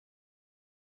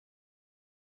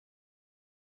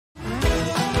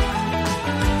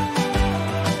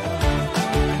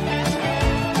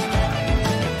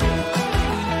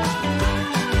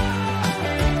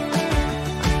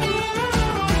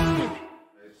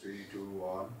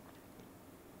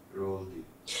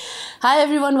Hi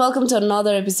everyone, welcome to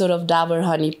another episode of Dabur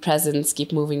Honey Presents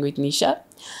Keep Moving with Nisha.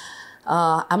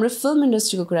 हाम्रो film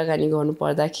इन्डस्ट्रीको कुराकानी गर्नु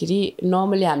पर्दाखेरि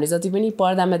normally हामीले जति पनि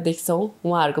पर्दामा देख्छौँ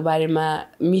उहाँहरूको बारेमा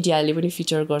मिडियाले पनि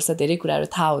फिचर गर्छ, धेरै कुराहरू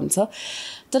थाहा हुन्छ।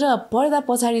 तर पर्दा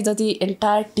पछाडि जति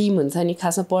एन्टायर टिम हुन्छ नि,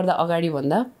 खासमा पर्दा अगाडि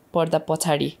भन्दा पर्दा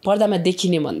पछाडि, पर्दामा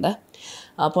देखिने भन्दा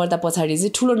पर्दा पछाडि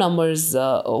चाहिँ ठुलो नम्बर्स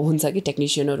हुन्छ कि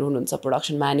टेक्निसियनहरू हुनुहुन्छ,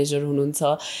 प्रोडक्सन म्यानेजर हुनुहुन्छ,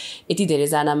 यति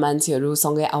धेरैजना मान्छेहरू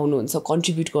सँगै आउनुहुन्छ,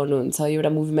 कन्ट्रिब्युट गर्नुहुन्छ। एउटा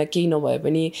मुभीमा केही नभए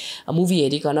पनि मुभी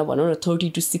हेरिकन भनौँ न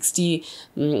 30 to 60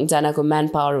 जनाको म्यान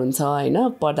पावर हुन्छ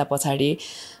हैन पर्दा पछाडि।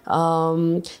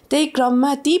 त्यही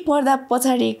क्रममा ती पर्दा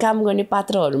पछाडि काम गर्ने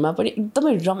पात्रहरूमा पनि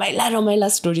एकदमै रमाइला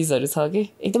स्टोरिजहरू छ कि,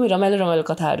 एकदमै रमाइलो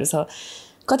कथाहरू छ।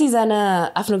 कतिजना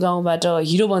आफ्नो गाउँबाट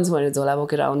हिरो बन्छु भनेर झोला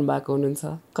बोकेर आउनु भएको हुनुहुन्छ,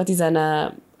 कतिजना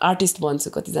आर्टिस्ट बन्छु,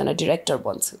 कतिजना डिरेक्टर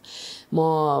बन्छु,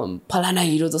 म फलाना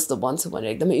हिरो जस्तो बन्छु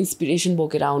भनेर एकदमै इन्सपिरेसन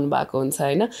बोकेर आउनु भएको हुन्छ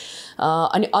हैन।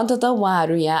 अनि अन्ततः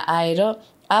उहाँहरू यहाँ आएर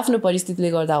आफ्नो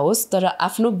परिस्थितिले गर्दा होस् तर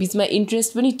आफ्नो बिचमा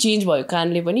इन्ट्रेस्ट पनि चेन्ज भयो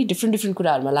कारणले पनि डिफ्रेन्ट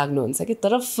कुराहरूमा लाग्नुहुन्छ कि,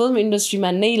 तर फिल्म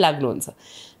इन्डस्ट्रीमा नै लाग्नुहुन्छ,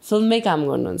 फिल्ममै काम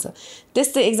गर्नुहुन्छ।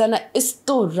 त्यस्तै एकजना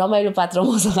यस्तो रमाइलो पात्र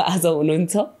मसँग आज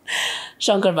हुनुहुन्छ,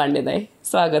 शङ्कर पाण्डे दाइ,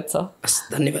 स्वागत छ।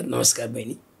 धन्यवाद, नमस्कार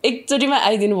बहिनी। एकचोटिमा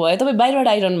आइदिनु भयो, तपाईँ बाहिरबाट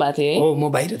आइरहनु भएको थियो है? हो, म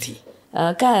बाहिर थिएँ।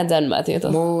 कहाँ जानुभएको थियो त?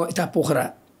 म यता पोखरा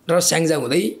र स्याङ्जा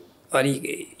हुँदै अनि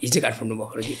हिजो काठमाडौँ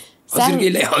भएको थिएँ।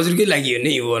 हजुरकै लागि हो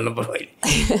नै हो भन्नु पर्यो अहिले।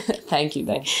 थ्याङ्क यू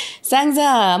दाइ।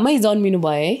 स्याङ्जामै जन्मिनु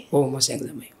भयो है? हो, म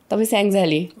स्याङ्जामै। तपाईँ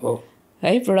स्याङ्जाली हो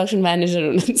है, प्रोडक्सन म्यानेजर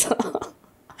हुनुहुन्छ।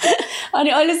 अनि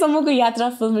अहिलेसम्मको यात्रा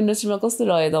फिल्म इन्डस्ट्रीमा कस्तो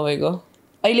रह्यो तपाईँको?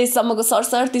 अहिलेसम्मको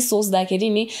सरसर्ती सोच्दाखेरि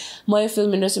नि म यो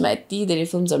फिल्म इन्डस्ट्रीमा यति धेरै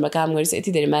फिल्महरूमा काम गरेछु,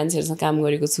 यति धेरै मान्छेहरूसँग काम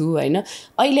गरेको छु हैन,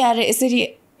 अहिले आएर यसरी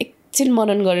एकछिन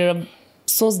मनन गरेर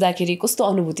सोच्दाखेरि कस्तो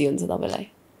अनुभूति हुन्छ तपाईँलाई?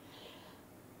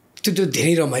 त्यो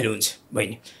धेरै रमाइलो हुन्छ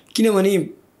बहिनी, किनभने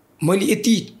मैले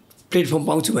यति प्लेटफर्म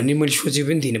पाउँछु भन्ने मैले सोचेको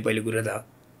पनि थिइनँ पहिलो कुरा त।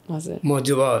 हजुर, म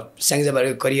जब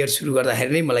स्याङ्जाबाट करियर सुरु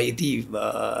गर्दाखेरि नै मलाई यति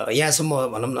यहाँसम्म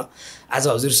भनौँ न आज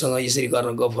हजुरसँग यसरी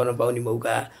गफ गर्न पाउने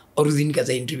मौका, अरू दिनका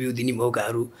चाहिँ इन्टरभ्यू दिने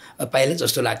मौकाहरू पाइला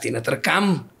जस्तो लाग्थेन। तर काम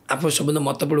आफ्नो सबभन्दा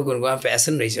महत्त्वपूर्ण कुरोको आफ्नो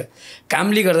प्यासन रहेछ,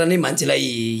 कामले गर्दा नै मान्छेलाई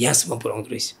यहाँसम्म पुर्याउँदो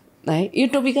रहेछ है। यो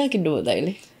टोपी कहाँ किन्नु हो त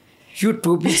अहिले? यो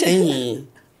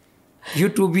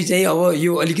टोपी चाहिँ अब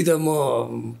यो अलिकति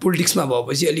म पोलिटिक्समा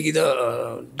भएपछि अलिकति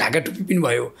ढाका टोपी पनि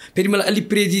भयो। फेरि मलाई अलिक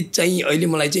प्रेरित चाहिँ अहिले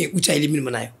मलाई चाहिँ उचाइले पनि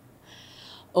बनायो।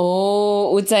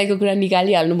 उचाइको कुरा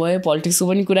निकालिहाल्नु भयो, पोलिटिक्सको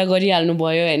पनि कुरा गरिहाल्नु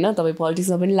भयो होइन, तपाईँ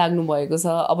पोलिटिक्समा पनि लाग्नु भएको छ।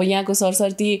 अब यहाँको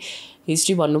सरसर्ती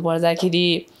हिस्ट्री भन्नु पर्दाखेरि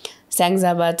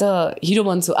स्याङ्जाबाट हिरो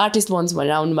बन्छु, आर्टिस्ट बन्छु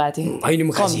भनेर आउनु भएको थियो होइन?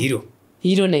 म खास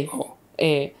हिरो नै हो।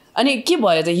 ए, अनि के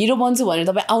भयो त हिरो बन्छु भनेर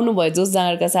तपाईँ आउनुभयो जोस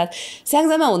जाँगरका साथ?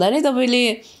 स्याङ्जामा हुँदा नै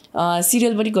तपाईँले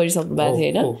सिरियल पनि गरिसक्नु भएको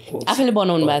थियो होइन, आफैले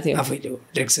बनाउनु भएको थियो? आफैले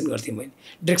डिरेक्सन गर्थेँ, मैले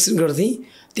डिरेक्सन गर्थेँ।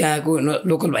 त्यहाँको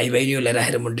लोकल भाइ बहिनीहरूलाई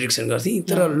राखेर म डिरेक्सन गर्थेँ।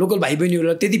 तर लोकल भाइ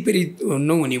बहिनीहरूलाई त्यति प्रेरित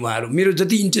नहुने, उहाँहरू मेरो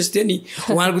जति इन्ट्रेस्ट थियो नि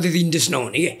उहाँहरूको त्यति इन्ट्रेस्ट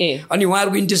नहुने क्या। अनि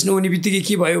उहाँहरूको इन्ट्रेस्ट नहुने बित्तिकै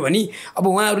के भयो भने अब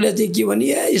उहाँहरूले चाहिँ के भने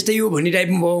यस्तै हो भन्ने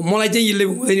टाइपमा भयो, मलाई चाहिँ यसले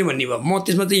हुँदैन भन्ने भयो। म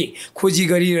त्यसमा चाहिँ खोजी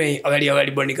गरिरहेँ,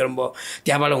 अगाडि बढ्ने क्रम भयो।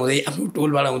 त्यहाँबाट हुँदै आफ्नो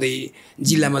टोलबाट हुँदै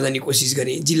जिल्लामा जाने कोसिस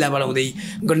गरेँ, जिल्लाबाट हुँदै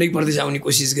गण्डकी प्रदेश आउने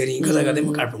कोसिस गरेँ, गर्दै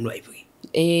म काठमाडौँ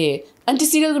आइपुगेँ। ए, अनि त्यो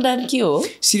सिरियलको नाम के हो?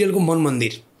 सिरियलको मन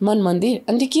मन्दिर।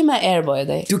 अनि त्यो केमा एयर भयो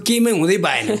दाइ? त्यो केहीमै हुँदै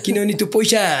भएन, किनभने त्यो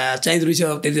पैसा चाहिँदो रहेछ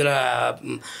त्यति बेला।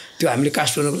 त्यो हामीले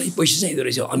कास्ट गर्नको लागि पैसा चाहिँदो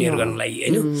रहेछ, अनियर गर्नको लागि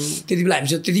होइन। त्यति बेला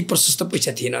हामीसँग त्यति प्रशस्त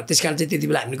पैसा थिएन, त्यस कारण चाहिँ त्यति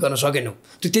बेला हामीले गर्न सकेनौँ।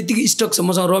 त्यो त्यतिकै स्टक छ,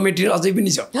 मसँग र मेटेरियल अझै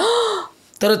पनि छ।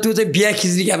 तर त्यो चाहिँ बिहा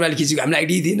खिच्ने क्यामेराले खिचेको, हामीलाई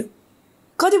आइडिया थिएन।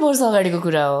 कति वर्ष अगाडिको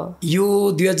कुरा हो यो?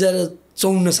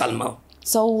 2054 सालमा हो।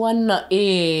 54?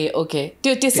 ए, ओके।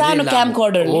 त्यो सानो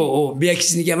क्यामकर्डर हो, बिहा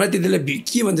खिच्ने क्यामेरा। त्यति बेला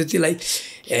के भन्छ त्यसलाई,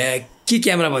 के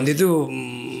क्यामेरा भन्थ्यो त्यो?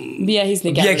 बिहा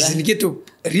खिच्ने के त्यो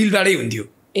रिलबाटै हुन्थ्यो।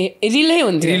 ए, रिलै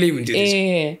हुन्थ्यो।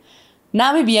 ए,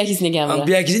 नामै बिहा खिच्ने क्यामेरा।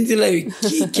 बिहा खिच्ने त्यसलाई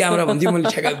के क्यामेरा भन्थ्यो, मैले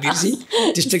ठ्याक्क बिर्सेँ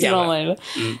त्यस्तो क्यामेरा।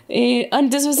 ए, अनि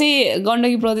त्यसपछि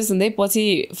गण्डकी प्रदेश हुँदै पछि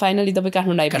फाइनली तपाईँ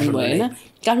काठमाडौँ आइपुग्नु भयो होइन?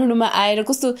 काठमाडौँमा आएर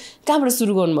कस्तो, कहाँबाट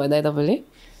सुरु गर्नुभयो दाइ तपाईँले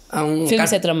फिल्म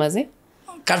क्षेत्रमा चाहिँ?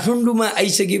 काठमाडौँमा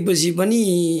आइसकेपछि पनि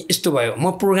यस्तो भयो,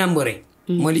 म प्रोग्राम गरेँ।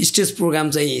 मैले स्टेज प्रोग्राम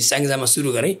चाहिँ स्याङ्जामा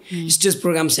सुरु गरेँ। स्टेज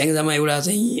प्रोग्राम स्याङ्जामा एउटा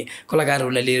चाहिँ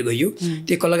कलाकारहरूलाई लिएर गयो।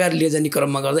 त्यो कलाकार लिएर जाने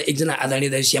क्रममा गर्दा एकजना आदरणीय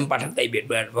दाइ श्याम पाठक दाइ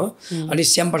भेटघाट भयो। अनि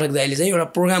श्याम पाठक दाइले चाहिँ एउटा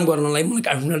प्रोग्राम गर्नलाई मलाई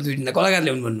काठमाडौँ 2 कलाकार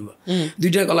ल्याउनु भन्नुभयो।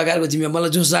 2 कलाकारको जिम्मा मलाई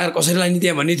जोस जागर कसरी लाने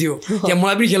त्यहाँ भन्ने थियो, त्यहाँ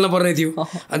मलाई पनि खेल्न पर्ने थियो।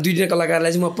 अनि 2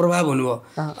 कलाकारलाई चाहिँ म प्रभाव हुनुभयो,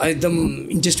 एकदम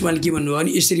इन्ट्रेस्ट उहाँले के भन्नुभयो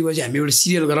भने यसरी भएपछि हामी एउटा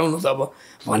सिरियल गराउनु त अब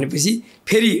भनेपछि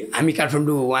फेरि हामी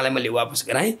काठमाडौँ उहाँलाई मैले वापस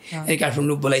गराएँ। अनि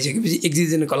काठमाडौँ बोलाइसकेपछि 1-2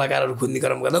 जना कलाकारहरू खोज्ने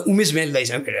क्रम गर्दा उमेश म्याल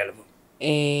दाइसँग भेटेर भयो।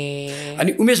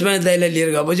 अनि उमेश माया दाइलाई लिएर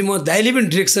गएपछि म दाइले पनि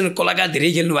डिरेक्सन कलाकार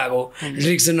धेरै खेल्नु भएको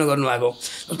डिरेक्सन नगर्नु भएको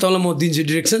तँलाई म दिन्छु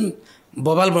डिरेक्सन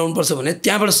बबाल बनाउनुपर्छ भने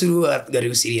त्यहाँबाट सुरुवात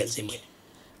गरेको सिरियल चाहिँ मैले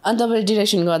अनि तपाईँले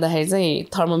डिरेक्सन गर्दाखेरि चाहिँ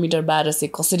थर्मोमिटर 1200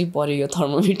 कसरी पर्यो यो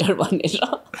थर्मोमिटर भनेर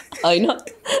होइन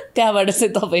त्यहाँबाट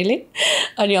चाहिँ तपाईँले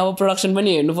अनि अब प्रोडक्सन पनि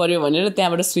हेर्नु पर्यो भनेर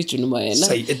त्यहाँबाट स्विच हुनुभयो होइन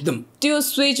सही एकदम त्यो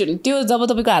स्विच त्यो जब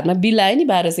तपाईँको हातमा बिल आयो नि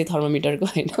 1200 थर्मोमिटरको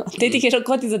होइन त्यतिखेर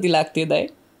कति जति लाग्थ्यो दाइ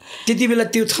त्यति बेला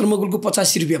त्यो थर्मोकोलको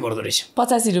 85 रुपियाँ पर्दो रहेछ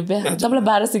 85 रुपियाँ तपाईँलाई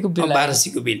 1200 को बिल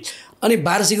 1200 को बिल अनि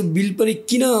 1200 को बिल पनि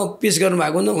किन पेश गर्नु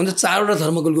भएको हुन्छ 4वटा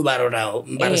थर्मोकोलको 12वटा हो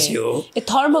 1200 हो ए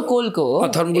थर्मोकोलको हो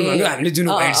थर्मोकोल भनेको हामीले जुन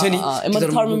बाइट छ नि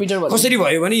थर्मोमिटर कसरी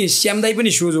भयो भने श्याम दाइ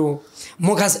पनि सोझो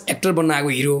म खास एक्टर बन्न आएको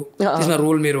हिरो त्यसमा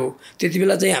रोल मेरो त्यति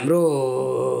बेला चाहिँ हाम्रो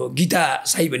गीता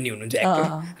साई भन्ने हुनुहुन्थ्यो एक्टर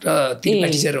र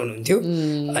त्रिपाठी सर हुनुहुन्थ्यो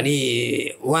अनि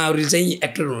उहाँहरूले चाहिँ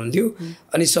एक्टर हुनुहुन्थ्यो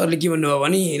अनि सरले के भन्नुभयो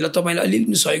भने ल तपाईँले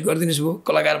अलिअलि सहयोग गरिदिनुहोस् भयो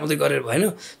कलाकार मात्रै गरेर भएन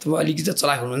तपाईँ अलिकति त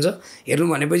चलाक हुनुहुन्छ हेर्नु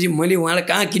भनेपछि मैले उहाँलाई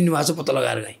कहाँ किन्नु भएको छ पत्ता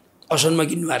लगाएर गएँ असनमा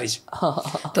किन्नु भएको रहेछ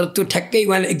तर त्यो ठ्याक्कै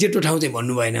उहाँले एक्ज्याक्ट ठाउँ चाहिँ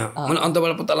भन्नु भएन मैले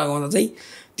अन्तबाट पत्ता लगाउँदा चाहिँ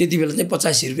त्यति बेला चाहिँ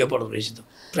 85 रुपियाँ पर्दो रहेछ त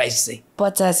प्राइस चाहिँ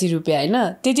 85 रुपियाँ होइन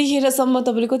त्यतिखेरसम्म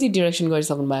तपाईँले कति डिरेक्सन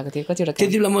गरिसक्नु भएको थियो कतिवटा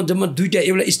त्यति बेला म जम्मा 2टा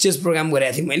एउटा स्टेज प्रोग्राम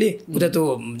गरेको थिएँ मैले उता त्यो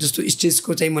जस्तो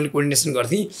स्टेजको चाहिँ मैले कोअर्डिनेसन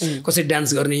गर्थेँ कसरी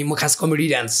डान्स गर्ने म खास कमेडी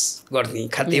डान्स गर्थेँ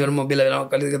त्यही भएर म बेला बेलामा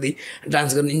कति कति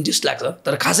डान्स गर्न इन्ट्रेस्ट लाग्छ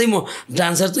तर खासै म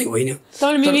डान्सर चाहिँ होइन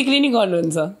तपाईँले मिमिक्री नि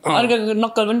गर्नुहुन्छ अर्काको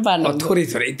नक्कल पनि पार्नुहुन्छ थोरै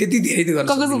थोरै त्यति धेरै त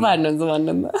गर्छु कसको पार्नुहुन्छ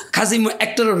भन्नु न खासै म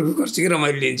एक्टरहरूको गर्छु कि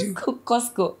रमाइलो लिन्छु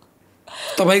कसको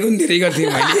तपाईँको पनि धेरै गर्थेँ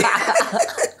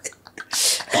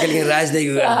मैले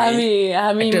राजदाईको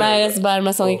हामी मायास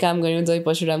बारमा सँगै काम गऱ्यौँ जय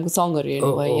परशुरामको सङ्गहरू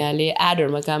हेर्नुभयो यहाँले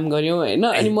एडहरूमा काम गऱ्यौँ होइन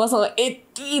अनि मसँग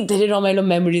यति धेरै रमाइलो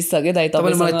मेमोरिज छ क्या दाइ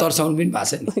तपाईँले मलाई तर्साउनु पनि भएको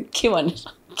छ नि के भनेर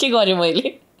के गरेँ मैले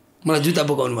मलाई जुत्ता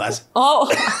बोकाउनु भएको छ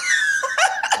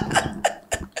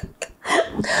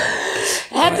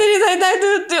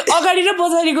त्यो अगाडि र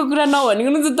पछाडिको कुरा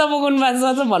नभनिकन जुत्ता बोकाउनु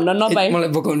भएको छ भन्न नपाएँ मलाई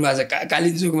बोकाउनु भएको छ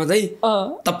कालिचोकमा चाहिँ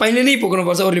तपाईँले नै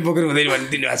बोक्नुपर्छ अरूले बोक्नु हुँदैन भन्ने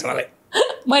दिनुभएको छ मलाई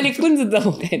मैले कुन जुत्ता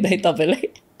बोकाएँ दाइ तपाईँलाई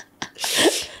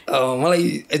मलाई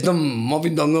एकदम म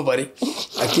पनि दङ्ग परेँ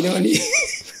किनभने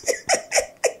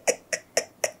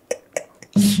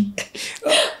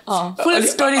फुल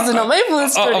स्टोरी सुनौँ है फुल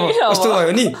स्टोरी कस्तो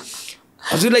भयो नि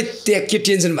हजुरलाई त्यहाँ के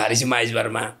टेन्सन भएको रहेछ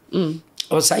माइजबारमा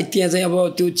अब सायद त्यहाँ चाहिँ अब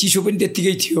त्यो चिसो पनि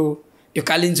त्यत्तिकै थियो यो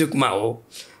कालिचोकमा हो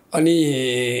अनि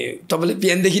तपाईँले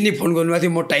बिहानदेखि नै फोन गर्नुभएको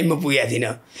थियो म टाइममा पुगेको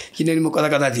थिइनँ किनभने म कता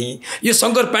कता थिएँ यो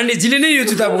शङ्कर पाण्डेजीले नै यो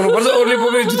जुत्ता बोक्नुपर्छ अरूले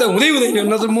बोक्ने जुत्ता हुँदै हुँदैन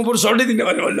नत्र म बरु सर्टै दिने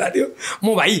भनेर भन्नुभएको थियो म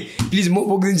भाइ प्लिज म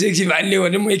बोकिदिन्छु एकछिन भाइले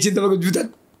भने म एकछिन तपाईँको जुत्ता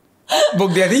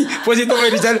बोकिदिएको थिएँ पछि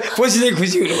तपाईँ रिचार्ज पछि चाहिँ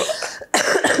खुसी हुनुभयो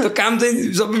त्यो काम चाहिँ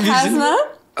सबै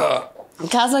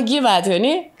खासमा के भएको थियो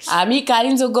भने हामी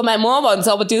कालिचोककोमा म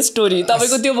भन्छु अब त्यो स्टोरी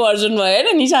तपाईँको त्यो भर्जन भयो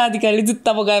होइन निशा अधिकारीले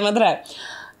जुत्ता बोकाए मात्र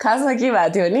खासमा के भएको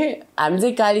थियो भने हामी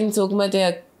चाहिँ कालिचोकमा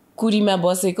त्यहाँ कुरीमा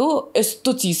बसेको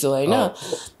यस्तो चिसो होइन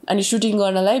अनि सुटिङ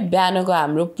गर्नलाई बिहानको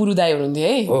हाम्रो पुरुदाई हुनुहुन्थ्यो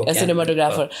है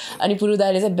सिनेमाटोग्राफर अनि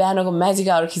पुरुदाईले चाहिँ बिहानको म्याजिक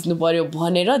आवर खिच्नु पर्यो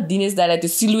भनेर दिनेश दाईलाई त्यो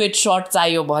सिलुएट सर्ट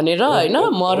चाहियो भनेर होइन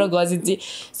म र गजितजी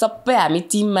सबै हामी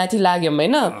टिममाथि लाग्यौँ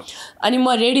होइन अनि म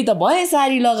रेडी त भएँ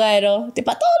साडी लगाएर त्यो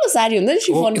पातलो साडी हुन्छ नि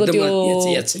शिफनको त्यो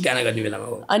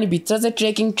अनि भित्र चाहिँ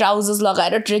ट्रेकिङ ट्राउजर्स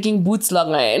लगाएर ट्रेकिङ बुट्स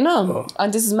लगाएँ होइन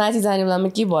अनि त्यस माथि जाने बेलामा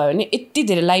के भयो भने यति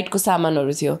धेरै लाइटको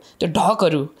सामानहरू थियो त्यो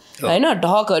ढकहरू होइन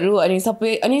ढकहरू अनि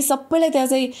सबैलाई त्यहाँ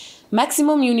चाहिँ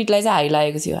म्याक्सिमम युनिटलाई चाहिँ हाई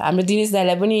लागेको थियो हाम्रो दिनेश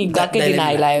दाईलाई पनि गएकै दिन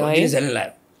हाई लाग्यो है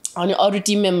अनि अरू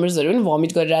टिम मेम्बर्सहरू पनि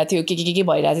भमिट गरिरहेको थियो के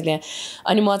भइरहेको थियो त्यहाँ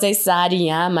अनि म चाहिँ साडी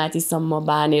यहाँ माथिसम्म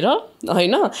बाँधेर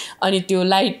होइन अनि त्यो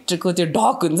लाइटको त्यो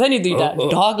ढक हुन्छ नि दुईवटा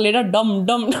ढक लिएर डम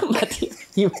डम डम माथि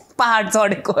पहाड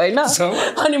चढेको होइन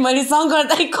अनि मैले शङ्कर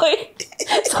दाई खोइ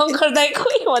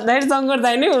भन्दाखेरि शङ्कर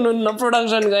दाई नै हुनुहुन्न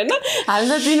प्रोडक्सनको होइन हामी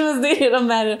त 3 बजीदेखि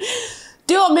म्यानेज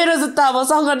त्यो मेरो जुत्ता अब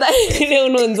शङ्कर दाई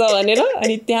ल्याउनुहुन्छ भनेर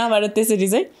अनि त्यहाँबाट त्यसरी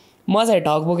चाहिँ म चाहिँ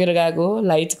ढक बोकेर गएको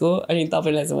लाइट्सको अनि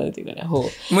तपाईँलाई चाहिँ मैले त्यो गरेँ हो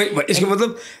यसको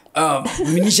मतलब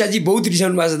निशाजी बहुत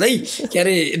रिसाउनु भएको छ दाइ के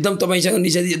अरे एकदम तपाईँसँग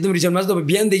निशाजी एकदम रिसाउनु भएको छ तपाईँ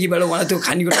बिहानदेखिबाट उहाँलाई त्यो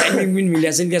खानेको टाइमिङ पनि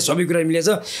मिलेको छ नि त्यहाँ सबै कुरा मिलेको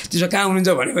छ त्यसमा कहाँ हुनुहुन्छ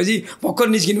भनेपछि भर्खर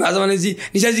निस्किनु भएको छ भनेपछि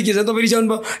निशाजी के छ तपाईँ रिसाउनु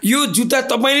भयो यो जुत्ता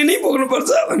तपाईँले नै बोक्नुपर्छ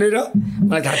भनेर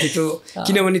मलाई थाहा थियो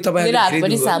किनभने तपाईँ मेरो हात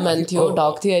पनि सामान थियो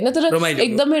ढक थियो होइन तर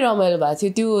एकदमै रमाइलो भएको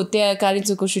थियो त्यो त्यहाँ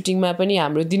कालिचोकको सुटिङमा पनि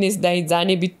हाम्रो दिनेश दाई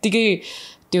जाने बित्तिकै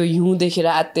त्यो हिउँ देखेर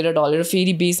आत्तेर ढलेर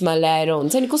फेरि बेसमा ल्याएर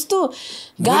हुन्छ नि कस्तो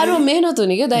गाह्रो मेहनत हो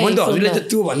नि क्या दाइ हजुरले त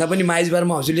त्यो भन्दा पनि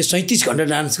माइजबारमा हजुरले 37 घण्टा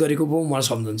डान्स गरेको पो मलाई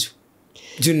सम्झन्छु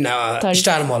जुन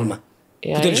स्टार मलमा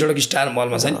पुतली सडक स्टार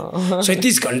मलमा छ नि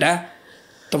 37 घण्टा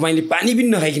तपाईँले पानी पनि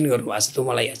नखाइकन गर्नुभएको छ त्यो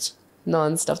मलाई याद छ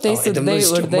नन स्टप त्यही सुत्दै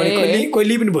उठ्दै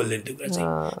कहिले पनि बोल्दैन त्यो कुरा चाहिँ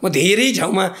म धेरै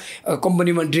ठाउँमा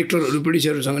कम्पनीमा डिरेक्टरहरू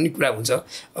प्रड्युसरहरूसँग नि कुरा हुन्छ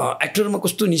एक्टरमा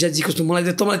कस्तो निशाजी कस्तो मलाई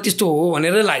त तपाईँलाई त्यस्तो हो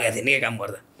भनेर लागेको थिएन क्या काम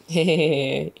गर्दा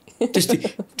त्यस्तै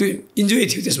त्यो इन्जोय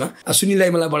थियो त्यसमा सुनिललाई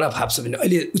मलाई बडा फाप छ भने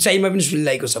अहिले उचाइमा पनि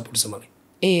सुनिललाईको सपोर्ट छ मलाई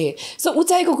सो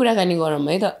उचाइको कुराकानी गरौँ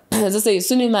है त जस्तै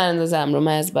सुनिल मानन्द चाहिँ हाम्रो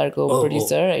मायास बारको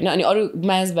प्रोड्युसर होइन अनि अरू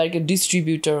मायास बारको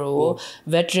डिस्ट्रिब्युटर हो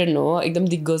भेटरन हो एकदम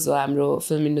दिग्गज हो हाम्रो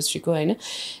फिल्म इन्डस्ट्रीको होइन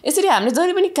यसरी हामीले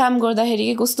जहिले पनि काम गर्दाखेरि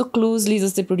कस्तो क्लोजली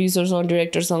जस्तै प्रोड्युसरसँग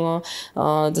डिरेक्टरसँग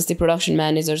जस्तै प्रोडक्सन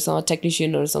म्यानेजरसँग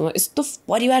टेक्निसियनहरूसँग यस्तो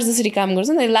परिवार जसरी काम गर्छ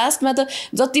नि लास्टमा त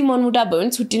जति मनमुटाव भयो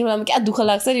भने छुट्टिने बेलामा क्या दुःख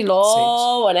लाग्छ नि ल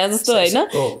भने जस्तो होइन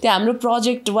त्यो हाम्रो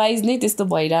प्रोजेक्ट वाइज नै त्यस्तो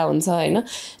भइरहेको हुन्छ होइन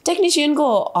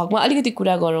टेक्निसियनको हकमा अलिकति कुरा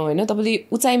गरौँ होइन तपाईँले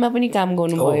उचाइमा पनि काम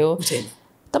गर्नुभयो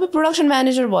तपाईँ प्रोडक्सन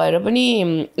म्यानेजर भएर पनि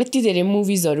यति धेरै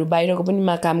मुभिजहरू बाहिरको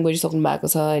पनि काम गरिसक्नु भएको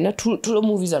छ होइन ठुलो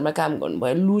मुभिजहरूमा काम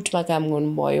गर्नुभयो लुटमा काम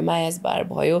गर्नुभयो मायास बार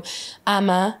भयो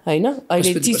आमा होइन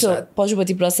अहिले चिसो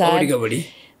पशुपति प्रसाद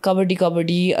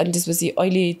कबड्डी अनि त्यसपछि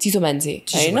अहिले चिसो मान्छे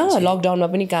होइन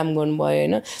लकडाउनमा पनि काम गर्नुभयो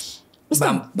होइन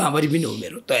बाबरी पनि हो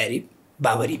मेरो तयारी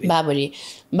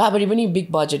बाबरी पनि बिग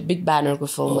बजेट बिग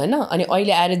ब्यानरको फिल्म होइन अनि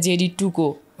अहिले आएर जेडी 2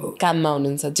 को काममा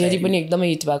हुनुहुन्छ जेडी पनि एकदमै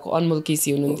हिट भएको अनमोल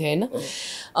केसी हुनुहुन्थ्यो होइन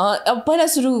अब पहिला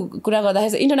सुरु कुरा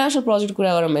गर्दाखेरि चाहिँ इन्टरनेसनल प्रोजेक्ट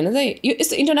कुरा गरौँ होइन चाहिँ यो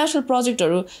यस्तो इन्टरनेसनल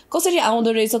प्रोजेक्टहरू कसरी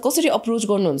आउँदो रहेछ कसरी अप्रोच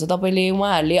गर्नुहुन्छ तपाईँले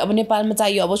उहाँहरूले अब नेपालमा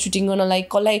चाहियो अब सुटिङ गर्नलाई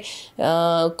कसलाई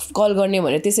कल गर्ने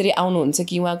भनेर त्यसरी आउनुहुन्छ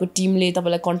कि उहाँको टिमले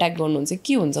तपाईँलाई कन्ट्याक्ट गर्नुहुन्छ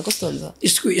के हुन्छ कस्तो हुन्छ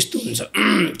यस्तो हुन्छ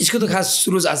यसको त खास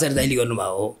सुरोज आचार्य दाइले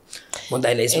गर्नुभएको हो म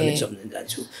दाइलाई यसमा सम्झाउन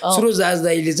चाहन्छु सुरोज आज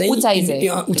दाइले चाहिँ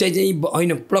उचाइ चाहिँ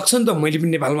होइन प्रोडक्सन त मैले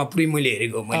पनि नेपालमा पुरै मैले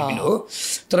हेरेको मैले पनि हो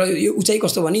तर यो उचाइ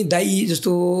कस्तो भने दाइ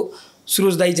जस्तो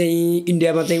सुरोज दाई चाहिँ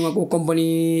इन्डियामा चाहिँ उहाँको कम्पनी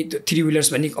 3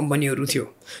 व्हिलर्स भन्ने कम्पनीहरू थियो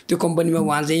त्यो कम्पनीमा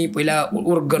उहाँ चाहिँ पहिला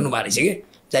वर्क गर्नुभएको रहेछ क्या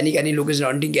जानी गर्ने लोकेसन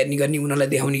हन्टिङ गर्ने उनीहरूलाई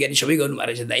देखाउने गर्ने सबै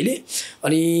गर्नुभएको रहेछ दाइले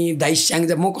अनि दाइ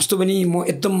स्याङ्जा म कस्तो पनि म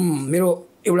एकदम मेरो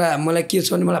एउटा मलाई के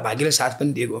छ भने मलाई भाग्यले साथ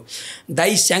पनि दिएको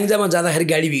दाइ स्याङ्जामा जाँदाखेरि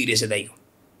गाडी बिग्रेछ दाइको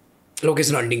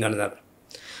लोकेसन हन्टिङ गर्न जाँदा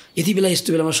यति बेला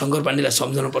यस्तो बेलामा शङ्कर पाण्डेलाई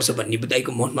सम्झाउनुपर्छ भन्ने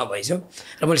दाइको मनमा भएछ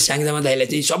र मैले स्याङ्जामा दाइलाई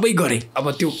चाहिँ सबै गरेँ अब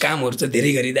त्यो कामहरू त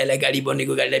धेरै गरेँ दाइलाई गाडी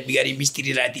बनेको गाडीलाई बिगारी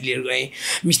मिस्त्री राति लिएर गएँ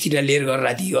मिस्त्रीलाई लिएर गएर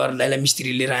राति गएर दाइलाई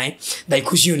मिस्त्री लिएर आएँ दाइ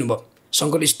खुसी हुनुभयो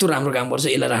शङ्कर यस्तो राम्रो काम गर्छ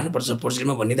यसलाई राख्नुपर्छ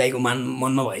प्रोजेक्टमा भन्ने दाइको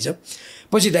मनमा भएछ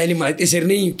पछि दाइले मलाई त्यसरी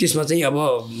नै त्यसमा चाहिँ अब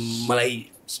मलाई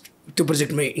त्यो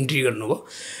प्रोजेक्टमा इन्ट्री गर्नुभयो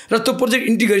र त्यो प्रोजेक्ट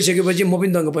इन्ट्री गरिसकेपछि म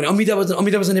पनि दङ्ग परेँ अमिताभ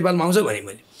बच्चन नेपालमा आउँछ भने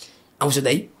मैले आउँछ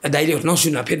दाइले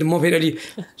नसुन फेरि म फेरि अलि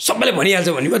सबैले भनिहाल्छ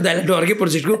भने भयो दाइलाई डरकै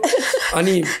प्रोजेक्टको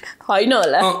अनि होइन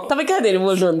होला तपाईँ कहाँ धेरै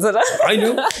बोल्नुहुन्छ र होइन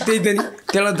त्यही त नि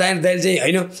त्यसलाई दाइले चाहिँ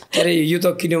होइन के अरे यो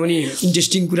त किनभने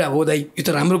इन्ट्रेस्टिङ कुरा हो दाइ यो त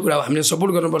राम्रो कुरा हो हामीले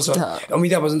सपोर्ट गर्नुपर्छ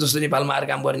अमिताभ बच्चन जस्तो नेपालमा आएर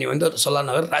काम गर्ने हो भने त सल्लाह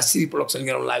नगर राष्ट्रिय प्रोडक्सन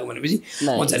गराउन लाग्यो भनेपछि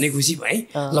म झनै खुसी भएँ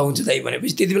ल हुन्छ दाइ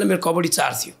भनेपछि त्यति बेला मेरो कबड्डी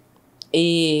 4 थियो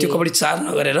त्यो कबड्डी 4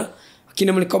 नगरेर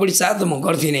किनभने कबड्डी 4 त म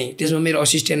गर्थेँ नै त्यसमा मेरो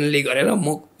असिस्टेन्टले गरेर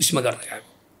म उसमा गर्न गएको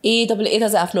तपाईँले यता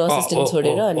चाहिँ आफ्नो असिस्टेन्ट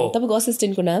छोडेर अनि तपाईँको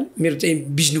असिस्टेन्टको नाम मेरो चाहिँ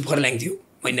विष्णु फर्ल्याङ थियो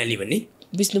मैनाली भन्ने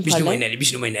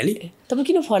विष्णु मैनाली तपाईँ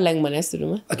किन फर्ल्याङ भने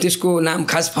सुरुमा त्यसको नाम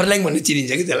खास फर्ल्याङ भन्ने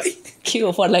चिनिन्छ कि त्यसलाई के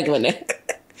हो फर्ल्याङ भने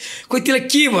कोही त्यसलाई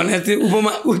के भने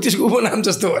त्यो त्यसको उपनाम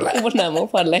जस्तो होला उपनाम हो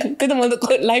फर्ल्याङ त्यही त मैले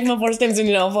त लाइफमा फर्स्ट टाइम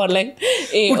सुनिरहेको फर्ल्याङ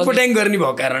उटपट्याङ गर्ने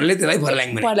भएको कारणले त्यसलाई फर्ल्याङ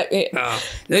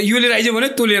भने यो लिएर आइज भने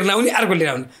तँ लिएर नआउने अर्को लिएर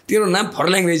आउने तेरो नाम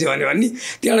फर्ल्याङ रहेछ भने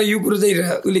त्यहाँबाट यो कुरो चाहिँ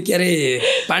उसले के अरे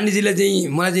पाण्डेजीलाई चाहिँ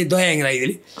मलाई चाहिँ दया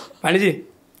राखिदिएँ पाण्डेजी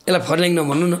यसलाई फर्ल्याङ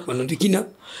नभन्नु न भन्नुहुन्थ्यो किन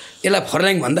यसलाई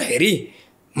फर्ल्याङ भन्दाखेरि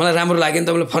मलाई राम्रो लाग्यो नि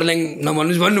तपाईँले फर्ल्याङ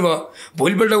नभन्नुहोस् भन्नुभयो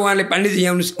भोलिपल्ट उहाँले पाण्डेजी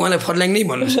आउनुहोस् उहाँलाई फर्ल्याङ नै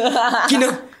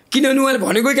भन्नुहोस् किनभने उहाँले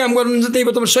भनेकै काम गर्नुहुन्छ त्यही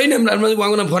भएर तपाईँ सही नाम राख्नु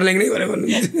उहाँको नाम फर्ल्याङ नै भनेर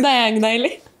भन्नुहुन्छ दायाङ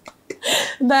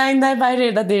दाई बाहिर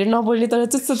हेर्दा धेरै नबोल्ने तर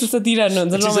चुच्चो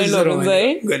दिइरहनुहुन्छ रमाइलोहरू हुन्छ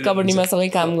है कबड्डीमा सँगै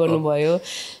काम गर्नुभयो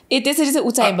त्यसरी चाहिँ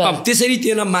उचाइमा त्यसरी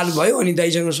त्यसलाई माल भयो अनि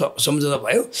दाइसँग सम्झौता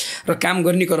भयो र काम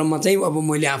गर्ने क्रममा चाहिँ अब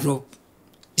मैले आफ्नो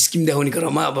स्किम देखाउने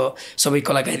क्रममा अब सबै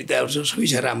कलाकारिताहरू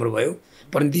सबैसँग राम्रो भयो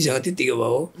परिणतिसँग त्यतिको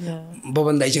भयो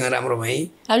बबन दाइसँग राम्रो भएँ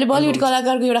हामीले बलिउड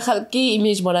कलाकारको एउटा खालकै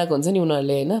इमेज बनाएको हुन्छ नि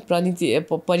उनीहरूले होइन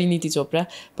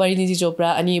परिणिति चोपडा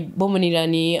अनि बोमन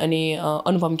इरानी अनि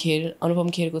अनुपम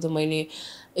खेरको त मैले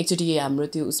एकचोटि हाम्रो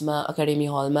त्यो उसमा एकाडेमी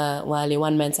हलमा उहाँले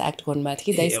वान म्यान्स एक्ट गर्नुभएको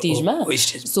थियो कि दाइ स्टेजमा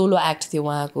सोलो एक्ट थियो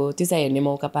उहाँको त्यो चाहिँ हेर्ने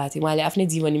मौका पाएको थियो उहाँले आफ्नै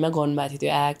जीवनीमा गर्नुभएको थियो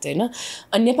त्यो एक्ट होइन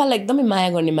अनि नेपाललाई एकदमै माया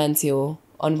गर्ने मान्छे हो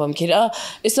अनुपम खेर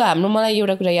यस्तो हाम्रो मलाई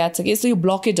एउटा कुरा याद छ कि यस्तो यो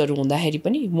ब्लकेजहरू हुँदाखेरि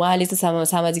पनि उहाँले चाहिँ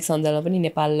सामाजिक सञ्जालमा पनि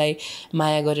नेपाललाई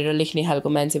माया गरेर लेख्ने खालको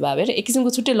मान्छे भएर एक किसिमको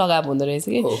छुट्टै लगाव हुँदो रहेछ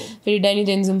कि फेरि डाइनी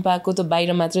डेन्जुम्पाको त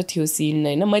बाहिर मात्र थियो सिन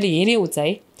होइन मैले हेरेँ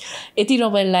उचाइ यति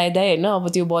रमाइलो लाग्दा होइन अब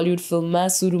त्यो बलिउड फिल्ममा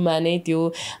सुरुमा नै त्यो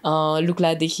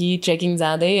लुक्लादेखि ट्रेकिङ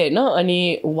जाँदै होइन अनि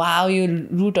वाउ यो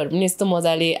रुटहरू पनि यस्तो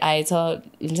मजाले आएछ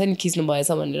हुन्छ नि खिच्नु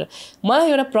भएछ भनेर मलाई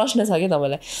एउटा प्रश्न छ कि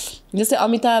तपाईँलाई जस्तै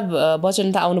अमिताभ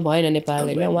बच्चन त आउनु भएन नेपाल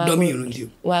होइन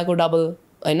उहाँको डबल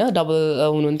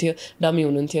हुनुहुन्थ्यो डमी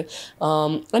हुनुहुन्थ्यो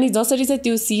अनि जसरी चाहिँ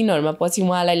त्यो सिनहरूमा पछि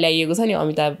उहाँलाई ल्याइएको छ नि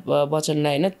अमिताभ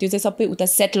बच्चनलाई होइन त्यो चाहिँ सबै उता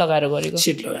सेट लगाएर गरेको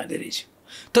सेट लगाएर रहेछ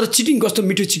तर चिटिङ कस्तो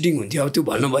मिठो चिटिङ हुन्थ्यो अब त्यो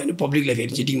भन्नु भएन पब्लिकलाई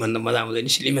फेरि चिटिङ भन्दा मजा आउँदैन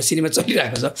सिनेमा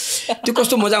चलिरहेको छ त्यो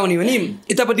कस्तो मजा आउने भने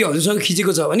यतापट्टि हजुरसँग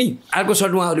खिचेको छ भने अर्को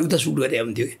सर्ट उहाँहरूले उता सुट गरे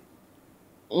हुन्थ्यो कि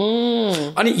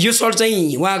अनि यो सर्ट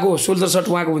चाहिँ उहाँको सोल्डर सर्ट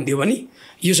उहाँको हुन्थ्यो भने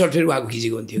यो सर्ट फेरि उहाँको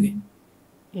खिचेको हुन्थ्यो कि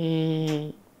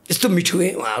यस्तो मिठो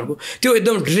है उहाँहरूको त्यो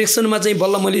एकदम डिरेक्सनमा चाहिँ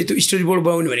बल्ल मैले त्यो स्टोरी बोर्ड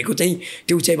बनाउने भनेको चाहिँ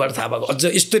त्यो उचाइबाट थाहा भएको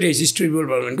अझ यस्तो रहेछ स्टोरी बोर्ड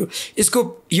बनाउनु भनेको यसको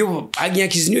यो भाग यहाँ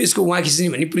खिच्ने यसको उहाँ खिच्ने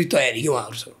भन्ने पुरै तयारी कि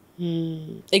उहाँहरूसँग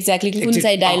एक्ज्याक्टली कुन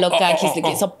चाहिँ डायलग कहाँ खिच्ने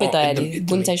कि सबै तयारी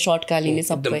कुन चाहिँ सर्ट कहाँ लिने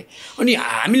सबै अनि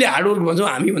हामीले हार्डवर्क भन्छौँ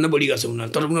हामीभन्दा बढी गर्छौँ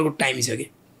उनीहरू तर उनीहरूको टाइम छ कि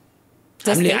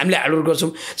हामीले हार्डवर्क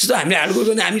गर्छौँ जस्तो हामीले हार्डवर्क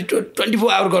गर्ने हामी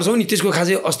 24 आवर गर्छौँ नि त्यसको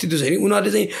खासै अस्तित्व छैन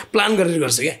उनीहरूले चाहिँ प्लान गरेर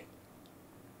गर्छ क्या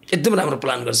एकदम राम्रो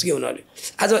प्लान गर्छ कि उनीहरूले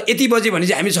आज यति बजे भने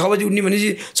चाहिँ हामी 6 बजी उठ्ने भनेपछि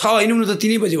 6 होइन उनीहरू त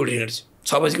 3 बजी उठिने रहेछ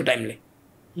 6 बजीको टाइमले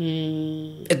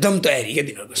एकदम तयारी क्या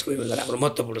तिनीहरूको सबैभन्दा राम्रो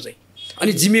महत्त्वपूर्ण चाहिँ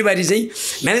अनि जिम्मेवारी चाहिँ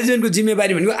म्यानेजमेन्टको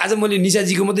जिम्मेवारी भनेको आज मैले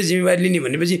निशाजीको मात्रै जिम्मेवारी लिने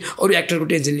भनेपछि अरू एक्टरको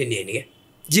टेन्सन लिने होइन क्या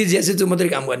जे जे छ त्यो मात्रै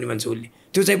काम गर्ने मान्छे उसले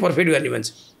त्यो चाहिँ पर्फेक्ट गर्ने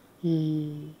मान्छे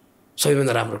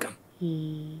सबैभन्दा राम्रो काम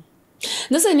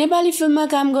जस्तै नेपाली फिल्ममा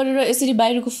काम गरेर यसरी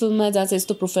बाहिरको फिल्ममा जहाँ चाहिँ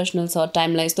यस्तो प्रोफेसनल छ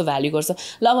टाइमलाई यस्तो भ्याल्यु गर्छ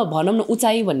ल अब भनौँ न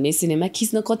उचाइ भन्ने सिनेमा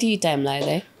खिच्न कति टाइम लाग्यो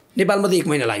है नेपालमा त 1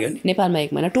 महिना लाग्यो नि नेपालमा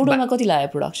 1 महिना टोटलमा कति लाग्यो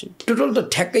प्रोडक्सन टोटल त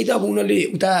ठ्याक्कै त अब उनीहरूले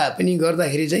उता पनि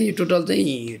गर्दाखेरि चाहिँ टोटल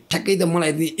चाहिँ ठ्याक्कै त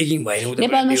मलाई एकिङ भएन उता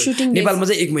नेपालमा सुटिङ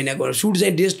नेपालमा चाहिँ 1 महिनाको सुट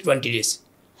चाहिँ डेज 20 डेज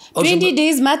 20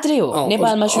 डेज मात्रै हो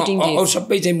नेपालमा सुटिङ डेज अरू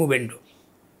सबै चाहिँ मुभमेन्ट हो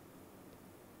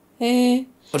ए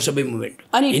अरू सबै मुभमेन्ट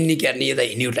अनि हिँड्ने क्यार्ने यता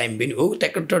हिँड्ने टाइम पनि हो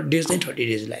ट्याक्टर डेज चाहिँ 30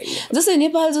 डेज लाग्यो जस्तै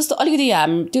नेपाल जस्तो अलिकति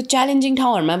त्यो च्यालेन्जिङ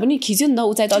ठाउँहरूमा पनि खिच्यो नि त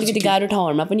उचाइ त अलिकति गाह्रो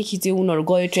ठाउँहरूमा पनि खिच्यो उनीहरू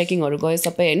गयो ट्रेकिङहरू गयो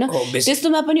सबै होइन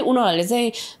त्यस्तोमा पनि उनीहरूले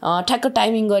चाहिँ ठ्याक्क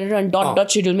टाइमिङ गरेर अनि डट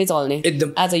सेड्युलमै चल्ने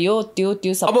एकदम आज यो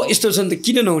त्यो सब अब यस्तो छ नि त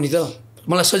किन नहुने त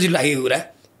मलाई सजिलो लागेको कुरा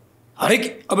हरेक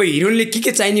अब हिरोइनले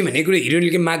के चाहिने भन्ने कुरा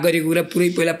हिरोइनले माग गरेको कुरा पुरै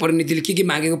पहिला परिणतिले के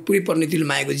मागेको पुरै परिणतिले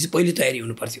मागेको चाहिँ पहिले तयारी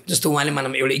हुनु पर्थ्यो जस्तो उहाँले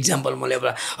मानम एउटा इक्जाम्पल मैले अब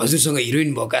हजुरसँग हिरोइन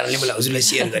भएको कारणले मैले हजुरलाई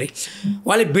सेयर गरेँ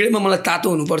उहाँले बिडमा मलाई तातो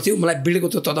हुनु पर्थ्यो मलाई बिडको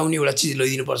त तताउने एउटा चिज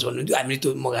लैदिनुपर्छ भन्नुहुन्थ्यो हामीले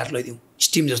त्यो मगाएर लैदिउँ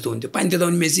स्टिम जस्तो हुन्थ्यो पानी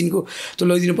तताउने मेसिनको त्यो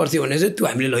लैदिनु पर्थ्यो भने चाहिँ त्यो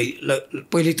हामीले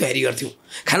पहिल्यै तयारी गर्थ्यौँ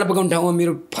खाना पकाउने ठाउँमा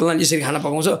मेरो फल्ना यसरी खाना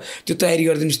पकाउँछ त्यो तयारी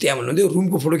गरिदिनुहोस् त्यहाँ भन्नुहुन्थ्यो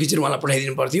रुमको फोटो खिचेर उहाँलाई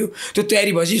पठाइदिनु पर्थ्यो त्यो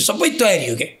तयारी भएपछि सबै तयारी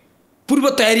हो क्या पूर्व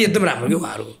तयारी एकदम राम्रो के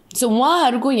उहाँहरूको सो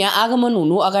उहाँहरूको यहाँ आगमन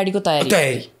हुनु अगाडिको तयारी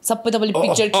सबै तपाईँले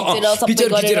पिक्चर खिचेर सबै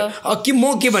गरेर के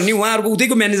म के भन्ने उहाँहरूको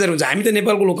उतैको म्यानेजर हुन्छ हामी त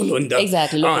नेपालको लोकल हो नि त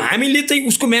हामीले चाहिँ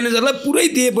उसको म्यानेजरलाई पुरै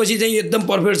दिएपछि चाहिँ एकदम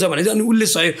पर्फेक्ट छ भने चाहिँ अनि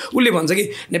उसले भन्छ कि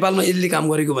नेपालमा यसले काम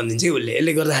गरेको भनिदिन्छ कि उसले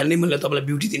यसले गर्दाखेरि नै मैले तपाईँलाई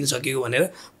ब्युटी दिन सकेको भनेर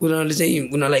उनीहरूले चाहिँ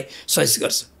उनीहरूलाई सजेस्ट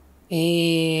गर्छ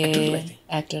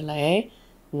एक्टरलाई है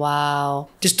वाउ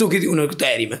त्यस्तो के उनीहरूको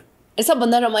तयारीमा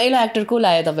सबभन्दा रमाइलो एक्टर को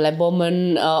लाग्यो तपाईँलाई बमन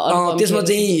त्यसमा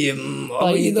चाहिँ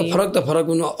अब यो त फरक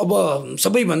हुनु अब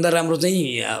सबैभन्दा राम्रो चाहिँ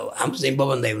हाम्रो चाहिँ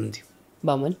बबन दाई हुनुहुन्थ्यो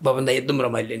बबन दाई एकदम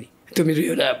रमाइलो नि त्यो मेरो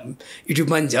एउटा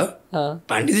युट्युबमा नि छ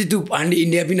पाण्डे चाहिँ त्यो पाण्डे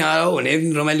इन्डिया पनि आयो भने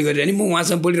रमाइलो गरिरहने म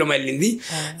उहाँसँग बढी रमाइलो लिन्थेँ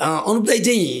अनुप दाई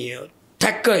चाहिँ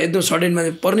ठ्याक्क एकदम सडनमा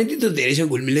पर्नेति त धेरैसँग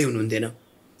घुलमिलै हुनुहुन्थेन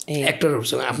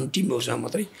एक्टरहरूसँग आफ्नो टिमहरूसँग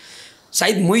मात्रै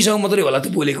सायद मैसँग मात्रै होला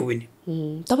त बोलेको पनि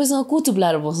तपाईँसँग को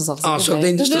चुप्लाएर बस्न सक्छ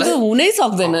हुनै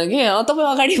सक्दैन कि तपाईँ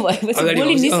अगाडि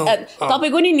भएपछि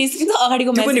तपाईँको नि निस्किन्छ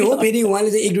अगाडिको पनि हो फेरि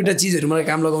उहाँले चाहिँ 1-2टा चिजहरू मलाई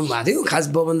काम लगाउनु भएको थियो खास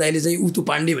बबन दाइले चाहिँ ऊ त्यो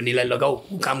पाण्डे भन्नेलाई लगाऊ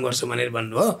ऊ काम गर्छ भनेर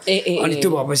भन्नुभयो अनि त्यो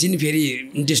भएपछि नि फेरि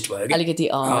इन्ट्रेस्ट भयो अलिकति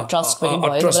ट्रस्ट पनि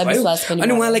भयो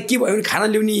अनि उहाँलाई के भयो भने खाना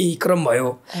ल्याउने क्रम भयो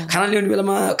खाना ल्याउने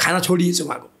बेलामा खाना छोडिएछ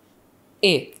उहाँको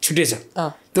छुटेछ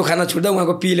त्यो खाना छुट्दा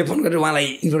उहाँको पिएले फोन गरेर उहाँलाई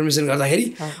इन्फर्मेसन गर्दाखेरि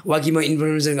वाकीमा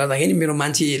इन्फर्मेसन गर्दाखेरि मेरो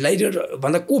मान्छेलाई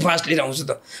भन्दा को फास्ट लिएर आउँछ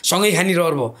त सँगै खाने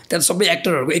रहर भयो त्यहाँ सबै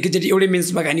एक्टरहरूको एकैचोटि एउटै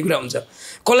मेन्समा खाने कुरा हुन्छ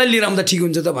कसलाई लिएर आउँदा ठिक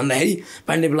हुन्छ त भन्दाखेरि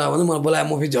पाण्डे बोलायो भने मलाई बोलायो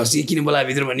म फेरि झर्सी किन बोलायो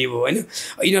भित्र भन्ने भयो होइन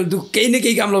यिनीहरू केही न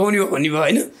केही काम लगाउने हो भन्ने भयो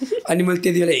होइन अनि मैले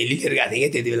त्यति बेला हेली लिएर गएको थिएँ क्या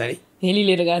त्यति बेला नि हेली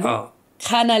लिएर गएको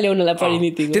खाना ल्याउनलाई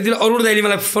परिणति त्यति बेला अरुण दाइले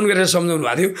मलाई फोन गरेर सम्झाउनु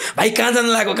भएको थियो भाइ कहाँ जानु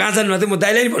लागेको कहाँ जानु भएको थियो म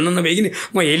दाइलाई नि भन्नु नभइकन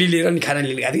म हेली लिएर नि खाना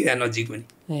लिन गएको थिएँ यहाँ नजिक पनि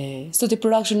सो त्यो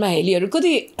प्रोडक्सनमा हेलीहरू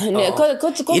कति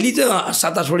हेली त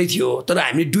 7-8 वटै थियो तर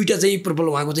हामीले दुईवटा चाहिँ पर्पल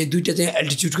उहाँको चाहिँ दुईवटा चाहिँ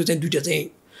एल्टिट्युडको चाहिँ दुईवटा चाहिँ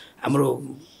हाम्रो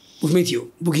उसमै थियो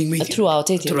बुकिङमै थ्रु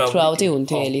आउटै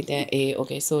हुन्थ्यो हेली त्यहाँ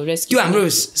ओके सो त्यो हाम्रो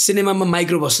सिनेमामा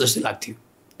माइक्रो बस जस्तो लाग्थ्यो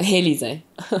हेली चाहिँ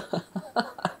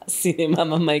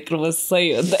सिनेमामा माइक्रो बस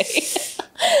सही हो त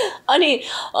अनि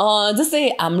जस्तै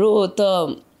हाम्रो त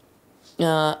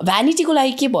भ्यानिटीको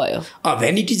लागि के भयो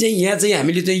भ्यानिटी चाहिँ यहाँ चाहिँ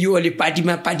हामीले चाहिँ यो अहिले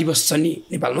पार्टी बस छ नि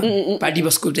नेपालमा पार्टी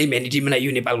बसको चाहिँ भ्यानिटी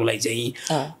बनायो नेपालको लागि चाहिँ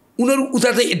उनीहरू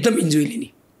उता चाहिँ एकदम इन्जोय लिने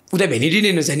उता भ्यानिटी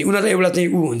नै नछ नि उनीहरूलाई एउटा चाहिँ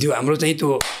ऊ हुन्थ्यो हाम्रो चाहिँ त्यो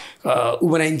ऊ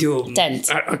बनाइन्थ्यो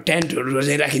टेन्टहरू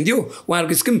चाहिँ राखिन्थ्यो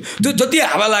उहाँहरूको स्किम त्यो जति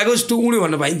हावा लागोस् त्यो उड्यो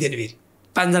भन्न पाइन्थेन फेरि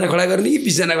 5 जना खडा गर्ने कि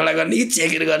 20 जना खडा गर्ने कि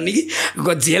चेकेर गर्ने कि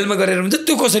जेलमा गरेर हुन्छ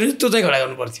त्यो कसरी त्यो चाहिँ खडा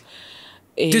गर्नु पर्थ्यो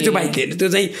त्यो चाहिँ पाइन्थेन त्यो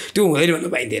चाहिँ त्यो हुँदैन भन्न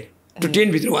पाइन्थेन त्यो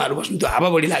टेन्टभित्र उहाँहरू बस्नु त्यो हावा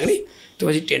बढी लाग्ने त्यो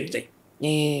पछि टेन्ट चाहिँ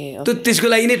त्यो त्यसको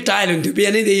लागि नै ट्रायल हुन्थ्यो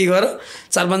बिहानैदेखि गएर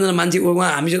 4-5 जना मान्छे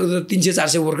उहाँ हामीसँग त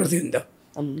 300-400 वर्कर थियो नि त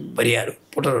भरियाहरू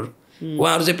पोटरहरू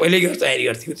उहाँहरू चाहिँ पहिल्यै गरेर तयारी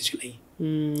गर्थ्यो त्यसको लागि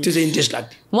त्यो चाहिँ इन्ट्रेस्ट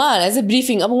लाग्थ्यो उहाँहरूलाई चाहिँ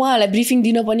ब्रिफिङ अब उहाँहरूलाई ब्रिफिङ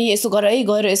दिन पनि यसो गर है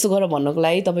गएर यसो गर भन्नको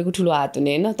लागि तपाईँको ठुलो हात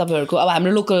हुने होइन तपाईँहरूको अब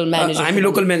हाम्रो लोकल म्यानेजर हामी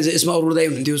लोकल म्यानेजर यसमा अरुण दाइ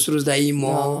हुनुहुन्थ्यो सुरज दाइ म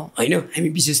होइन हामी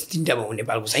विशेष 3टा भाउ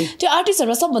नेपालको चाहिँ त्यो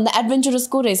आर्टिस्टहरूमा सबभन्दा एडभेन्चरस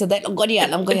को रहेछ दाइ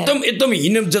गरिहालौँ एकदम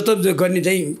हिँड्न जता गर्ने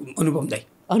चाहिँ अनुपम दाइ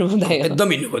एकदम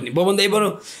हिँड्नुपर्ने बबन दाइ बरु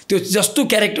त्यो जस्तो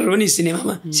क्यारेक्टर हो नि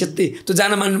सिनेमामा सेतै त्यो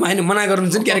जान मान्नु भएन मना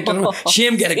गर्नुहुन्छ नि क्यारेक्टरमा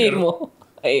सेम क्यारेक्टर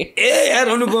यार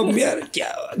अनुपम यार क्या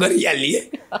गरिहाल्ने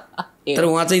तर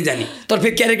उहाँ चाहिँ जाने तर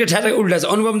फेरि क्यारेक्टर ठ्याक्कै उल्टा छ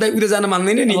अनुपम दाइ उता जान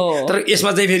मान्दैन नि तर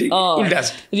यसमा चाहिँ फेरि उल्टा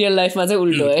छ रियल लाइफमा चाहिँ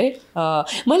उल्टो है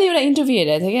मैले एउटा इन्टरभ्यू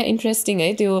हेरेको थिएँ क्या इन्ट्रेस्टिङ है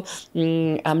त्यो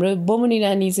हाम्रो बमनी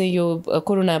नानी चाहिँ यो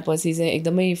कोरोना पछि चाहिँ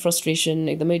एकदमै फ्रस्ट्रेसन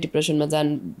एकदमै डिप्रेसनमा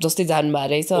जस्तै जानुभएको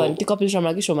रहेछ अनि त्यो कपिल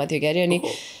शर्माकै सोमा थियो क्या अरे अनि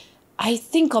आई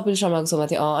थिङ्क कपिल शर्माको सोमा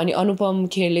थियो अनि अनुपम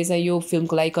खेरले चाहिँ यो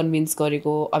फिल्मको लागि कन्भिन्स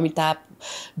गरेको अमिताभ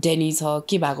डेनी छ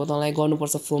के भएको तँलाई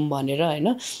गर्नुपर्छ फिल्म भनेर होइन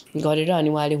गरेर अनि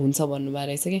उहाँले हुन्छ भन्नुभएको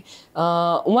रहेछ कि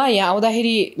उहाँ यहाँ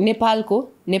आउँदाखेरि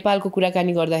नेपालको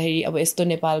कुराकानी गर्दाखेरि अब यस्तो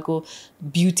नेपालको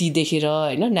ब्युटी देखेर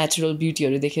होइन नेचुरल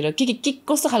ब्युटीहरू देखेर के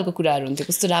कस्तो खालको कुराहरू हुन्थ्यो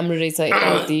कस्तो राम्रो रहेछ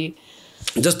यताउति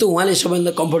जस्तो उहाँले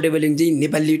सबैभन्दा कम्फर्टेबल चाहिँ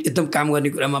नेपाली एकदम काम गर्ने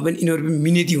कुरामा पनि यिनीहरू पनि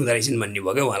मिहिनेती हुँदो रहेछन् भन्ने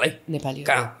भयो क्या उहाँलाई नेपाली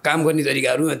काम गर्ने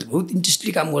तरिकाहरू बहुत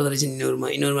इन्ट्रेस्टली काम गर्दो रहेछन्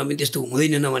यिनीहरूमा पनि त्यस्तो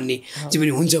हुँदैन नभन्ने चाहिँ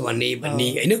पनि हुन्छ भन्ने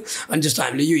होइन अनि जस्तो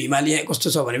हामीले यो हिमालय कस्तो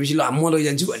छ भनेपछि ल म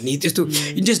लैजान्छु भन्ने त्यस्तो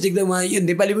इन्ट्रेस्ट देख्दा उहाँ यो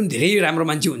नेपाली पनि धेरै राम्रो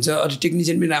मान्छे हुन्छ अरू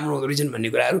टेक्निसियन पनि राम्रो हुँदो रहेछन् भन्ने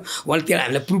कुराहरू उहाँले त्यहाँ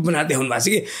हामीलाई प्रुफ बनाएर देखाउनु भएको छ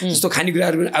कि जस्तो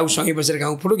खानेकुराहरू पनि आउसँगै बसेर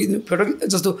खाउँ फोटो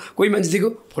जस्तो कोही मान्छे दिएको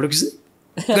फोटो खिच्नु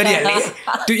गरिहाल्ने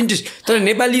त्यो इन्ट्रेस्ट तर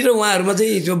नेपाली र उहाँहरूमा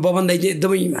चाहिँ त्यो बबन दाइ चाहिँ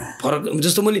एकदमै फरक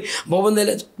जस्तो मैले बबन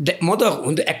दाइलाई म त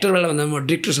हुन्थ्यो एक्टरवाला भन्दा म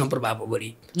डिरेक्टरसँग प्रभाव हो बढी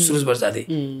सुरज बर्साथे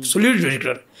सोलिड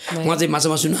डिरेक्टर उहाँ चाहिँ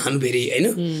माछा नखानु फेरि होइन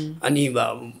अनि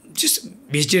जस्ट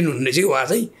भेजिटेरियन हुनुहुने चाहिँ उहाँ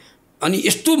चाहिँ अनि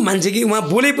यस्तो मान्छे कि उहाँ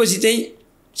बोलेपछि चाहिँ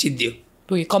सिद्धियो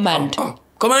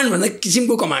कमान्ड भन्दा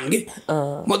किसिमको कमान्ड के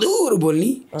मधुरो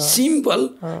बोल्ने सिम्पल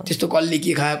त्यस्तो कसले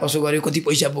के खायो कसो गर्यो कति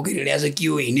पैसा बोकेर हिँडेको छ के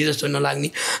हो हिँड्ने जस्तो नलाग्ने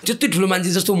त्यस्तै ठुलो मान्छे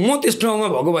जस्तो म त्यस ठाउँमा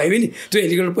भएको भए पनि त्यो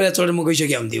हेलिकप्टर पहिला चढेर म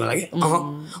गइसकेँ हुन्थेँ मलाई क्या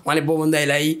उहाँले बबन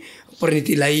दाइलाई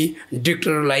परिणतिलाई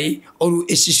डिरेक्टरलाई अरू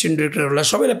एसिस्टेन्ट डिरेक्टरहरूलाई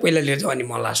सबैलाई पहिला लिएर जाऊ अनि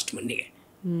म लास्ट भन्ने क्या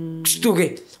कस्तो के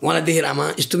उहाँलाई देखेर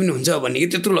आमा यस्तो पनि हुन्छ भन्ने कि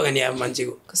त्यत्रो लगानी अब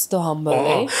मान्छेको कस्तो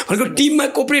हम्बल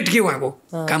टिममा कोअपरेट के उहाँको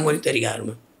काम गर्ने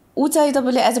तरिकाहरूमा ऊ चाहिँ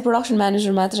तपाईँले एज अ प्रोडक्सन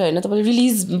म्यानेजर मात्र होइन तपाईँले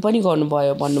रिलिज पनि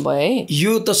गर्नुभयो भन्नुभयो है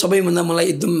यो त सबैभन्दा मलाई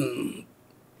एकदम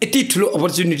यति ठुलो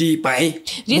अपर्च्युनिटी पाएँ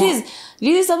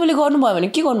रिलिज तपाईँले गर्नुभयो भने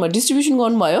के गर्नुभयो डिस्ट्रिब्युसन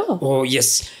गर्नुभयो हो यस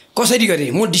कसरी गरेँ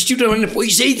म डिस्ट्रिब्युटर भने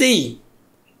पैसै चाहिँ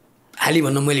हाली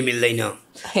भन्न मैले मिल्दैन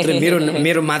तर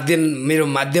मेरो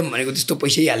माध्यम भनेको त्यस्तो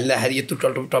पैसै हाल्दाखेरि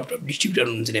यत्रो टप डिस्ट्रिब्युटर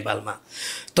हुनुहुन्छ नेपालमा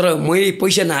तर मैले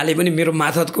पैसा नहाले पनि मेरो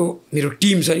मार्फतको मेरो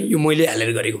टिम छ नि यो मैले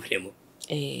हालेर गरेको फिल्म हो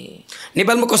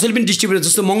नेपालमा कसैले पनि डिस्ट्रिब्युटर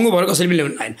जस्तो महँगो भएर कसैले पनि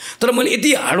ल्याउनु आएन तर मैले यति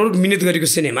हार्डवर्क मिहिनेत गरेको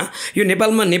सिनेमा यो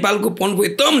नेपालमा नेपालको पनको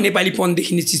एकदम नेपाली पन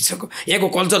देखिने चिज छ यहाँको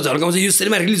कल्चर झल्काउँछ यो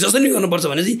सिनेमा रिलिज जसरी नै गर्नुपर्छ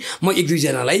भने चाहिँ म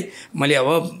 1-2जनालाई मैले अब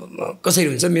कसरी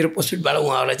हुन्छ मेरो पोस्टपिडबाट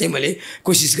उहाँहरूलाई चाहिँ मैले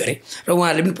कोसिस गरेँ र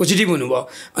उहाँहरूले पनि पोजिटिभ हुनुभयो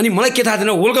अनि मलाई के थाहा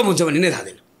थिएन वर्ल्ड कप हुन्छ भन्ने नै थाहा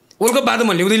थिएन वर्ल्ड कप बाद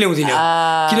म ल्याउँदिनँ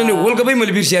किनभने वर्ल्ड कपै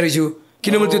मैले बिर्सिएर छु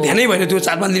किनभने त्यो ध्यानै भएन त्यो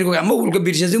 4-5 दिनको काम हो वर्ल्ड कप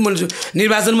बिर्सिएछु मैले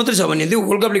निर्वाचन मात्रै छ भने त्यो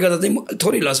वर्ल्ड कपले गर्दा चाहिँ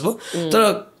थोरै लस भयो तर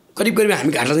करिब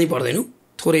हामी घाटा चाहिँ पर्दैनौँ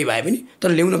थोरै भए पनि तर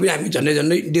ल्याउन पनि हामी झन्डै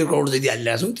 1.5 करोड जति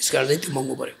हालिरहेको छौँ त्यस कारण चाहिँ त्यो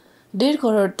महँगो पऱ्यो 1.5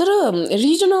 करोड तर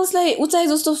रिजनल्सलाई उचाइ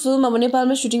जस्तो फिल्म अब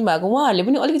नेपालमा सुटिङ भएको उहाँहरूले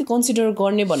पनि अलिकति कन्सिडर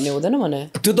गर्ने भन्ने हुँदैन भने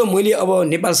त्यो त मैले अब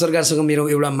नेपाल सरकारसँग मेरो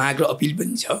एउटा माग र अपिल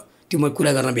पनि छ त्यो म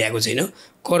कुरा गर्न भ्याएको छैन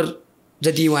कर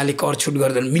जति उहाँले कर छुट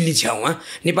गर्दैन मिल्ने छ उहाँ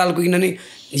नेपालको किनभने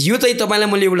यो चाहिँ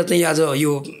तपाईँलाई मैले एउटा चाहिँ आज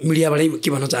यो मिडियाबाटै के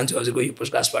भन्न चाहन्छु हजुरको यो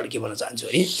पोडकास्टबाट के भन्न चाहन्छु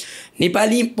भने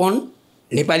नेपालीपन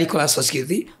नेपाली कला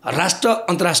संस्कृति राष्ट्र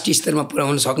अन्तर्राष्ट्रिय स्तरमा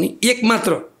पुर्याउन सक्ने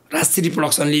एकमात्र राष्ट्रिय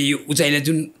प्रोडक्सनले यो उचाइलाई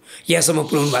जुन यहाँसम्म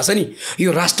पुर्याउनु भएको छ नि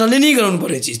यो राष्ट्रले नै गराउनु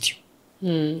पर्ने चिज थियो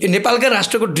यो नेपालका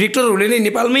राष्ट्रको डिरेक्टरहरूले नै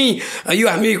नेपालमै यो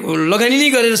हामी लगानी नै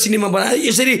गरेर सिनेमा बनाएर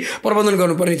यसरी प्रबन्धन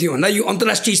गर्नुपर्ने थियो भन्दा यो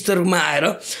अन्तर्राष्ट्रिय स्तरमा आएर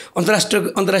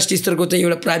अन्तर्राष्ट्रिय स्तरको चाहिँ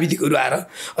एउटा प्राविधिकहरू आएर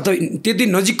अथवा त्यति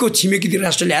नजिकको छिमेकी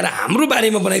राष्ट्रले आएर हाम्रो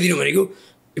बारेमा बनाइदिनु भनेको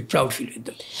प्राउड फिल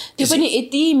एकदम त्यो पनि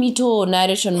यति मिठो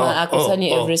न्यारेसनमा आएको छ नि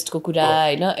एभरेस्टको कुरा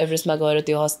होइन एभरेस्टमा गएर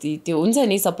त्यो हस्ती त्यो हुन्छ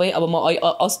नि सबै अब म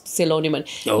सेलाउने भने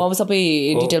म अब सबै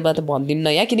डिटेलमा त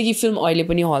भन्दिनँ यहाँ किनकि फिल्म अहिले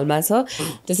पनि हलमा छ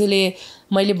त्यसैले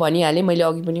मैले भनिहालेँ मैले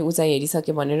अघि पनि उचाइ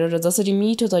हेरिसकेँ भनेर र जसरी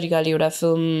मिठो तरिकाले एउटा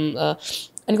फिल्म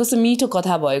अनि कस्तो मिठो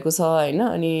कथा भएको छ होइन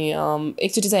अनि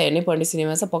एकचोटि चाहिँ हेर्नै पर्ने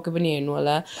सिनेमा छ पक्कै पनि हेर्नु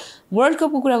होला वर्ल्ड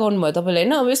कपको कुरा गर्नुभयो तपाईँले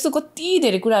होइन अब यस्तो कति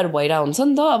धेरै कुराहरू भइरहेको हुन्छ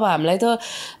नि त अब हामीलाई त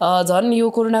झन् यो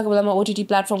कोरोनाको बेलामा ओटिटी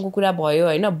प्लेटफर्मको कुरा भयो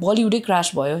होइन बलिउडै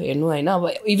क्रास भयो हेर्नु होइन अब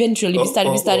इभेन्चुअली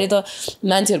बिस्तारै बिस्तारै त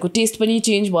मान्छेहरूको टेस्ट पनि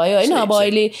चेन्ज भयो होइन अब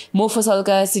अहिले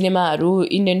मोफसलका सिनेमाहरू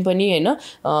इन्डियन पनि होइन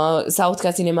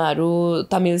साउथका सिनेमाहरू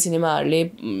तमिल सिनेमाहरूले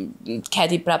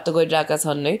ख्याति प्राप्त गरिरहेका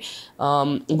छन् है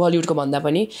बलिउडको भन्दा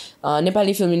पनि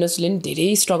नेपाली फिल्म इन्डस्ट्रीले पनि धेरै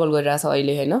स्ट्रगल गरिरहेछ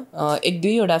अहिले होइन एक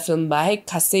दुईवटा फिल्म बाहेक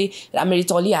खासै राम्ररी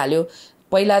चलिहाल्यो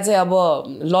पहिला चाहिँ अब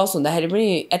लस हुँदाखेरि पनि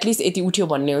एटलिस्ट यति उठ्यो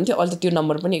भन्ने हुन्थ्यो अहिले त त्यो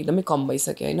नम्बर पनि एकदमै कम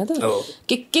भइसक्यो होइन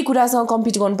त के कुरासँग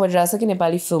कम्पिट गर्नु परिरहेछ कि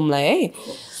नेपाली फिल्मलाई है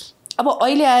अब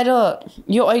अहिले आएर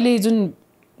यो अहिले जुन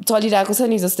चलिरहेको छ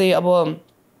नि जस्तै अब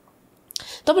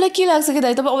तपाईँलाई के लाग्छ कि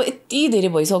दाइ तपाईँ अब यति धेरै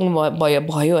भइसक्नु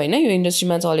भयो होइन यो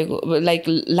इन्डस्ट्रीमा चलेको लाइक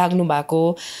लाग्नु भएको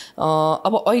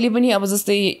अब अहिले पनि अब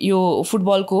जस्तै यो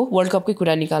फुटबलको वर्ल्ड कपकै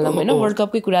कुरा निकालौँ होइन वर्ल्ड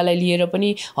कपकै कुरालाई लिएर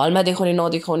पनि हलमा देखाउने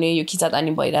नदेखाउने यो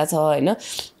खिचातानी भइरहेछ होइन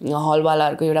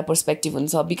हलवालाहरूको एउटा पर्सपेक्टिभ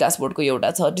हुन्छ विकास बोर्डको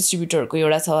एउटा छ डिस्ट्रिब्युटरको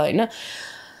एउटा छ होइन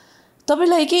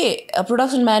तपाईँलाई के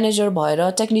प्रोडक्सन म्यानेजर भएर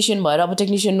टेक्निसियन भएर अब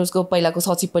टेक्निसियन उसको पहिलाको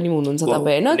सचिव पनि हुनुहुन्छ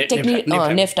तपाईँ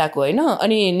होइन नेफ्टाको होइन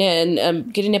अनि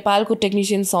के अरे नेपालको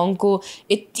टेक्निसियन सङ्घको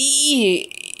यति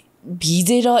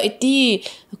भिजेर यति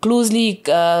क्लोजली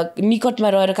निकटमा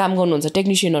रहेर काम गर्नुहुन्छ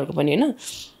टेक्निसियनहरूको पनि होइन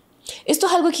यस्तो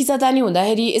खालको खिचातानी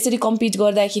हुँदाखेरि यसरी कम्पिट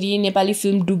गर्दाखेरि नेपाली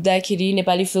फिल्म डुब्दाखेरि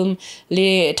नेपाली फिल्मले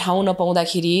ठाउँ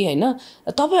नपाउँदाखेरि होइन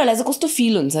तपाईँहरूलाई चाहिँ कस्तो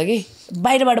फिल हुन्छ कि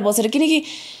बाहिरबाट बसेर किनकि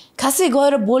खासै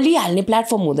गएर बोलिहाल्ने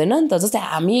प्लेटफर्म हुँदैन नि त जस्तै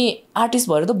हामी आर्टिस्ट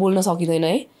भएर त बोल्न सकिँदैन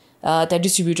है त्यहाँ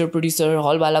डिस्ट्रिब्युटर प्रड्युसर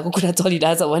हलवालाको कुरा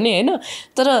चलिरहेछ भने होइन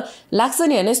तर लाग्छ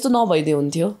नि होइन यस्तो नभइदियो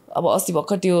हुन्थ्यो अब अस्ति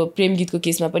भर्खर त्यो प्रेम गीतको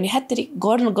केसमा पनि ह्यात्तरी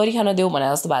गरिखान देऊ भने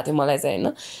जस्तो भएको थियो मलाई चाहिँ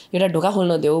होइन एउटा ढोका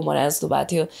खोल्न देऊ भने जस्तो भएको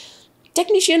थियो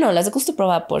टेक्निसियनहरूलाई चाहिँ कस्तो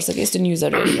प्रभाव पर्छ कि यस्तो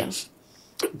न्युजहरू हेरेर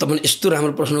तपाईँले यस्तो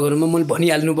राम्रो प्रश्न गर्नुमा मैले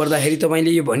भनिहाल्नु पर्दाखेरि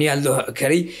तपाईँले यो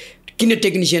भनिहाल्दाखेरि किन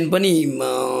टेक्निसियन पनि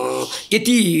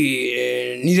यति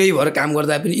निरय भएर काम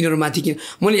गर्दा पनि यिनीहरूमाथि किन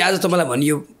मैले आज तपाईँलाई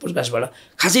भनियो पोडकास्टबाट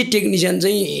खासै टेक्निसियन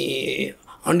चाहिँ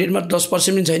 100मा 10%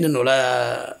 पनि छैनन् होला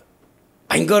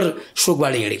भयङ्कर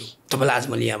सोकबाट हिँडेको तपाईँलाई आज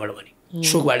मैले यहाँबाट भने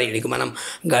सोकबाट हिँडेको मानौँ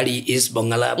गाडी यस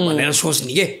बङ्गाला भनेर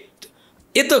सोच्ने के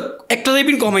यो त एक्टरै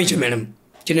पनि कमाइ छ म्याडम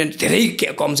किनभने धेरै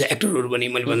कम छ एक्टरहरू पनि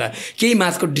मैले भन्दा केही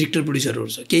मात्रको डिरेक्टर प्रड्युसरहरू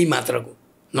छ केही मात्रको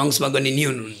नङ्समा गर्ने नि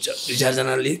हुनुहुन्छ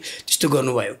 2-4जनाले त्यस्तो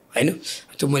गर्नुभयो होइन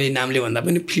त्यो मैले नामले भन्दा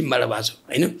पनि फिल्मबाट भएको छ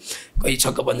होइन कोही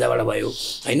छक्क पन्जाबाट भयो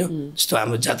होइन जस्तो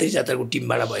हाम्रो जात्राको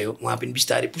टिमबाट भयो उहाँ पनि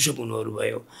बिस्तारै पुसअप हुनुहरू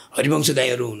भयो हरिवंश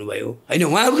दाईहरू हुनुभयो होइन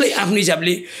उहाँहरूलाई आफ्नो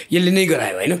हिसाबले यसले नै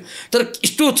गरायो होइन तर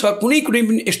यस्तो छ कुनै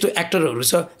पनि यस्तो एक्टरहरू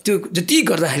छ त्यो जति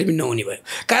गर्दाखेरि पनि नहुने भयो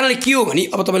कारण के हो भने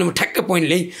अब तपाईँले म ठ्याक्क पोइन्ट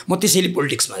ल्याएँ म त्यसैले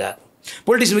पोलिटिक्समा गएको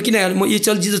पोलिटिक्समा किन म यो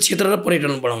चलचित्र क्षेत्र र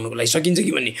पर्यटन बढाउनको लागि सकिन्छ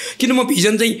कि भन्ने किन म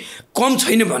भिजन चाहिँ कम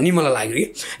छैन भन्ने मलाई लाग्यो कि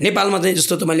नेपालमा चाहिँ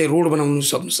जस्तो तपाईँले रोड बनाउनु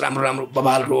सक्नुहोस् राम्रो राम्रो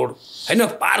बबाल रोड होइन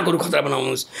पार्कहरू खतरा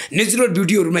बनाउनुहोस् नेचुरल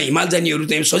ब्युटीहरूमा हिमाल जानेहरू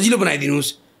चाहिँ सजिलो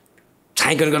बनाइदिनुहोस्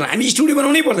छायाङ्कन गर्न हामी स्टुडियो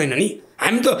बनाउनै पर्दैन नि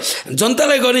हामी त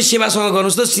जनतालाई गर्ने सेवासँग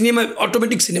गर्नुहोस् त सिनेमा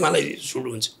अटोमेटिक सिनेमालाई सुरु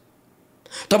हुन्छ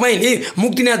तपाईँले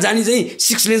मुक्तिनाथ जाने चाहिँ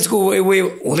 6 लेन्सको वे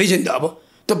हुँदैछ नि त अब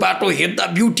त्यो बाटो हेर्दा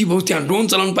ब्युटी भयो त्यहाँ ड्रोन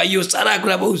चलाउनु पाइयो सारा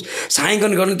कुरा भयो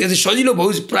छायाङ्कन गर्नु त्यसै सजिलो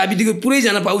भयो प्राविधिक पुरै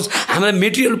जान पाओस् हामीलाई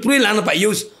मेटेरियल पुरै लान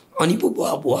पाइयोस् अनि पो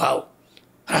भुवा हो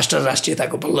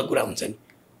राष्ट्रियताको बल्ल कुरा हुन्छ नि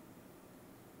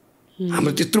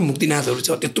हाम्रो त्यत्रो मुक्तिनाथहरू छ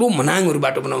त्यत्रो मनाङहरू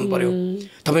बाटो बनाउनु पर्यो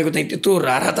तपाईँको चाहिँ त्यत्रो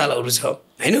रारातालहरू छ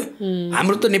होइन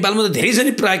हाम्रो त नेपालमा त धेरै छ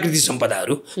नि प्राकृतिक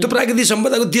सम्पदाहरू त्यो प्राकृतिक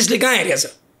सम्पदाको देशले कहाँ हेरेको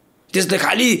छ त्यसले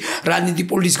खालि राजनीति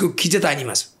पोलिटिक्सको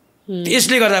खिचतानीमा छ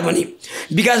यसले गर्दा पनि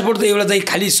विकास बोर्ड त एउटा चाहिँ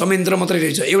खालि संयन्त्र मात्रै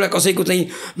रहेछ एउटा कसैको चाहिँ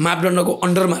मापदण्डको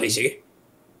अन्डरमा रहेछ कि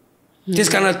त्यस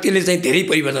कारण त्यसले चाहिँ धेरै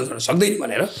परिवर्तन गर्न सक्दैन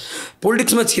भनेर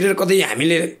पोलिटिक्समा छिरेर कतै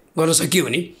हामीले गर्न सकियो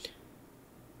भने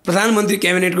प्रधानमन्त्री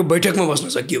क्याबिनेटको बैठकमा बस्न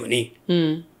सकियो भने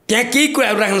त्यहाँ केही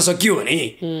कुराहरू राख्न सकियो भने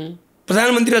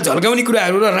प्रधानमन्त्रीलाई झल्काउने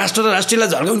कुराहरू र राष्ट्रलाई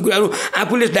झल्काउने कुराहरू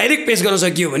आफूले डाइरेक्ट पेश गर्न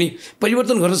सकियो भने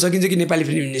परिवर्तन गर्न सकिन्छ कि नेपाली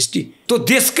फिल्म इन्डस्ट्री त्यो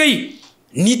देशकै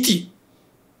नीति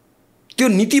त्यो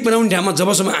नीति बनाउने ठाउँमा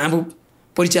जबसम्म आफू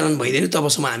परिचालन भइदैन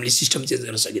तबसम्म हामीले सिस्टम चेन्ज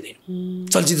गर्न सकिँदैन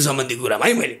चलचित्र सम्बन्धी कुरामा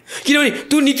है मैले किनभने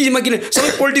त्यो नीतिमा किन सबै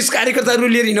पोलिटिक्स कार्यकर्ताहरू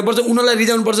लिएर हिँड्नुपर्छ उनीहरूलाई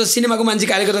रिजाउनुपर्छ सिनेमाको मान्छे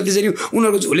कार्यकर्ता त्यसरी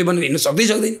उनीहरूको झोले बनेर हिँड्न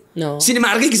सक्दैन सिनेमा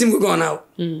अर्कै किसिमको गहना हो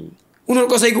उनीहरू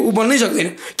कसैको ऊ बन्नै सक्दैन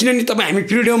किनभने तपाईँ हामी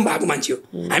फ्रिडम भएको मान्छे हो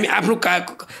हामी आफ्नो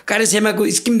कार्यक्षमताको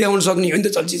स्किम देखाउन सक्ने हो नि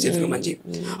त चलचित्र क्षेत्रको मान्छे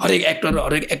हरेक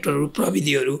एक्टरहरू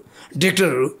प्रविधिहरू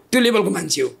डिरेक्टरहरू त्यो लेभलको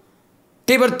मान्छे हो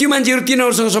त्यही भएर त्यो मान्छेहरू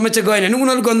तिनीहरूसँग समस्या गएन भने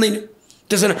उनीहरू गर्दैन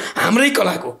त्यसैले हाम्रै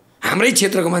कलाको हाम्रै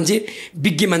क्षेत्रको मान्छे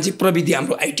विज्ञ मान्छे प्रविधि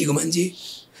हाम्रो आइटीको मान्छे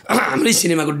हाम्रै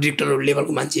सिनेमाको डिरेक्टरहरू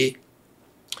लेभलको मान्छे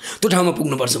त्यो ठाउँमा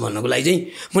पुग्नुपर्छ भन्नको लागि चाहिँ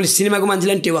मैले सिनेमाको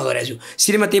मान्छेलाई पनि टेवा गरेको छु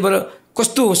सिनेमा त्यही भएर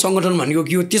कस्तो सङ्गठन भनेको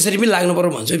के हो त्यसरी पनि लाग्नु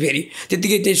पर्यो भन्छु फेरि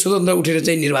त्यतिकै त्यही स्वतन्त्र उठेर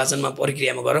चाहिँ निर्वाचनमा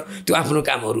प्रक्रियामा गएर त्यो आफ्नो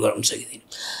कामहरू गराउन सकिँदैन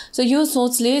सो यो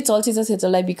सोचले चलचित्र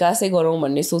क्षेत्रलाई विकासै गरौँ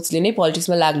भन्ने सोचले नै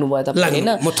पोलिटिक्समा लाग्नुभयो तपाईँ होइन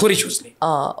म थोरै सोच्ने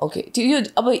ओके त्यो यो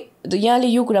अब यहाँले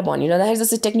यो कुरा भनिरहँदाखेरि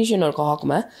जस्तै टेक्निसियनहरूको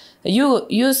हकमा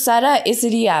यो सारा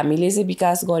यसरी हामीले चाहिँ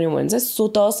विकास गऱ्यौँ भने चाहिँ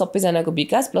स्वत सबैजनाको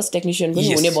विकास प्लस टेक्निसियन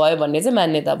पनि हुने भयो भन्ने चाहिँ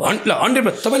मान्यता भयो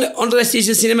 100% तपाईँले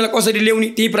अन्तर्राष्ट्रिय सिनेमालाई कसरी ल्याउने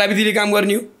त्यही प्राविधिकले काम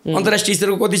गर्ने हो अन्तर्राष्ट्रिय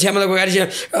स्तरको कति क्षमताको कार्य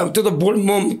त्यो त बोर्ड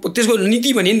म त्यसको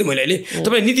नीति भने नि त मैले अहिले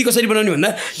तपाईँले नीति कसरी बनाउने भन्दा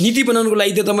नीति बनाउनुको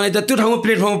लागि त तपाईँलाई त त्यो ठाउँमा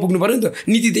प्लेटफर्ममा पुग्नु पऱ्यो नि त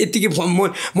नीति त यत्तिकै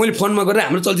मैले फोनमा गरेर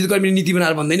हाम्रो चलचित्रकर्मीले नीति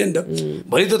बनाएर भन्दैन नि त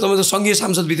भोलि त तपाईँ त सङ्घीय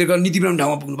सांसदभित्र गएर नीति बनाउने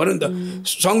ठाउँमा पुग्नु पऱ्यो नि त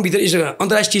सङ्घभित्र यसो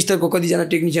अन्तर्राष्ट्रिय स्तरको कतिजना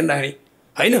टेक्निसियन राख्ने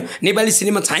होइन नेपाली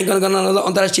सिनेमा छायाङ्कन गर्नलाई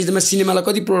अन्तर्राष्ट्रिय स्तरमा सिनेमालाई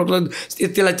कति प्रोडक्ट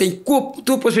त्यसलाई चाहिँ को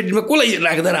त्यो पर्सपेक्टिभमा कसलाई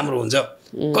राख्दा राम्रो हुन्छ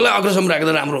कसलाई अग्रसम्म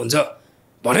राख्दा राम्रो हुन्छ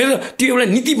भनेर त्यो एउटा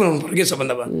नीति बनाउनु पर्यो के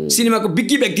सबभन्दा सिनेमाको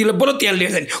विज्ञ व्यक्तिलाई बरु त्यहाँ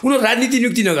लिएर जाने उनीहरू राजनीति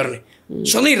नियुक्ति नगर्ने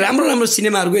सधैँ राम्रो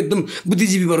सिनेमाहरूको एकदम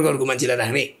बुद्धिजीवी वर्गहरूको मान्छेलाई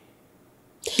राख्ने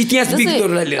इतिहास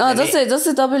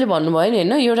जस्तै तपाईँले भन्नुभयो नि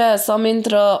होइन एउटा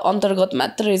संयन्त्र अन्तर्गत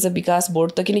मात्र रहेछ विकास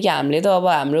बोर्ड त किनकि हामीले त अब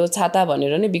हाम्रो छाता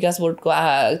भनेर नै विकास बोर्डको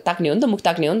ताक्ने हो नि त मुख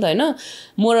ताक्ने हो नि त होइन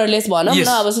मोरलेस भनौँ न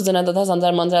अब सूचना तथा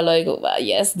सञ्चार मन्त्रालयको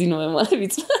यस दिनुभयो मलाई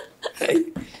बिचमा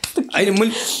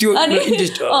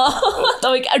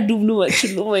तपाईँ कहाँ डुब्नु भयो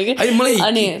छुट्नु भयो कि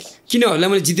अनि किन होला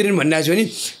मैले जितेर भनिरहेको छु भने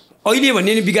अहिले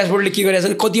भन्ने नि विकास बोर्डले के गरिरहेको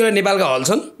छ कतिवटा नेपालका हल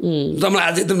छन् तपाईँलाई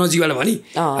आज एकदम नजिकबाट भने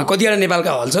कतिवटा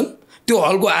नेपालका हल छन् त्यो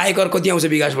हलको आयकर कति आउँछ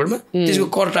विकास बोर्डमा त्यसको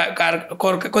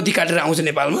कर कति काटेर आउँछ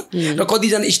नेपालमा र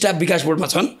कतिजना स्टाफ विकास बोर्डमा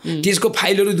छन् त्यसको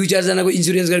फाइलहरू 2-4 जनाको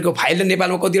इन्सुरेन्स गरेको फाइल र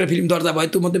नेपालमा कतिवटा फिल्म दर्ता भयो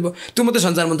त्यो मात्रै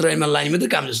सञ्चार मन्त्रालयमा लाने मात्रै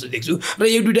काम जस्तो देख्छु र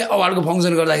 1-2 अवार्डको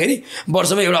फङ्सन गर्दाखेरि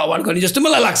वर्षमा एउटा अवार्ड गर्ने जस्तो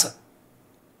मलाई लाग्छ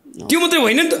त्यो मात्रै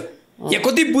होइन नि त यहाँ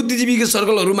कति बुद्धिजीवीको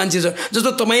सर्कलहरू मान्छे छ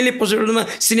जस्तो तपाईँले पछिल्लोमा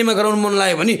सिनेमा गराउनु मन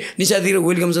लाग्यो भने निशा अधिकारी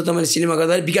वेलकम छ तपाईँले सिनेमा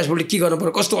गर्दा विकास बोर्डले के गर्नु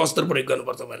पर्यो कस्तो अस्त्र प्रयोग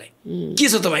गर्नुपर्छ तपाईँलाई के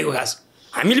छ तपाईँको खास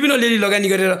हामीले पनि अलिअलि लगानी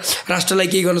गरेर राष्ट्रलाई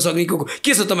केही गर्न सक्ने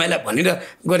के छ तपाईँलाई भनेर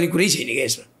गर्ने कुरै छैन क्या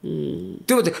यसमा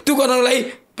त्यो गर्नको लागि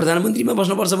प्रधानमन्त्रीमा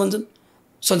बस्नुपर्छ भन्छन्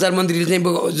सञ्चार मन्त्रीले चाहिँ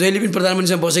जहिले पनि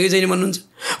प्रधानमन्त्रीसँग बसेकै छैन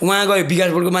भन्नुहुन्छ उहाँ गयो विकास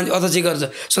बोर्डको मान्छे अध्यक्ष गर्छ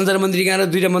सञ्चार मन्त्री कहाँ र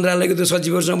 2टा मन्त्रालयको त्यो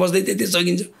सचिवहरूसँग बस्दै त्यति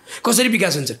सकिन्छ कसरी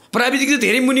विकास हुन्छ प्राविधिक त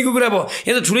धेरै मुनिको कुरा भयो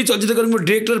यहाँ त ठुलै चलचित्रकर्मीको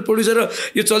डिरेक्टर प्रड्युसर र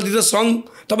यो चलचित्र सङ्घ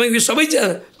तपाईँको यो सबै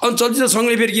चलचित्र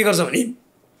सङ्घले फेरि के गर्छ भने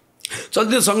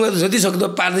चलचित्र सङ्घलाई त जति सक्दो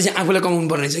पार्दै चाहिँ आफूलाई कमाउनु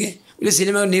पर्ने छ क्या उसले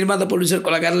सिनेमाको निर्माता प्रड्युसर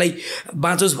कलाकारलाई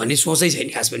बाँचोस् भन्ने सोचै छैन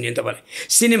खास पनि तपाईँलाई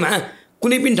सिनेमा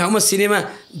कुनै पनि ठाउँमा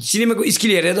सिनेमाको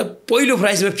स्किल हेरेर त पहिलो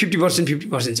प्राइसमा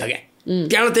 50% छ क्या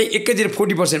त्यहाँबाट चाहिँ एकैतिर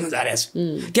 40%मा झारेको छ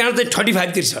त्यहाँबाट चाहिँ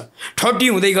 35 छ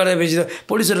 30 हुँदै गर्दापछि त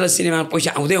प्रड्युसरलाई सिनेमामा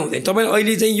पैसा आउँदैन तपाईँले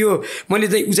अहिले चाहिँ यो मैले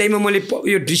चाहिँ उचाइमा मैले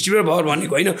यो डिस्ट्रिब्युटर भएर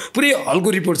भनेको होइन पुरै हलको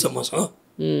रिपोर्ट छ मसँग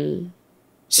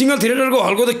सिङ्गल थिएटरको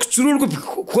हलको त चुरुडको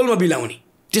खोलमा बिलाउने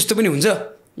त्यस्तो पनि हुन्छ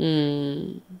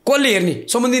कसले हेर्ने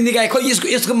सम्बन्धित निकाय खै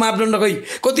यसको मापदण्ड खै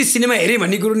कति सिनेमा हेरे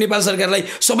भन्ने कुरो नेपाल सरकारलाई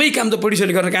सबै काम त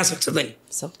प्रड्युसरले गर्न कहाँ सक्छ त नि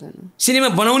सक्दैन सिनेमा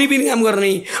बनाउने पनि काम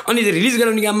गर्ने अनि रिलिज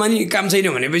गराउने काममा नि काम छैन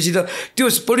भनेपछि त त्यो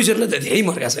प्रड्युसरलाई त धेरै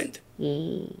मर्का छ नि त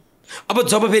अब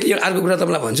जब फेरि अर्को कुरा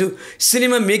तपाईँलाई भन्छु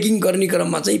सिनेमा मेकिङ गर्ने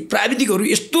क्रममा चाहिँ प्राविधिकहरू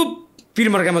यस्तो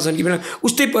पिरमर्कामा छन् कि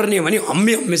उस्तै पर्ने हो भने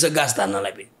हमेसा गाँस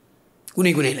तान्नलाई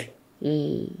पनि कुनैलाई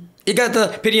एका त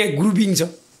फेरि यहाँ ग्रुपिङ छ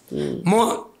म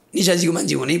निशाजीको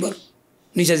मान्छे हुनै पर्यो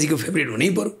निशाजीको फेभरेट हुनै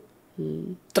पर्यो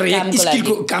तर यहाँ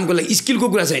स्किलको कामको लागि स्किलको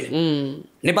कुरा छैन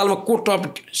नेपालमा को टप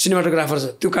सिनेमाटोग्राफर छ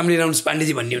त्यो कामले राउन्स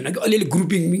पाण्डेजी भन्ने हुन्न कि अलिअलि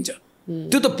ग्रुपिङ पनि छ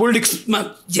त्यो त पोलिटिक्समा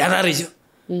ज्यादा रहेछ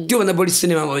त्योभन्दा बढी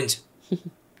सिनेमामा हुन्छ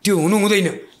त्यो हुँदैन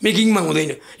मेकिङमा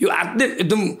हुँदैन यो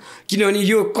एकदम किनभने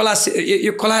यो कला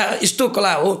यस्तो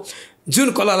कला हो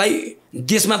जुन कलालाई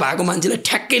देशमा भएको मान्छेलाई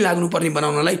ठ्याक्कै लाग्नुपर्ने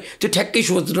बनाउनलाई त्यो ठ्याक्कै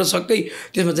सोच र सबै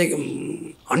त्यसमा चाहिँ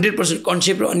 100%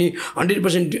 कन्सेप्ट र अनि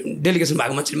 100% डेलिगेसन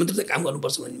भएको मान्छेले मात्रै चाहिँ काम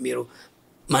गर्नुपर्छ भन्ने मेरो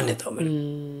मान्यता हो।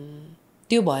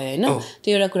 त्यो भयो हैन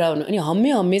त्यो एउटा कुरा हुनु। अनि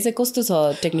हम्मे चाहिँ कस्तो छ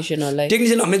टेक्निसियनहरुलाई?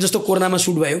 टेक्निसियन हम्मे जस्तो कोरोनामा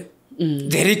सुट भयो,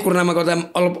 धेरै कोरोनामा गर्दा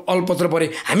अलपत्र परे।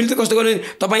 हामीले त कस्तो गर्ने,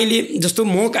 तपाईले जस्तो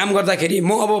म काम गर्दाखेरि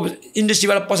म अब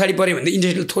इन्डस्ट्रीबाट पछाडि परे भने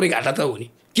इन्डस्ट्रीले थोरै घाटा त हो नि।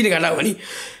 किन घाटा हो भने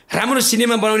राम्रो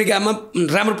सिनेमा बनाउने काममा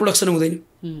राम्रो प्रोडक्सन हुँदैन।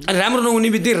 अनि राम्रो नहुने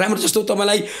बित्तिकै राम्रो जस्तो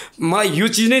तपाईलाई मलाई यो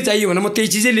चिज नै चाहियो भने म त्यही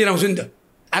चिजै लिएर आउँछु नि त।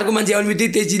 अर्को मान्छे आउने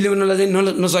बित्तिकै त्यही चिज ल्याउनलाई चाहिँ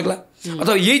नसक्ला।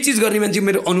 अथवा यही चिज गर्ने मान्छे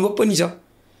मेरो अनुभव पनि छ।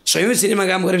 सयौं सिनेमा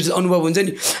काम गरेपछि अनुभव हुन्छ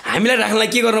नि। हामीलाई राख्नलाई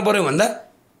के गर्नु पर्यो भन्दा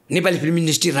नेपाली फिल्म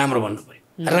इन्डस्ट्री राम्रो बन्नु पर्यो,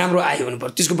 राम्रो आयो हुनु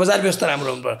पर्यो, त्यसको बजार व्यवस्था राम्रो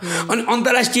हुनु पर्यो। अनि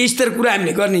अन्तर्राष्ट्रिय स्तर कुरा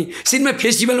हामीले गर्ने सिनेमा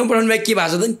फेस्टिभलमा पठाउनु भए के भएको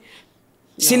छ त नि।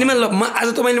 सिनेमा आज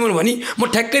तपाईँले मलाई भने म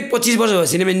ठ्याक्कै 25 वर्ष भयो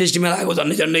सिनेमा इन्डस्ट्रीमा लागेको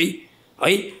झन्डै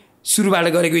है, सुरुबाट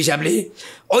गरेको हिसाबले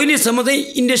अहिलेसम्म चाहिँ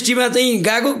इन्डस्ट्रीमा चाहिँ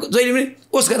गएको जहिले पनि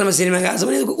ओस्कारमा सिनेमा गएको छ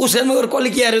भने ओस्कारमा गएर कसले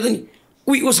के आयो त नि।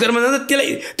 उही ओस्कारमा जाँदा त्यसलाई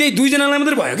त्यही 2 जनालाई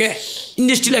मात्रै भयो क्या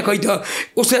इन्डस्ट्रीलाई। खै त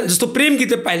ओस्कार जस्तो प्रेम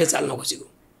गीत पाइला चाल्न खोजेको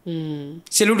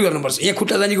सेल्युट गर्नुपर्छ। यहाँ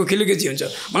खुट्टा जानेको खेल्यो के हुन्छ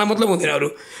मलाई मतलब हुँदैन। अरू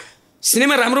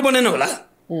सिनेमा राम्रो बनेन होला,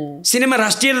 सिनेमा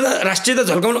राष्ट्रियता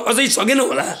झल्काउन अझै सकेन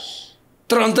होला,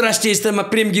 तर अन्तर्राष्ट्रिय स्तरमा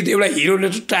प्रेम गीत एउटा हिरोले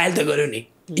ट्रायल त गर्यो नि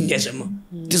इन्डियासम्म।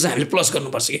 त्यो चाहिँ हामीले प्लस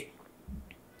गर्नुपर्छ कि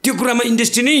त्यो कुरामा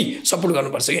इन्डस्ट्री नै सपोर्ट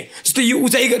गर्नुपर्छ कि। जस्तो यो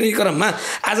उचाइ गर्ने क्रममा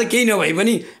आज केही नभए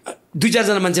पनि 2-4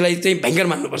 जना मान्छेलाई चाहिँ भयङ्कर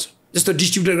मान्नुपर्छ। जस्तो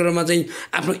डिस्ट्रिब्युटर गरेरमा चाहिँ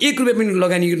आफ्नो 1 रुपियाँ पनि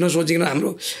लगानी नसोचिकन हाम्रो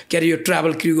के अरे यो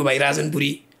ट्राभल क्रुको भाइ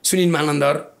राजनपुरी, सुनिल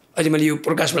मानन्दर, अझै मैले यो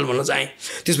प्रकाश पाल भन्न चाहेँ,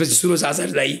 त्यसपछि सुरोज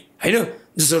आचार्य दाई होइन,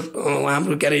 जस्तो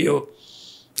हाम्रो के अरे यो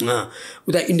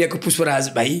उता इन्डियाको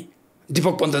पुष्पराज भाइ,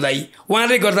 दीपक पन्त दाई,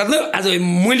 उहाँले गर्दा त आज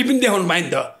मैले पनि देखाउनु पाएँ नि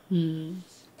त।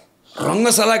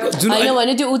 रङ्गशालाको जुन हैन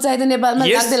भने त्यो उचाइ त नेपालमा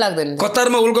लाग्दै लाग्दैन।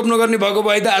 कतारमा वर्ल्ड कप नगर्ने भएको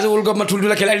भए त आज वर्ल्ड कपमा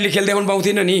ठुल्ठुला खेलाडीले खेल्दै देखाउनु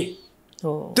पाउँथेन नि।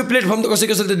 त्यो प्लेटफर्म त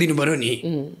कसैले त दिनु पर्यो नि,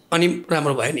 अनि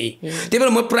राम्रो भयो नि। त्यही भएर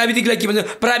म प्राविधिकलाई के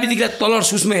भन्छ, प्राविधिकलाई तल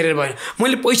सुसमा हेरेर भएन।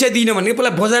 मैले पैसा दिइनँ भने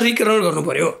पहिला बजारीकरण गर्नु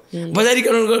पर्यो।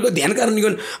 बजारीकरण गरेको ध्यान कारण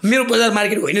गर्नु। मेरो बजार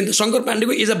मार्केट होइन नि त, शङ्कर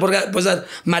पाण्डेको एज बजार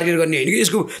मार्केट गर्ने होइन कि,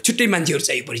 यसको छुट्टै मान्छेहरू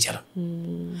चाहियो परिचालन।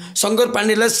 शङ्कर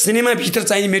पाण्डेलाई सिनेमाभित्र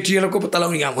चाहिने मेटेरियलको पत्ता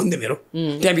लगाउने काम हो नि त मेरो।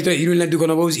 त्यहाँभित्र हिरोइनलाई दुःख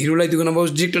नहोस्, हिरोलाई दुःख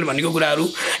नहोस्, डिरेक्टर भनेको कुराहरू,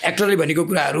 एक्टरले भनेको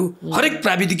कुराहरू, हरेक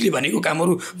प्राविधिकले भनेको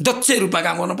कामहरू दक्ष रूपमा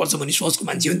काम गर्नुपर्छ भन्ने सोचको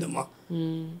मान्छे हो नि त म।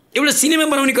 एउटा सिनेमा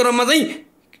बनाउने क्रममा चाहिँ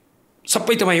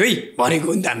सबै तपाईँ है भनेको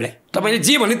हो नि त हामीलाई। तपाईँले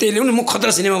जे भने त्यही ल्याउनु, म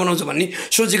खतरा सिनेमा बनाउँछु भन्ने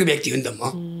सोचेको व्यक्ति हो नि त म।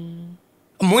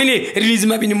 मैले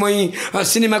रिलिजमा पनि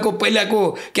सिनेमाको पहिलाको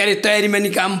के अरे तयारीमा नि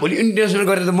काम भोलि इन्टरनेसनल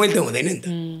गरेर त मैले त हुँदैन नि त।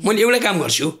 मैले एउटा काम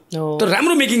गर्छु तर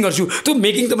राम्रो मेकिङ गर्छु। त्यो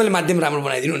मेकिङ त मैले माध्यम राम्रो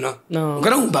बनाइदिनु न,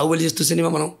 गरौँ बाहुबली जस्तो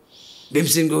सिनेमा बनाऊ,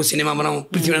 भीमसेनको सिनेमा बनाऊ,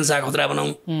 पृथ्वीनारायण शाह खतरा बनाऊ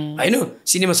होइन,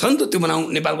 सिनेमा छ नि त त्यो बनाऊ,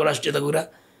 नेपालको राष्ट्रियताको कुरा।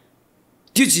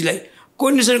 त्यो चिजलाई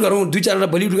कोर्डिनेसन गरौँ, 2-4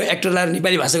 बलिउडको एक्टर ल्याएर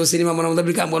नेपाली भाषाको सिनेमा बनाउँदा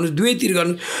पनि काम गर्नु, दुवैतिर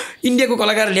गर्नु। इन्डियाको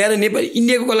कलाकार ल्याएर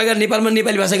इन्डियाको कलाकार नेपालमा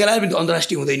नेपाली भाषा खेलाएर पनि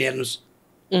अन्तर्राष्ट्रिय हुँदैन। हेर्नुहोस्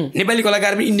नेपाली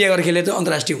कलाकार पनि इन्डिया गएर खेले त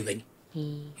अन्तर्राष्ट्रिय हुँदैन।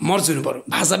 मर्ज हुनु पऱ्यो,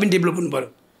 भाषा पनि डेभलप हुनु पऱ्यो।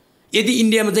 यदि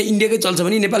इन्डियामा चाहिँ इन्डियाकै चल्छ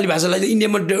भने नेपाली भाषालाई चाहिँ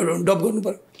इन्डियामा डब गर्नु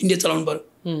पऱ्यो, इन्डिया चलाउनु पऱ्यो।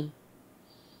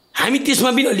 हामी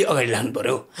त्यसमा पनि अलि अगाडि लानु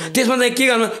पऱ्यो। त्यसमा चाहिँ के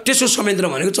गर्नु, त्यसको संयन्त्र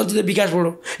भनेको चलचित्र विकास बोर्ड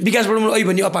हो। विकास बोर्डमा अहिले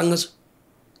भन्ने अपाङ्ग छ,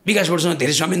 विकास बोर्डसँग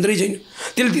धेरै संयन्त्रै छैन,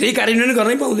 त्यसले धेरै कार्यान्वयन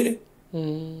गर्नै पाउँदैन।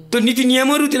 त्यो नीति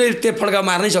नियमहरू त्यसले त्यो फड्का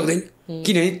मार्नै सक्दैन,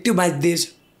 किनभने त्यो बाध्य छ।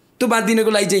 त्यो बाँधिनको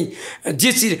लागि चाहिँ जे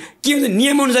चिज के हुन्छ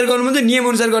नियमअनुसार गर्नु भन्छ,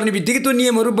 नियमअनुसार गर्ने बित्तिकै त्यो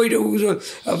नियमहरू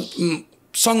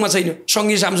सङ्घमा छैन,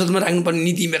 सङ्घीय सांसदमा राख्नुपर्ने,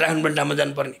 नीतिमा राख्नुपर्ने ठाउँमा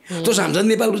जानुपर्ने, त्यो सांसद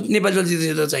नेपाल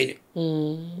चलचित्र छैन।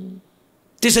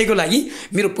 त्यसैको लागि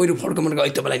मेरो पहिलो फड्कमनको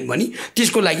अहिले तपाईँलाई भने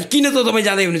त्यसको लागि किन त तपाईँ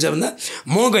जाँदै हुनुहुन्छ भन्दा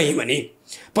म गएँ भने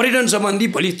पर्यटन सम्बन्धी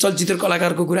भोलि चलचित्र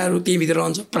कलाकारको कुराहरू त्यहीँभित्र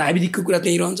रहन्छ, प्राविधिकको कुरा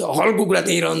त्यहीँ रहन्छ, हलको कुरा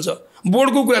त्यहीँ रहन्छ,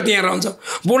 बोर्डको कुरा त्यहाँ रहन्छ।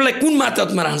 बोर्डलाई कुन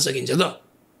मात्रामा राख्न सकिन्छ त?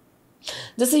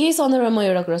 जस्तै यही सन्दर्भमा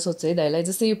एउटा कुरा सोध्छु है दाइलाई,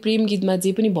 जस्तै यो प्रेम गीतमा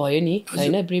जे पनि भयो नि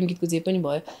होइन, प्रेम गीतको जे पनि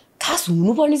भयो, खास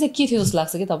हुनुपर्ने चाहिँ के थियो जस्तो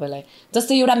लाग्छ कि तपाईँलाई?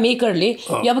 जस्तै एउटा मेकरले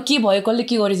यो अब के भयो कसले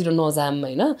के गरेतिर नजाम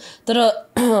होइन, तर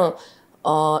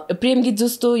प्रेम गीत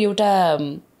जस्तो एउटा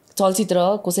चलचित्र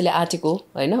कसैले आँटेको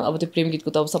होइन, अब त्यो प्रेम गीतको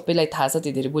त अब सबैलाई थाहा छ,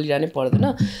 त्यो धेरै बोलिरहनै पर्दैन।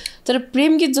 तर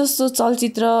प्रेम गीत जस्तो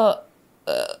चलचित्र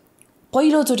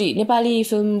पहिलोचोटि नेपाली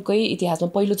फिल्मकै इतिहासमा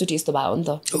पहिलोचोटि यस्तो भयो नि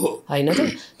त होइन त?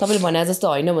 तपाईँले भने जस्तो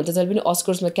होइन भने त जहिले पनि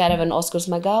अस्कर्समा, क्याराभन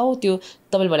अस्कर्समा गयो, त्यो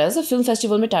तपाईँले भने जस्तो फिल्म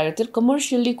फेस्टिभलमै टार्गेट थियो।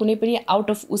 कमर्सियल्ली कुनै पनि आउट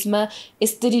अफ उसमा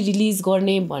यसरी रिलिज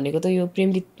गर्ने भनेको त यो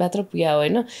प्रेम गीत मात्र पुग्यो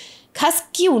होइन।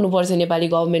 खास के हुनुपर्छ नेपाली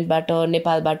गभर्मेन्टबाट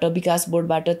नेपालबाट विकास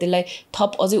बोर्डबाट त्यसलाई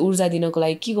थप अझै ऊर्जा दिनको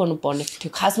लागि के गर्नुपर्ने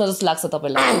थियो खासमा जस्तो लाग्छ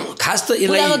तपाईँलाई? खास त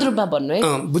यसलाई बुदागत रूपमा भन्नु है।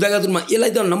 बुदागत रूपमा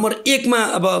यसलाई त नम्बर 1 मा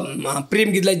अब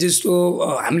प्रेम गीतलाई जस्तो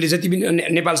हामीले जति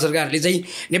पनि नेपाल सरकारले चाहिँ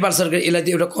नेपाल सरकार यसलाई त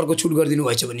एउटा करको छुट गरिदिनु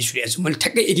भएछ भन्ने सुनेको छु मैले।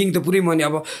 ठ्याक्कै एकिङ त पुरै मैले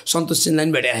अब सन्तोष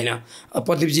सिन्हालाई पनि भेटेको होइन।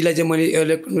 प्रदीपजीलाई चाहिँ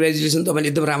मैले कङ्ग्रेचुलेसन तपाईँले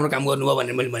एकदम राम्रो काम गर्नुभयो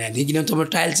भनेर मैले भनेको थिएँ। किनभने तपाईँ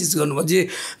ट्रायल चिज गर्नुभयो जे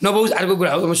नभओस् अर्को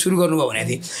कुरा हो तपाईँ सुरु गर्नुभयो भनेको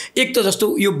थिएँ। एक त जस्तो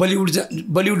यो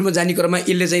बलिउडमा जाने क्रममा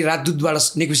यसले चाहिँ राजदूतबाट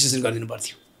नेगोसिएसन गरिदिनु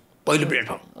पर्थ्यो पहिलो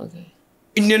प्लेटफर्म।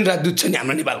 इन्डियन राजदूत छ नि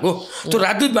हाम्रो नेपालको, त्यो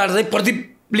राजदूतबाट चाहिँ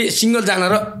प्रदीपले सिङ्गल जान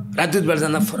र राजदूतबाट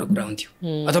जाँदा फरक कुरा हुन्थ्यो।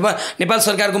 अथवा नेपाल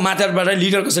सरकारको माथाबाट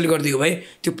लिडर कसैले गरिदिएको भए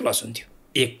त्यो प्लस हुन्थ्यो।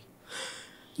 1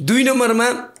 2 नम्बरमा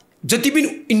जति पनि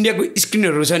इन्डियाको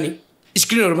स्क्रिनहरू छ नि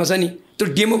स्क्रिनहरूमा छ नि त्यो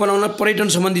डेमो बनाउन पर्यटन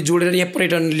सम्बन्धी जोडेर यहाँ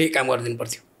पर्यटनले काम गरिदिनु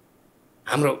पर्थ्यो।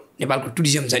 हाम्रो नेपालको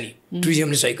टुरिज्म छ नि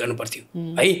टुरिज्मले सहयोग गर्नु पर्थ्यो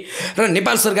है। र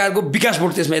नेपाल सरकारको विकास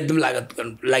बोर्ड त्यसमा एकदम लागत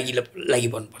लागि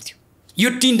पर्नु पर्थ्यो। यो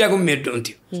 3टाको मेरिट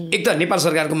हुन्थ्यो। एक त नेपाल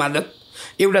सरकारको माध्यम,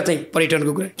 एउटा चाहिँ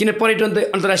पर्यटनको कुरा, किन पर्यटन त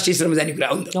अन्तर्राष्ट्रिय स्तरमा जाने कुरा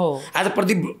हो नि त। आज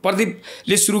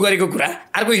प्रदीपले सुरु गरेको कुरा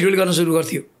अर्को हिरोले गर्न सुरु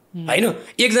गर्थ्यो होइन।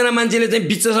 एकजना मान्छेले चाहिँ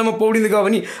बिचसम्म पौडिँदै गयो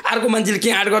भने अर्को मान्छेले के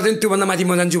आँट गर्थ्यो त्योभन्दा माथि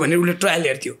म जान्छु भनेर उसले ट्रायल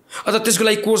हेर्थ्यो अथवा त्यसको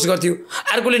लागि कोर्स गर्थ्यो।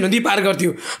 अर्कोले नदी पार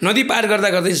गर्थ्यो, नदी पार गर्दा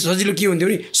गर्दै सजिलो के हुन्थ्यो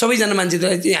भने सबैजना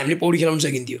मान्छेलाई चाहिँ हामीले पौडी खेलाउन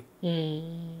सकिन्थ्यो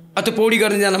अथवा पौडी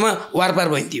गर्ने जाँदामा वारपार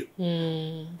भइन्थ्यो।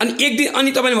 अनि एक दिन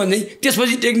अनि तपाईँले भन्दै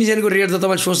त्यसपछि टेक्निसियनको रेट त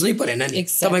तपाईँले सोच्नै परेन नि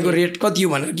तपाईँको रेट कति हो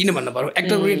भनेर किन भन्नु पऱ्यो,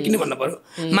 एक्टरको रेट किन भन्नु पऱ्यो,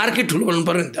 मार्केट ठुलो बनाउनु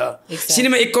पऱ्यो नि त।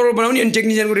 सिनेमा 1 करोड बनाउने अनि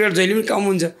टेक्निसियनको रेट जहिले पनि कम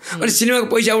हुन्छ। अनि सिनेमाको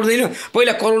पैसा उठ्दैन,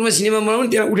 पहिला करोडमा सिनेमा बनाउने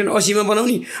त्यहाँ उठेन 80मा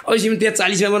बनाउने, 80मा त्यहाँ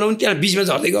 40मा बनाउने, त्यहाँ 20मा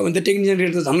झर्दै गयो भने त टेक्निसियन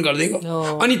रेट त झन् घट्दै गयो।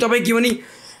 अनि तपाईँ के भने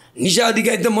निशा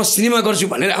अधिकारी त म सिनेमा गर्छु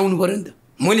भनेर आउनु पऱ्यो नि त।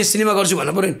 मैले सिनेमा गर्छु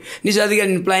भन्नु पऱ्यो नि। निशा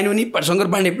अधिकारी प्लान हुने, शङ्कर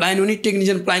पाण्डे प्लान हुने,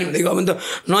 टेक्निसियन प्लान हुँदै गयो भने त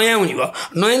नयाँ हुने भयो।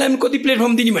 नयाँलाई पनि कति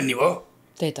प्लेटफर्म दिने भन्ने भयो।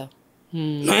 त्यही त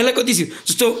नयाँलाई कति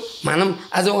जस्तो मानम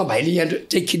आज उहाँ भाइले यहाँ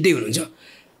चाहिँ खिच्दै हुनुहुन्छ,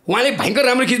 उहाँले भयङ्कर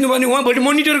राम्रो खिच्नुपर्ने, उहाँ भोलि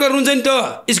मोनिटर गर्नुहुन्छ नि त।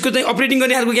 यसको चाहिँ अपरेटिङ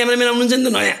गर्ने अर्को क्यामेराम्यान आउनुहुन्छ नि त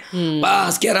नयाँ।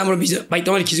 बास क्या राम्रो बिच भाइ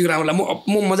तपाईँले खिचेको राम्रो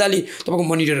म मजाले तपाईँको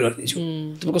मोनिटर गरिदिन्छु,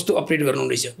 तपाईँ कस्तो अपरेट गर्नु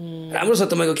रहेछ, राम्रो छ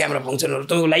तपाईँको क्यामेरा फङ्सनहरू,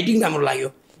 तपाईँको लाइटिङ राम्रो लाग्यो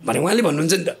भने उहाँले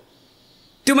भन्नुहुन्छ नि त।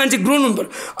 त्यो मान्छे ग्रोन हुनु पर्यो।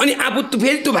 अनि आफू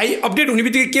फेरि त्यो भाइ अपडेट हुने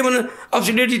बित्तिकै के भन्नु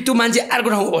अपडेट त्यो मान्छे अर्को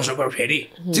ठाउँमा बस्नु पर्यो फेरि,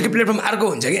 त्यसको प्लेटफर्म अर्को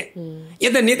हुन्छ क्या।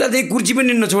 यता नेता चाहिँ कुर्सी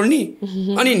पनि नछोड्ने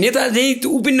अनि नेता चाहिँ त्यो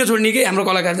पनि नछोड्ने कि हाम्रो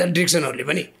कलाकार डिरेक्सनहरूले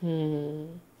पनि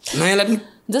नयाँलाई पनि।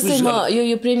 जस्तै म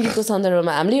यो प्रेम गीतको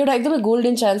सन्दर्भमा हामीले एउटा एकदमै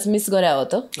गोल्डन चान्स मिस गरे हो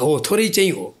त हो, थोरै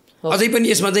चाहिँ हो अझै पनि।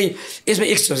 यसमा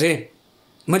एक्स्ट्रा चाहिँ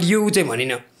मैले यो चाहिँ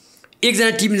भनिनँ,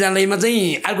 एकजना टिम जाँदैमा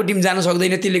चाहिँ अर्को टिम जान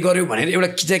सक्दैन त्यसले गर्यो भनेर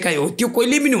एउटा खिचाइ हो, त्यो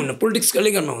कहिले पनि हुन्न। पोलिटिक्स कहिले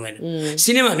गर्नु हुँदैन।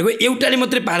 सिनेमा भनेको एउटाले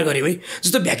मात्रै पार गर्यो है।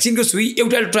 जस्तो भ्याक्सिनको सुई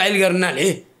एउटाले ट्रायल गर्नाले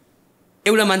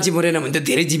एउटा मान्छे मरेन भने त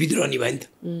धेरै जीवित रहने भयो नि त।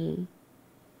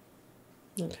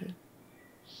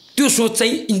 त्यो सोच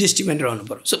चाहिँ इन्डस्ट्रीमा रहनु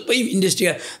पर्यो। सबै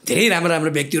इन्डस्ट्रीका धेरै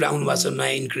राम्रो व्यक्तिहरू आउनु भएको छ,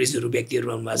 नयाँ इन्क्रिजहरू व्यक्तिहरू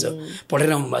आउनु भएको छ, पढेर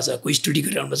आउनु भएको छ, कोही स्टडी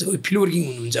गरेर आउनु भएको छ, कोही फिल्ड वर्किङ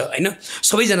हुनुहुन्छ होइन।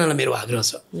 सबैजनालाई मेरो आग्रह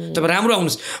छ तपाईँ राम्रो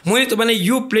आउनुहोस्। मैले तपाईँलाई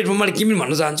यो प्लेटफर्मबाट के पनि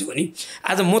भन्न चाहन्छु भने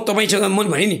आज म तपाईँसँग मैले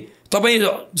भने नि तपाईँ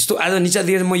जस्तो आज निशा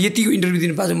दिएर म यतिको इन्टरभ्यू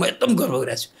दिनु पाएको म एकदम गर्व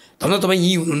गरिरहेको छु। धन्न तपाईँ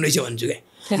यहीँ हुनुहुन्न रहेछ भन्छु क्या।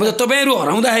 म त तपाईँहरू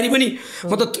हराउँदाखेरि पनि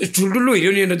म त ठुल्ठुलो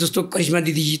हिरोइनहरू जस्तो करिश्मा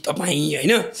दिदी तपाईँ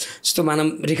होइन, जस्तो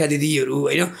मानम रेखा दिदीहरू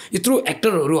होइन, यत्रो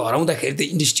एक्टरहरू हराउँदाखेरि त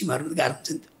इन्डस्ट्रीमा गाह्रो हुन्छ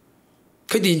नि त।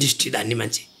 खै त इन्डस्ट्री धान्ने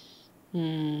मान्छे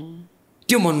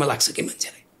त्यो मनमा लाग्छ कि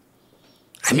मान्छेलाई।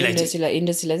 हामीलाई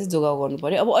इन्डस्ट्रीलाई चाहिँ जोगाउ गर्नु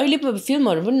पऱ्यो। अब अहिले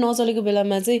फिल्महरू पनि नचलेको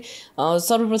बेलामा चाहिँ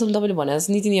सर्वप्रथम तपाईँले भने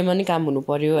जस्तो नीति नियममा नै काम हुनु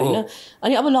पऱ्यो होइन।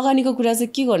 अनि अब लगानीको कुरा चाहिँ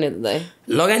के गर्ने त?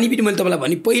 लगानी पनि मैले तपाईँलाई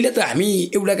भने पहिला त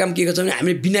हामी एउटा काम के गर्छौँ भने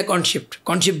हामीले बिना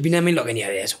कन्सेप्ट बिनामै लगानी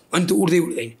हालेका छौँ। अनि त्यो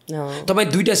उड्दैन। तपाईँ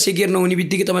 2टा सेकेर नहुने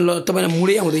बित्तिकै तपाईँलाई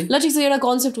मुडै आउँदैन। ल ठिक छ, एउटा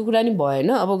कन्सेप्टको कुरा नि भएन।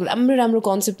 अब राम्रो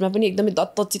कन्सेप्टमा पनि एकदमै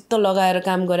दत्तचित्त लगाएर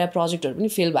काम गरे प्रोजेक्टहरू पनि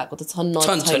फेल भएको त छैन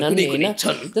नि होइन।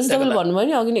 जस्तो तपाईँले भन्नुभयो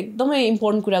नि अघि एकदमै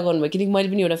इम्पोर्टेन्ट कुरा गर्नुभयो, किनकि मैले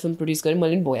पनि एउटा फिल्म प्रड्युस गरेँ,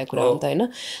 मैले पनि भोगेको कुरा हो त होइन।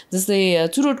 जस्तै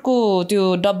चुरोटको त्यो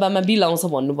डब्बामा बिल आउँछ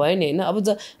भन्नुभयो नि होइन। अब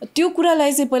त्यो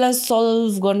कुरालाई चाहिँ पहिला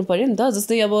सल्भ गर्नु पऱ्यो नि त।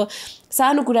 जस्तै अब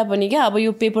सानो कुरा पनि क्या, अब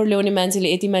यो पेपर ल्याउने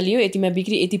मान्छेले यतिमा लियो यतिमा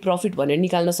बिक्री यति प्रफिट भनेर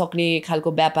निकाल्न सक्ने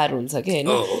खालको व्यापार हुन्छ कि होइन।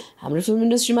 हाम्रो फिल्म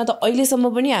इन्डस्ट्रीमा त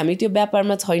अहिलेसम्म पनि हामी त्यो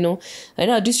व्यापारमा छैनौँ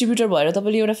होइन। डिस्ट्रिब्युटर भएर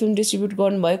तपाईँले एउटा फिल्म डिस्ट्रिब्युट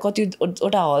गर्नुभयो,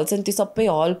 कतिवटा हल छन्, त्यो सबै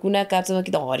हल कुना काप्चामा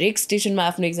कि त हरेक स्टेसनमा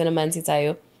आफ्नो एकजना मान्छे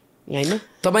चाहियो होइन।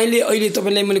 तपाईँले अहिले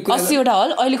तपाईँलाई मैले 80वटा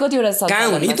हल अहिले कतिवटा छ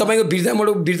कहाँ हो नि तपाईँको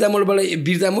बिर्तामोडबाट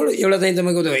बिर्तामोड एउटा चाहिँ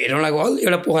तपाईँको हेरौँडाको हल,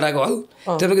 एउटा पोखराको हल,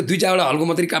 तपाईँको 2-4वटा हलको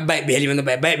मात्रै भ्यालीभन्दा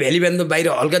भ्यालीभन्दा बाहिर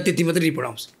हल्का त्यति मात्रै रिपोर्ट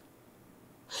आउँछ।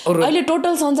 अहिले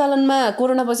टोटल सञ्चालनमा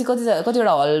कोरोना पछि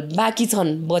कतिवटा हल बाँकी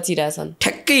छन् बचिरहेछन्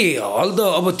ठ्याक्कै हल त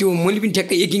अब त्यो मैले पनि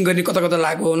ठ्याक्कै एकिङ गर्ने कता कता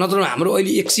लाग्यो नत्र हाम्रो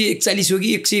अहिले 141 हो कि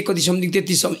 100 कति समथिङ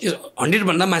 33 100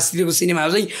 भन्दा माथिको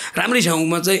सिनेमाहरू चाहिँ राम्रै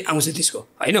ठाउँमा चाहिँ आउँछ त्यसको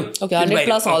होइन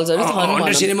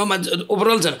 100 सिनेमामा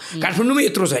ओभरअल छन् काठमाडौँमै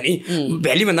यत्रो छ नि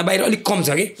भ्यालीभन्दा बाहिर अलिक कम छ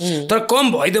कि तर कम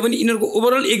भए तापनि यिनीहरूको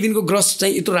ओभरअल एक दिनको ग्रस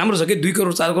चाहिँ यत्रो राम्रो छ कि 2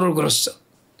 करोड 4 करोड ग्रस छ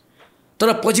तर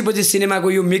पछि सिनेमाको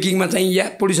यो मेकिङमा चाहिँ या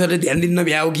प्रड्युसरले ध्यान दिन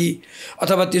नभ्यायो कि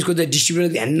अथवा त्यसको चाहिँ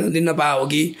डिस्ट्रिब्युटरले ध्यान नदिन पायो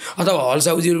कि अथवा हल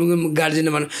साउजीहरू गार्जेन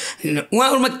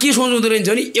उहाँहरूमा के सोच हुँदो रहेछ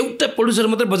भने एउटा प्रड्युसर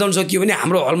मात्रै बचाउन सकियो भने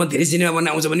हाम्रो हलमा धेरै सिनेमा बन्न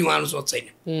आउँछ भने उहाँहरू सोच छैन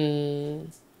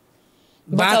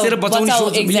बाँचेर बचाउने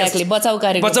सोच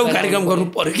बचाउ कार्यक्रम गर्नु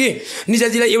पर्यो कि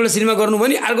निशाजीलाई एउटा सिनेमा गर्नु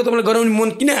भने अर्को तपाईँलाई गराउने मन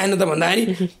किन आएन त भन्दाखेरि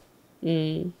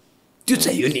त्यो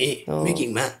चाहियो नि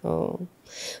मेकिङमा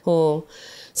हो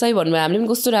सही भन्नुभयो हामीले पनि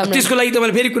कस्तो राम्रो त्यसको लागि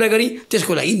तपाईँले फेरि कुरा गरी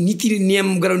त्यसको लागि नीति नियम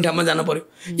गराउने ठाउँमा जानु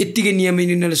पर्यो यत्तिकै नियम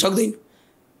यिनीहरूले सक्दैन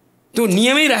त्यो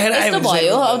नियमै राखेर आयो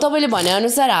भयो अब तपाईँले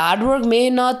भनेअनुसार हार्डवर्क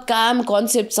मेहनत काम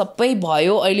कन्सेप्ट सबै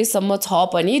भयो अहिलेसम्म छ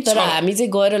पनि तर हामी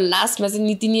चाहिँ गएर लास्टमा चाहिँ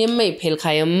नीति नियममै फेल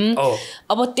खायौँ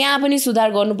अब त्यहाँ पनि सुधार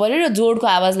गर्नु पर्यो र जोडको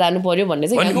आवाज लानु पर्यो भन्ने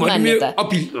चाहिँ यहाँको मान्यता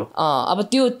अब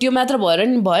त्यो मात्र भएर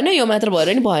नि भएन यो मात्र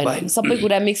भएर नि भएन सबै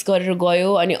कुरा मिक्स गरेर गयो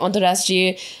अनि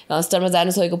अन्तर्राष्ट्रिय स्तरमा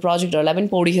जानु सकेको प्रोजेक्टहरूलाई पनि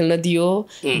पौडी खेल्न दियो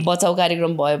बचाउ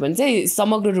कार्यक्रम भयो भने चाहिँ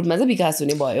समग्र रूपमा चाहिँ विकास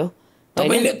हुने भयो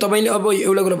तपाईले अब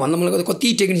एउटा कुरा भन्दा मलाई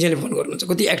कति टेक्निसियनले फोन गर्नुहुन्छ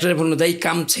कति एक्टरले फोन गर्नु दाइ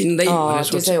काम छैन दाइ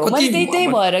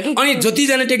अनि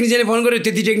जतिजना टेक्निसियनले फोन गर्यो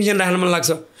त्यति टेक्निसियन राख्न मन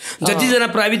लाग्छ जतिजना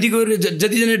प्राविधिकहरू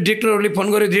जतिजना डिरेक्टरहरूले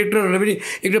फोन गर्यो डिरेक्टरहरूले पनि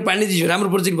एकदम पाण्डेजी राम्रो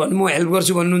प्रोजेक्ट भन्नु म हेल्प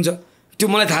गर्छु भन्नुहुन्छ त्यो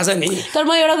मलाई थाहा छ नि तर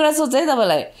म एउटा कुरा सोध्छु है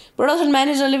तपाईँलाई प्रोडक्सन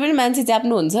म्यानेजरले पनि मान्छे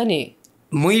च्याप्नुहुन्छ नि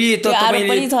मैले त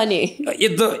तपाईँले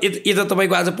यता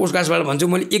तपाईँको आज पोडकास्टबाट भन्छु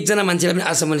मैले एकजना मान्छेलाई पनि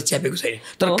आज मैले च्यापेको छैन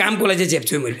तर कामको लागि चाहिँ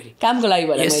च्याप्छु मैले कामको लागि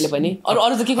भने मैले पनि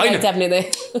अरू त के च्याप्ने त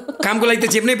कामको लागि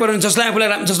त च्याप्नै पर्यो जसलाई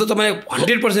आफूलाई जस्तो तपाईँलाई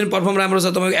 100% पर्फर्म राम्रो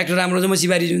छ तपाईँको एक्टर राम्रो छ म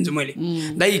सिफारिस हुन्छु मैले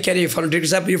दाइ के अरे फलो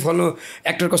डिरेक्टर साहब यो फलो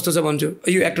एक्टर कस्तो छ भन्छु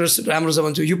यो एक्टर राम्रो छ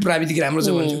भन्छु यो प्राविधिक राम्रो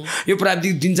छ भन्छु यो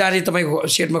प्राविधिक दिनचार्य तपाईँको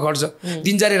सेटमा खट्छ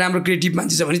दिनचार्य राम्रो क्रिएटिभ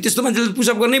मान्छे छ भने त्यस्तो मान्छेले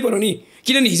पुसअप गर्नै पर्यो नि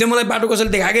किनभने हिजो मलाई बाटो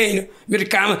कसैले देखाएकै होइन मेरो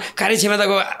काम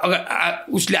कार्यक्षमताको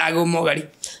उसले आगो म अगाडि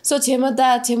सो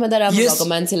क्षमता राम्रो भएको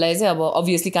मान्छेलाई चाहिँ अब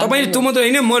अभियसली काम तपाईले त्यो मात्र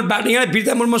होइन म बाटो यहाँ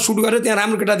बिर्ता मोडमा सुट गरेर त्यहाँ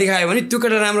राम्रो केटा देखायो भने त्यो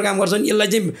केटा राम्रो काम गर्छ भने यसलाई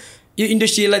चाहिँ यो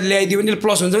इन्डस्ट्रीलाई ल्याइदियो भने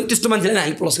प्लस हुन्छ भने त्यस्तो मान्छेलाई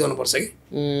हामीले प्लस गर्नुपर्छ कि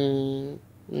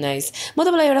नाइस म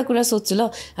तपाईँलाई एउटा कुरा सोध्छु ल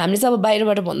हामीले चाहिँ अब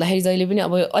बाहिरबाट भन्दाखेरि जहिले पनि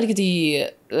अब अलिकति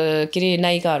के अरे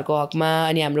नायिकाहरूको हकमा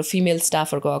अनि हाम्रो फिमेल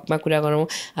स्टाफहरूको हकमा कुरा गरौँ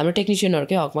हाम्रो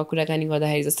टेक्निसियनहरूकै हकमा कुराकानी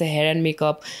गर्दाखेरि जस्तै हेयर एन्ड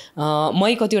मेकअप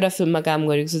मै कतिवटा फिल्ममा काम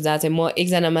गरेको छु जहाँ चाहिँ म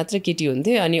एकजना मात्र केटी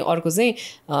हुन्थेँ अनि अर्को चाहिँ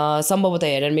सम्भवतः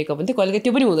हेयर एन्ड मेकअप हुन्थ्यो कहिले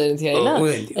त्यो पनि हुँदैन थियो होइन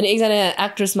अनि एकजना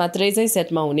एक्ट्रेस मात्रै चाहिँ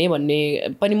सेटमा हुने भन्ने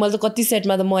पनि मैले त कति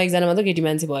सेटमा त म एकजना मात्र केटी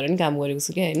मान्छे भएर नि काम गरेको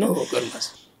छु कि होइन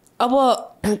अब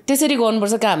त्यसरी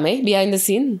गर्नुपर्छ काम है बिहाइन्ड द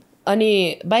सिन अनि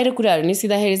बाहिर कुराहरू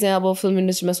निस्किँदाखेरि चाहिँ अब फिल्म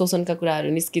इन्डस्ट्रीमा शोषणका कुराहरू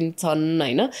निस्किन्छन्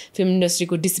होइन फिल्म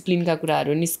इन्डस्ट्रीको डिसिप्लिनका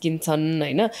कुराहरू निस्किन्छन्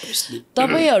होइन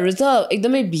तपाईँहरू त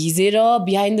एकदमै भिजेर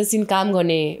बिहाइन्ड द सिन काम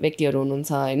गर्ने व्यक्तिहरू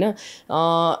हुनुहुन्छ होइन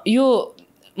यो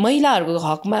महिलाहरूको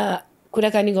हकमा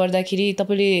कुराकानी गर्दाखेरि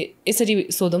तपाईँले यसरी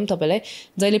सोधौँ तपाईँलाई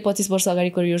जहिले 25 वर्ष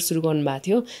अगाडि करियर सुरु गर्नुभएको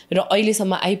थियो र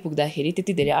अहिलेसम्म आइपुग्दाखेरि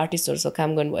त्यति धेरै आर्टिस्टहरूसँग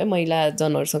काम गर्नुभयो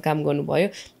महिलाजनहरूसँग काम गर्नुभयो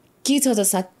के छ त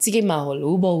साँच्चीकै माहौल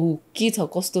हुबहु के छ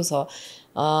कस्तो छ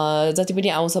जति पनि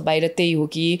आउँछ बाहिर त्यही हो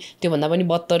कि त्योभन्दा पनि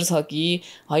बत्तर छ कि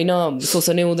होइन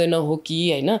शोषणै हुँदैन हो कि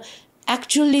होइन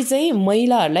एक्चुअली चाहिँ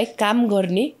महिलाहरूलाई काम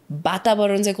गर्ने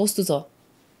वातावरण चाहिँ कस्तो छ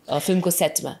फिल्मको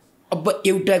सेटमा अब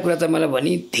एउटा कुरा त मलाई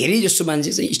भने धेरै जस्तो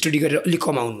मान्छे चाहिँ स्टडी गरेर अलिक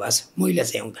कम आउनु भएको छ महिला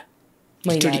चाहिँ आउँदा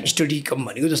स्टडी कम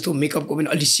भनेको जस्तो मेकअपको पनि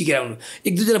अलिक सिकेर आउनु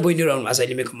 1-2जना बहिनीहरू आउनु भएको छ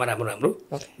अहिले मेकअपमा राम्रो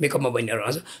मेकअपमा बहिनीहरू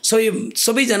आउँछ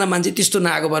सबैजना मान्छे त्यस्तो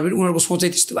नआएको भएर पनि उनीहरूको सोचै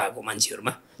त्यस्तो भएको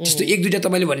मान्छेहरूमा त्यस्तो 1-2टा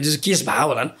तपाईँले भने जस्तो केस भएको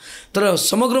होला तर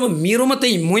समग्रमा मेरोमा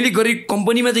चाहिँ मैले गरेको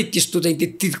कम्पनीमा चाहिँ त्यस्तो चाहिँ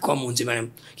त्यति कम हुन्छ म्याडम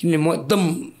किनभने म एकदम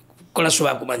कडा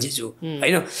स्वभावको मान्छे छु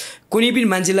होइन कुनै पनि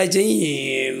मान्छेलाई चाहिँ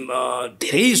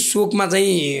धेरै शोकमा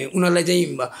चाहिँ उनीहरूलाई चाहिँ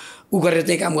उ गरेर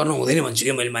चाहिँ काम गर्नु हुँदैन भन्छु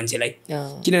कि मैले मान्छेलाई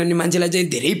किनभने मान्छेलाई चाहिँ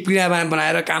धेरै पीडा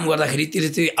बनाएर काम गर्दाखेरि त्यसले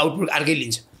चाहिँ आउटपुट अर्कै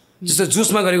लिन्छ जस्तो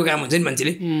जोसमा गरेको काम हुन्छ नि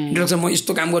मान्छेले इन्ट्रोडक्सन म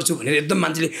यस्तो काम गर्छु भनेर एकदम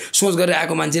मान्छेले सोच गरेर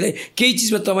आएको मान्छेलाई केही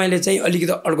चिजमा तपाईँले चाहिँ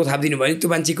अलिकति अड्को थापिदिनु भयो भने त्यो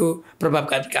मान्छेको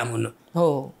प्रभावकारी काम हुन्न हो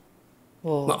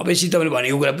अवश्य तपाईँले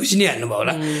भनेको कुरा बुझि नै हाल्नुभयो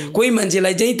होला कोही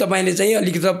मान्छेलाई चाहिँ तपाईँले चाहिँ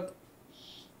अलिकति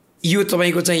यो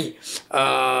तपाईँको चाहिँ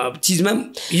चिजमा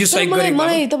यो सहयोग गरेको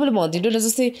मलाई तपाईँले भनिदिनु न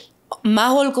जस्तै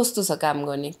माहौल कस्तो छ काम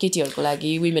गर्ने केटीहरूको लागि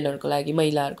वुमेनहरूको लागि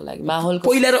महिलाहरूको लागि माहौल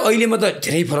पहिला र अहिलेमा त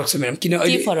धेरै फरक छ म्याडम किन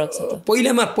अहिले फरक छ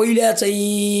पहिला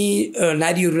चाहिँ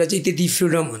नारीहरूलाई चाहिँ त्यति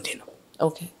फ्रिडम हुन्थेन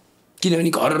ओके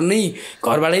किनभने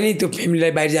घरबाटै नै त्यो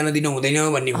फ्यामिलीलाई बाहिर जान दिन हुँदैन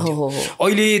भन्ने हुन्थ्यो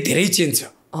अहिले धेरै चेन्ज छ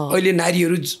अहिले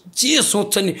नारीहरू जे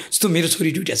सोच्छन् नि जस्तो मेरो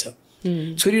छोरी दुइटा छ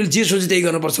छोरीले जे सोचे त्यही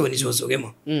गर्नुपर्छ भन्ने सोच हो क्या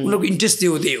म उनीहरूको इन्ट्रेस्ट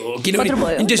त्यही हो किनभने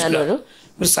इन्ट्रेस्ट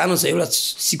मेरो सानो छ एउटा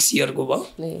 6 इयरको भयो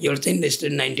एउटा चाहिँ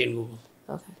 9-10 को भयो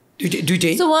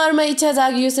दुइटै सो उहाँहरूमा इच्छा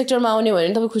जाग्यो यो सेक्टरमा आउने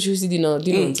भने तपाईँ खुसी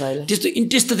दिनुहुन्छ अहिले त्यस्तो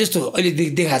इन्ट्रेस्ट त त्यस्तो अहिले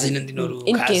देखाएको छैन तिनीहरू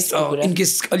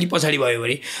इनकेस अलि पछाडि भयो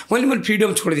भने मैले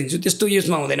फ्रिडम छोडिदिन्छु त्यस्तो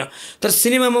यसमा हुँदैन तर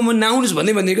सिनेमामा म नआउनुहोस्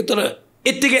भन्दैको तर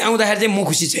यत्तिकै आउँदाखेरि चाहिँ म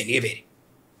खुसी छैन क्या फेरि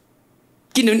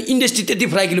किनभने इन्डस्ट्री त्यति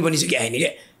फ्राइकिलो बनिसक्यो होइन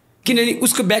क्या किनभने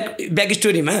उसको ब्याक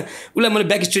स्टोरीमा उसलाई मैले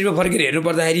ब्याक स्टोरीमा फर्केर हेर्नु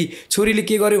पर्दाखेरि छोरीले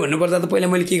के गर्यो भन्नुपर्दा त पहिला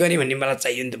मैले के गरेँ भन्ने मलाई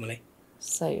चाहियो नि त मलाई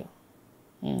सही हो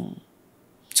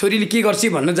छोरीले के गर्छ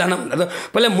भन्न जान भन्दा त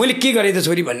पहिला मैले के गरेँ त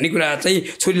छोरी भन्ने कुरा चाहिँ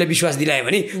छोरीलाई विश्वास दिलायो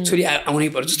भने छोरी आउनै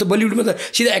पर्छ जस्तो बलिउडमा त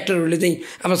सिधा एक्टरहरूले चाहिँ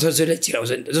आफ्नो छोरीलाई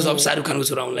चिराउँछ नि त जस्तो अब शाहरुख खानको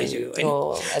छोरो आउनु लागिसक्यो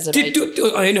होइन त्यो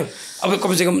होइन अब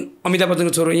कमसेकम अमिताभ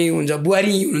बच्चनको छोरो यहीँ हुन्छ बुहारी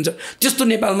यहीँ हुनुहुन्छ त्यस्तो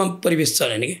नेपालमा परिवेश छ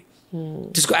होइन कि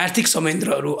त्यसको आर्थिक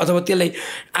संयन्त्रहरू अथवा त्यसलाई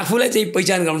आफूलाई चाहिँ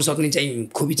पहिचान गर्न सक्ने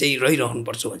चाहिँ खुबी चाहिँ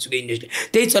रहिरहनुपर्छ भन्छु कि इन्डस्ट्री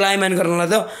त्यही चलायमान गर्नलाई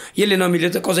त यसले नमिले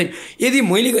त कसै यदि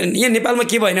मैले गरेँ यहाँ नेपालमा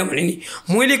के भएन भने नि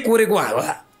मैले कोरेको हावा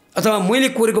अथवा मैले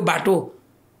कोरेको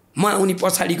बाटोमा आउने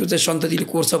पछाडिको चाहिँ सन्ततिले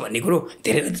कोर्छ भन्ने कुरो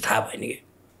धेरैलाई त थाहा भएन कि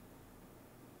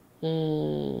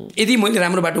यदि मैले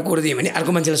राम्रो बाटो कोरिदिएँ भने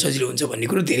अर्को मान्छेलाई सजिलो हुन्छ भन्ने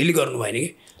कुरो धेरैले गर्नु भएन कि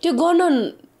त्यो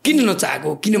गर्न किन नचाहेको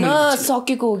किन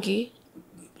सकेको हो कि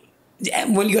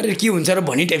मैले गरेर के हुन्छ र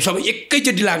भन्ने टाइप सबै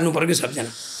एकैचोटि लाग्नु पर्यो सबजना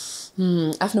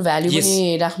आफ्नो भ्याल्यु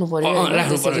पनि राख्नु पर्यो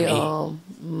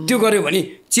त्यो गर्यो भने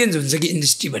चेन्ज हुन्छ कि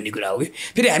इन्डस्ट्री भन्ने कुरा हो कि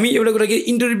फेरि हामी एउटा कुरा के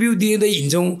इन्टरभ्यू दिँदै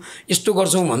हिँड्छौँ यस्तो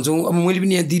गर्छौँ भन्छौँ अब मैले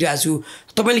पनि यहाँ दिइरहेको छु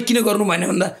तपाईँले किन गर्नु भएन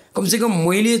भन्दा कमसेकम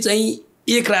मैले चाहिँ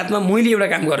एक रातमा मैले एउटा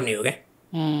काम गर्ने हो क्या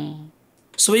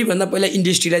सबैभन्दा पहिला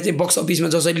इन्डस्ट्रीलाई चाहिँ बक्स अफिसमा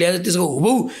जसरी ल्याएर त्यसको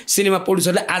हुबहु सिनेमा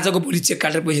प्रड्युसरलाई आजको भोलि चेक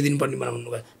काटेर पैसा दिनुपर्ने बनाउनु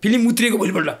भयो फिल्म उत्रिएको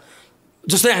भोलिपल्ट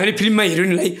जस्तै हामीले फिल्ममा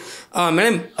हिरोइनलाई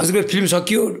म्याडम हजुरको फिल्म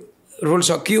सकियो रोल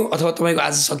सकियो अथवा तपाईँको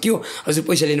आज सकियो हजुर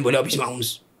पैसा लिनु भोलि अफिसमा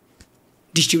आउनुहोस्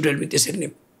डिस्ट्रिब्युटर पनि त्यसरी नै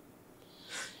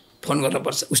फोन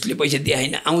गर्नुपर्छ उसले पैसा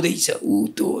दिएन आउँदैछ ऊ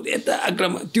त्यो यता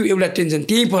आक्रमण त्यो एउटा टेन्सन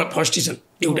त्यही फ्रस्ट्रेसन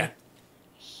एउटा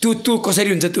त्यो कसरी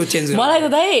हुन्छ त्यो चेन्ज मलाई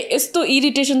त दाइ यस्तो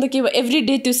इरिटेसन त के भयो एभ्री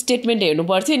डे त्यो स्टेटमेन्ट हेर्नु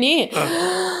पर्थ्यो नि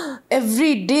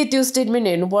एभ्री डे त्यो स्टेटमेन्ट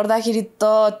हेर्नु पर्दाखेरि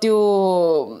त त्यो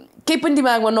केही पनि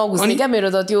दिमागमा नघुस्ने क्या मेरो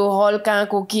त त्यो हल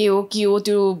कहाँको के हो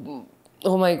त्यो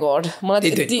ओ माई गड मलाई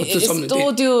यस्तो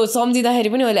त्यो सम्झिँदाखेरि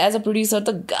पनि अहिले एज अ प्रड्युसर त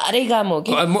गाह्रै काम हो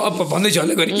कि म अब भन्दैछु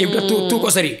होला गरी एउटा त्यो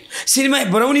कसरी सिनेमा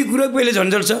बनाउने कुरो पहिले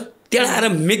झन्झट छ त्यहाँ आएर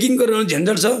मेकिङ गरेर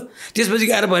झन्झट छ त्यसपछि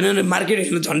गएर भएन भने मार्केट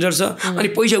हेर्नु झन्झट छ अनि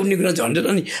पैसा उठ्ने कुरा झन्झट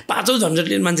अनि पाँचौँ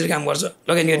झन्झटले मान्छेले काम गर्छ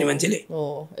लगानी गर्ने मान्छेले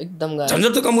एकदम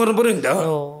झन्झट त कम गर्नु पऱ्यो नि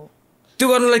त त्यो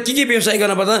गर्नलाई के व्यवसाय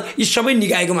गर्न पर्दा यी सबै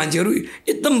निकायको मान्छेहरू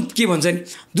एकदम के भन्छ नि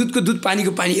दुधको दुध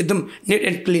पानीको पानी एकदम नेट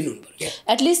एन्ड क्लिन हुनु पर्यो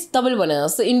एटलिस्ट तपाईँले भने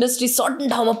जस्तो इन्डस्ट्री सर्टन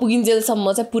ठाउँमा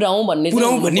पुगिन्जेलसम्म चाहिँ पुऱ्याउँ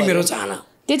भन्ने मेरो चाहना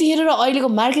त्यतिखेर र अहिलेको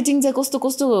मार्केटिङ चाहिँ कस्तो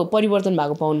कस्तो परिवर्तन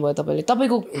भएको पाउनुभयो तपाईँले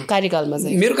तपाईँको कार्यकालमा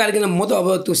चाहिँ मेरो कार्यकालमा म त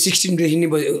अब त्यो 16देखि नै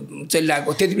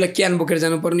चलिरहेको त्यति बेला क्यान बोकेर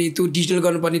जानुपर्ने त्यो डिजिटल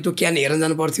गर्नुपर्ने त्यो क्यान हेरेर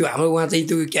जानु पर्थ्यो हाम्रो उहाँ चाहिँ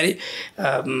त्यो के अरे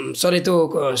सर त्यो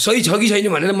सही छ कि छैन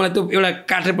भनेर मलाई त्यो एउटा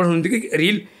काटेर पठाउनु थियो कि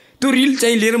रिल त्यो रिल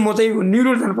चाहिँ लिएर म चाहिँ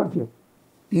न्युरोड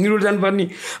जानुपर्ने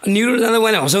न्युरोड जाँदा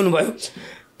उहाँले हँसाउनु भयो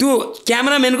त्यो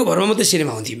क्यामेराम्यानको भरमा मात्रै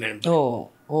सिनेमा हुन्थ्यो म्याडम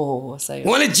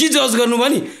उहाँले जे जज गर्नुभयो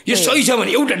नि यो सही छ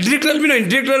भने एउटा डिरेक्टरले पनि होइन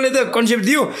डिरेक्टरले त कन्सेप्ट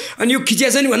दियो अनि यो खिचिया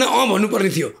छ नि भन्दा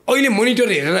भन्नुपर्ने थियो अहिले मोनिटर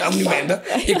हेरेर आउनु भयो नि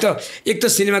त एक त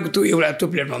सिनेमाको त्यो एउटा त्यो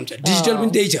प्लेटफर्म छ डिजिटल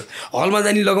पनि त्यही छ हलमा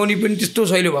जाने लगाउने पनि त्यस्तो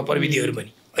सहिलो भयो प्रविधिहरू पनि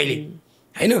अहिले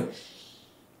होइन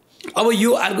अब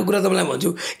यो अर्को कुरा तपाईँलाई भन्छु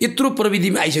यत्रो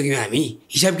प्रविधिमा आइसक्यौँ हामी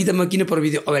हिसाब किताबमा किन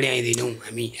प्रविधि अगाडि आइँदैनौँ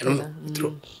हामी हेरौँ न यत्रो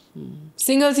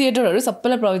सिङ्गल थिएटरहरू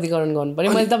सबैलाई प्रविधिकरण गर्नु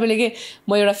पऱ्यो मैले तपाईँले के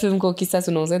म एउटा फिल्मको किस्सा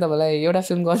सुनाउँछु है तपाईँलाई एउटा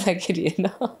फिल्म गर्दाखेरि होइन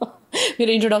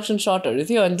मेरो इन्ट्रोडक्सन सर्टहरू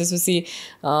थियो अनि त्यसपछि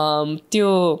त्यो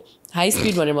हाई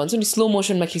स्पिड भनेर भन्छु नि स्लो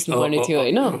मोसनमा खिच्नुपर्ने थियो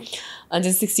होइन अनि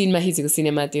चाहिँ 16मा खिचेको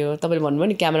सिनेमा थियो तपाईँले भन्नुभयो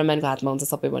नि क्यामराम्यानको हातमा हुन्छ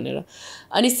सबै भनेर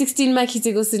अनि 16मा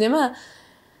खिचेको सिनेमा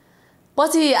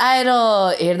पछि आएर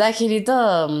हेर्दाखेरि त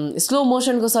स्लो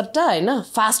मोसनको सट्टा होइन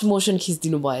फास्ट मोसन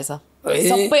खिचिदिनु भएछ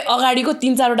सबै अगाडिको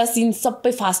 3-4वटा सिन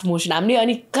सबै फास्ट मोसन हामीले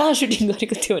अनि कहाँ सुटिङ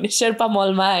गरेको थियो भने शेर्पा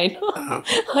मलमा होइन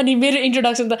अनि मेरो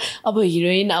इन्ट्रोडक्सन त अब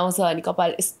हिरोइन आउँछ अनि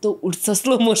कपाल यस्तो उठ्छ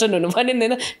स्लो मोसन हुनु पनि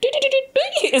हुँदैन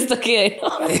यस्तो के होइन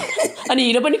अनि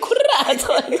हिरो पनि खुर्रा आएछ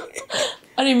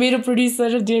अनि मेरो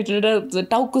प्रड्युसर र डिरेक्टर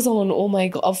टाउकोसँग ओ माई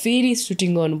गड अब फेरि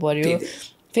सुटिङ गर्नु पर्यो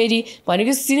फेरि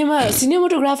भनेको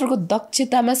सिनेमाटोग्राफरको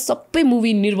दक्षतामा सबै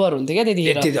मुभी निर्भर हुन्थ्यो क्या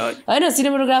त्यतिखेर होइन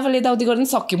सिनेमाटोग्राफरले यताउति गर्नु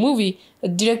सक्यो मुभी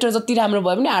डिरेक्टर जति राम्रो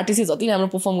भयो भने आर्टिस्टले जति राम्रो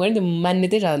पर्फर्म गर्यो त्यो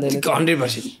मान्यतै रहँदैन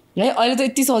 100% है अहिले त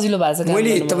यति सजिलो भएको छ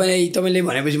मैले तपाईँले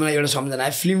भनेपछि मलाई एउटा सम्झना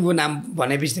आयो फिल्मको नाम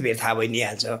भनेपछि त फेरि थाहा भइ नै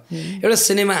हाल्छ एउटा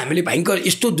सिनेमा हामीले भयङ्कर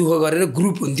यस्तो दुःख गरेर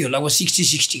ग्रुप हुन्थ्यो लगभग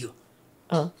 60 को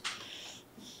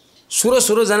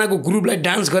 16 जनाको ग्रुपलाई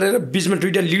डान्स गरेर बिचमा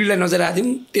दुईवटा लिडलाई नचाइरहेको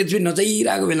थियौँ त्यसपछि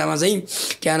नचाइरहेको बेलामा चाहिँ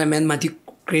क्यामेराम्यान माथि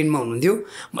क्रेनमा हुनुहुन्थ्यो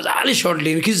मजाले सर्ट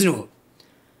लिएर खिच्नु हो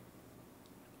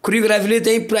कोरियोग्राफीले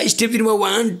चाहिँ पुरा स्टेप दिनुभयो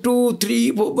 1 2 3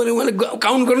 4 भने उहाँले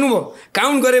काउन्ट गर्नुभयो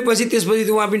काउन्ट गरेपछि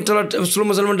त्यसपछि उहाँ पनि तल स्लो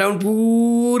मोसनमा डाउन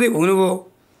पुरै हुनुभयो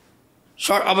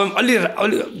सर्ट अब अलि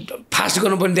फास्ट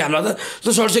गर्नुपर्ने थियो हामीलाई त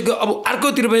त्यो सर्ट सक्यो अब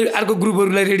अर्कोतिर पनि अर्को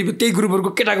ग्रुपहरूलाई रेडी भयो त्यही ग्रुपहरूको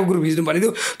केटाको ग्रुप खिच्नु पर्ने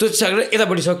थियो त्यो सकेर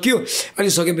यतापट्टि सक्यो अनि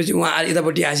सकेपछि उहाँ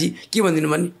यतापट्टि आसी के भनिदिनु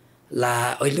भने ला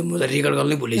अहिले म त रेकर्ड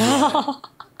गर्नै भुलेछु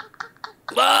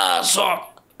ला सर्ट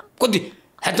कति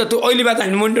ह्या त त्यो अहिले बाद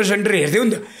हामी मोनिटर सेन्टर हेर्थ्यौँ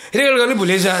नि त रेकर्ड गर्नै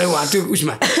भुलेछ उहाँ त्यो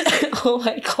उसमा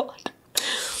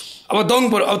अब दङ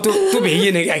पऱ्यो अब त्यो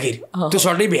भ्याइएन कि आखिर त्यो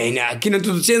सर्टै भ्याइन किन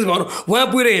त्यो चेन्ज गर्नु उहाँ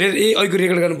पुगेर हेरेर अहिले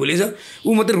रेकर्ड गर्नु भुलेछ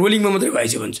ऊ मात्रै रोलिङमा मात्रै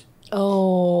भएछ भन्छ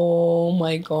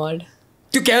माई गड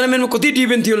त्यो क्यामेराम्यानमा कति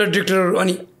डिपेन्ड थियो होला डिरेक्टरहरू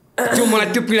अनि त्यो मलाई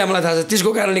त्यो पीडा मलाई थाहा छ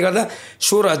त्यसको कारणले गर्दा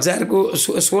 16,000 को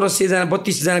 1600 जना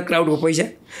 32 जना क्राउडको पैसा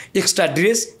एक्स्ट्रा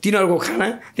ड्रेस तिनीहरूको खाना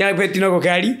त्यहाँ फेरि तिनीहरूको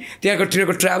गाडी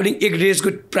तिनीहरूको ट्राभलिङ एक ड्रेसको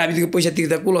प्राविधिकको पैसा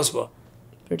तिर्दा कुलस भयो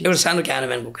एउटा सानो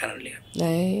क्यामेराम्यानको कारणले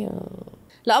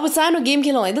ल अब सानो गेम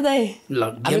खेलौँ है त दाइ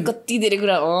हामी कति धेरै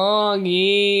कुरा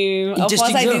गेम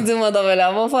फसाइदिन्छु म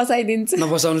तपाईँलाई म फसाइदिन्छु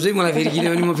नफसाउनु चाहिँ मलाई फेरि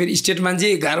किनभने म फेरि स्टेट मान्छे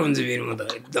गाह्रो हुन्छ फेरि म त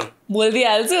एकदम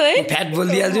बोलिदिइहाल्छु है फ्याट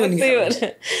बोलिदिइहाल्छु नि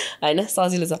होइन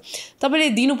सजिलो छ तपाईँले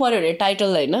दिनु पऱ्यो भने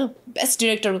टाइटल होइन बेस्ट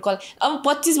डिरेक्टरको कल अब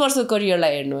 25 वर्षको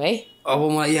करियरलाई हेर्नु है अब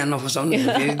मलाई यहाँ नफसाउनु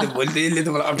फेरि त्यो भोलि त यसले त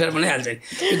मलाई अप्ठ्यारो पनि हाल्छ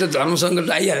यो त धर्मसँग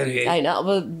आइहाल्यो होइन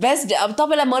अब बेस्ट अब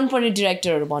तपाईँलाई मनपर्ने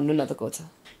डिरेक्टरहरू भन्नु न त को छ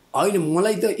होइन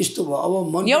मलाई त यस्तो भयो अब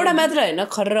मन एउटा मात्र होइन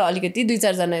खर्र अलिकति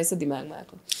 2-4 जना यसो दिमागमा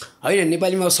आएको होइन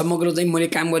नेपालीमा समग्र चाहिँ मैले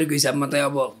काम गरेको हिसाबमा त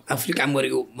अब आफूले काम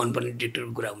गरेको मनपर्ने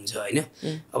डिरेक्टरको कुरा हुन्छ होइन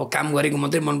अब काम गरेको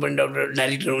मात्रै मनपर्ने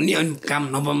डाइरेक्टर हुने अनि काम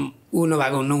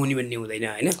नभएको नहुने भन्ने हुँदैन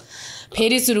होइन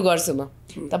फेरि सुरु गर्छु म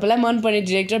तपाईँलाई मनपर्ने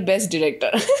डिरेक्टर बेस्ट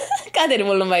डिरेक्टर कहाँदेखि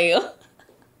बोल्नु भयो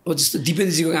हो जस्तो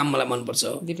दिपेन्द्रजीको काम मलाई मनपर्छ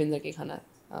दिपेन्द्रकै खाना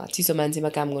चिसो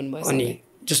मान्छेमा काम गर्नुभयो अनि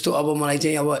जस्तो अब मलाई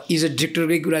चाहिँ अब इज अ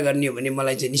डिरेक्टरकै कुरा गर्ने हो भने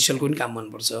मलाई चाहिँ निश्चलको पनि काम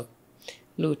मनपर्छ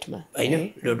लुटमा होइन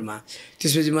लुटमा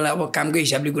त्यसपछि मलाई अब कामकै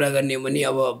हिसाबले कुरा गर्ने हो भने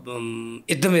अब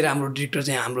एकदमै राम्रो डिरेक्टर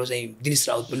चाहिँ हाम्रो चाहिँ दिनेश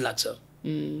राउत पनि लाग्छ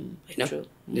होइन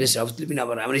दिनेश राउतले पनि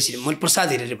अब राम्रै सिनेमा मैले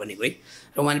प्रसाद हेरेर भनेको है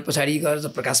र उहाँले पछाडि गएर त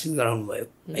प्रकाश पनि गराउनु भयो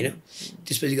होइन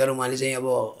त्यसपछि गएर उहाँले चाहिँ अब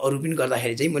अरू पनि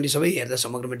गर्दाखेरि चाहिँ मैले सबै हेर्दा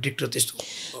समग्रमा डिरेक्टर त्यस्तो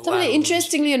तपाईँले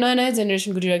इन्ट्रेस्टिङली नयाँ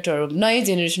जेनेरेसनको डिरेक्टरहरू नयाँ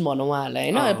जेनेरेसन भनौँ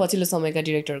उहाँहरूलाई होइन पछिल्लो समयका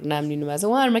डिरेक्टरहरूको नाम लिनुभएको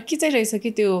छ उहाँहरूमा के चाहिँ रहेछ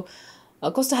कि त्यो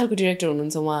कस्तो खालको डिरेक्टर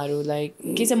हुनुहुन्छ उहाँहरूलाई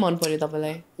के चाहिँ मन पर्यो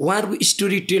तपाईँलाई उहाँहरूको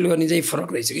स्टोरी टेल गर्ने चाहिँ फरक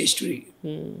रहेछ कि स्टोरी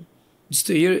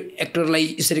जस्तो यो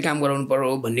एक्टरलाई यसरी काम गराउनु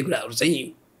पर्यो भन्ने कुराहरू चाहिँ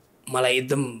मलाई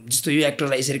एकदम जस्तो यो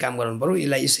एक्टरलाई यसरी काम गराउनु पर्यो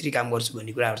यसलाई यसरी काम गर्छु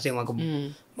भन्ने कुराहरू चाहिँ उहाँको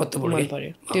महत्त्वपूर्ण मन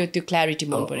पर्यो त्यो क्ल्यारिटी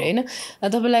मन पर्यो होइन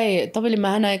तपाईँले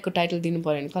महानायकको टाइटल दिनु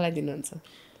पऱ्यो भने कसलाई दिनुहुन्छ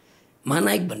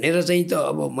महानायक भनेर चाहिँ त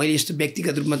अब मैले यस्तो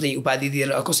व्यक्तिगत रूपमा चाहिँ उपाधि दिएर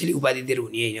कसैले उपाधि दिएर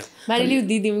हुने होइन मानिलिउ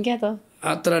दिदिउँ क्या त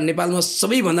तर नेपालमा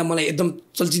सबैभन्दा मलाई एकदम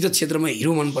चलचित्र क्षेत्रमा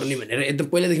हिरो मनपर्ने भनेर एकदम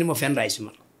पहिलादेखि म फ्यान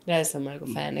राजेश समालको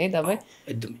फ्यान है तपाईँ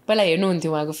एकदम पहिला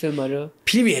हेर्नुहुन्थ्यो उहाँको फिल्महरू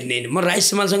फिल्म हेर्ने होइन म राजेश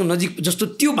समालसँग नजिक जस्तो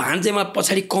त्यो भान चाहिँ मलाई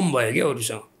पछाडि कम भयो क्या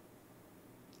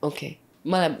अरूसँग ओके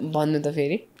मलाई भन्नु त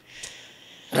फेरि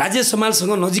राजेश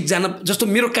समालसँग नजिक जान जस्तो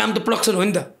मेरो काम त प्रोडक्सन हो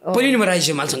नि त पहिले नि म राजेश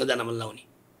समालसँग जान मन लाउने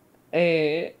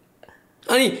ए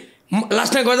अनि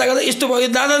लास्टमा गर्दा गर्दा यस्तो भयो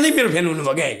दादा नै मेरो फ्यान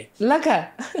हुनुभयो क्या अहिले लका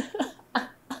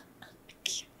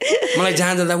मलाई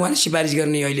जहाँ जाँदा उहाँले सिफारिस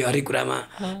गर्ने अहिले हरेक कुरामा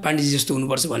पाण्डेजी जस्तो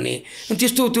हुनुपर्छ भन्ने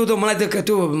त्यस्तो त्यो त मलाई त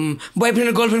त्यो बोयफ्रेन्ड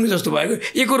र गर्लफ्रेन्डको जस्तो भयो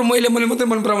एक अरू मैले मात्रै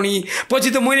मन पराउने पछि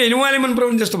त मैले होइन उहाँले मन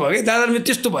पराउने जस्तो भयो क्या दादा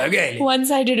त्यस्तो भयो क्या अहिले वान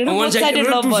साइडेड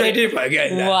टु साइडेड भयो क्या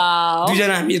अहिले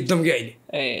दुईजना हामी एकदम क्या अहिले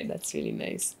ए द्याट्स रियली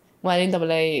नाइस उहाँले नि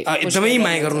तपाईँलाई एकदमै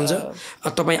माया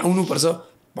गर्नुहुन्छ तपाईँ आउनुपर्छ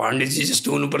पाण्डेजी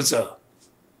जस्तो हुनुपर्छ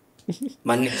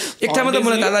भन्ने एक ठाउँमा त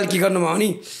मलाई दादाले के गर्नुभयो भने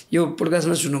यो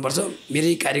पोडकास्टमा सुन्नुपर्छ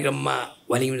मेरै कार्यक्रममा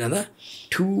वालिङमा जाँदा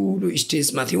ठुलो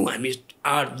स्टेजमा थियौँ हामी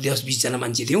 8-10-20 जना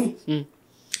मान्छे थियौँ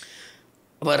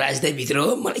अब राजदाईभित्र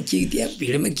हो मलाई के त्यहाँ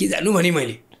भिडमा के जानु भने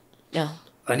मैले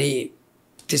अनि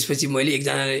त्यसपछि मैले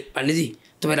एकजनाले पाण्डेजी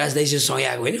तपाईँ राजदाईसँग सँगै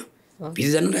आएको होइन भित्र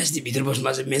जानु राजदी भित्र बस्नु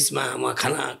भएको छ मेचमा उहाँ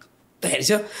खाना तयारी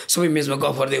छ सबै मेचमा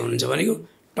गफ गर्दै हुनुहुन्छ भनेको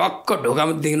टक्क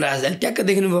ढोकामा देख्नु राजदाईले ट्याक्क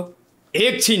देख्नुभयो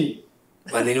एकछिन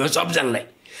भनिदिनु भयो सबजनालाई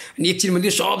अनि एकछिनमा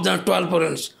त्यो सबजना 12 पर्यो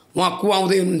उहाँ को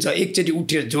आउँदै हुनुहुन्छ एकचोटि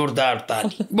उठेर जोरदार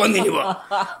ताली बन्दिने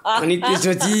भयो अनि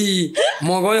त्यसपछि म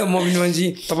गयो म पनि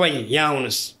भन्छ तपाईँ यहाँ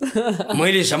आउनुहोस्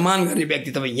मैले सम्मान गर्ने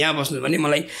व्यक्ति तपाईँ यहाँ बस्नुहोस् भने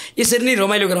मलाई यसरी नै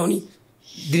रमाइलो गराउने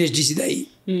दिनेश डिसी दाई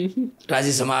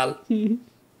राजेश हमाल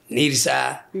निरसा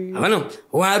भनौँ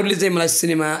उहाँहरूले चाहिँ मलाई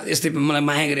सिनेमा यस्तै मलाई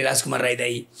माया गरे राजकुमार राई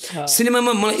दाई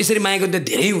सिनेमामा मलाई यसरी माया गर्दा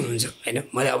धेरै हुनुहुन्छ होइन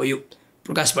मैले अब यो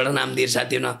प्रकाशबाट नाम दिएर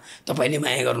साथीहरू न तपाईँले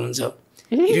माया गर्नुहुन्छ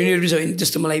हिरोइनहरू छ भने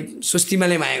त्यस्तो मलाई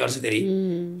स्वस्तिमाले माया गर्छ धेरै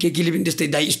केले पनि त्यस्तै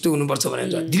दाई यस्तो हुनुपर्छ भनेर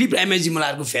हुन्छ दिलीप राईमाझी मलाई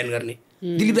अर्को फ्यान गर्ने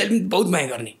दिलीप दाईले पनि बहुत माया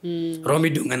गर्ने रमी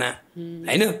ढुङ्गाना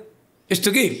होइन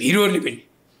यस्तो के हिरोहरूले पनि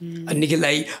अनि निखिल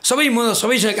दाई सबै म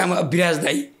सबैसँग काम विराज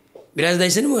दाई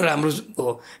छ नि म राम्रो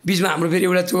हो बिचमा हाम्रो फेरि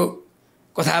एउटा त्यो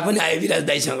कथा पनि आयो विराज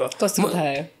दाईसँग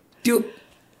त्यो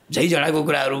झैझडाको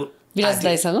कुराहरू विराज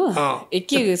दाईसँग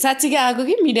के साँच्चीकै आएको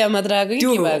कि मिडिया मात्र आएको कि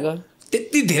के भएको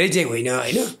त्यति धेरै चाहिँ होइन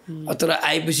होइन तर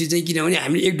आएपछि चाहिँ किनभने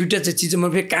हामीले एक दुईवटा चाहिँ चिजमा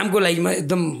फेरि कामको लागि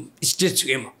एकदम स्टेज छु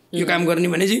म यो काम गर्ने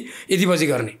भने चाहिँ यति बजी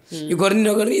गर्ने यो गर्ने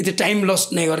नगर्ने यति टाइम लस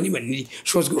नै गर्ने भन्ने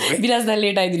सोचको हो विराज दाई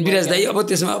लेट आइदिनु विराज दाई अब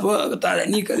त्यसमा अब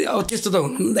नि अब त्यस्तो त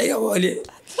हुनु दाई अब अहिले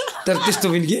तर त्यस्तो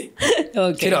पनि के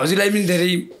फेरि हजुरलाई पनि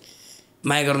धेरै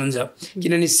माया गर्नुहुन्छ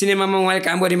किनभने सिनेमामा उहाँले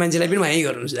काम गर्ने मान्छेलाई पनि माया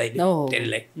गर्नुहुन्छ दाइले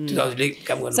धेरैलाई हजुरले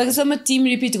काम गर्नु सकेसम्म टिम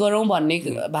रिपिट गरौँ भन्ने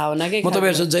भावना के म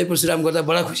तपाईँहरूसँग जयपुर श्रीराम गर्दा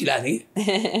बडा खुसी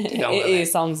लाग्थ्यो ए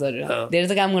सङ्ग्सहरू धेरै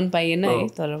त काम गर्नु पाइएन है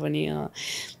तर पनि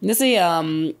जस्तै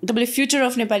तपाईँले फ्युचर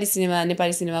अफ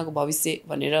नेपाली सिनेमाको भविष्य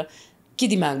भनेर के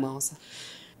दिमागमा आउँछ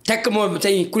ठ्याक्क म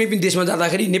चाहिँ कुनै पनि देशमा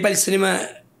जाँदाखेरि नेपाली सिनेमा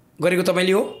गरेको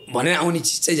तपाईँले हो भनेर आउने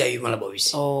चिज चाहिँ चाहियो मलाई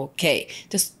भविष्य ओके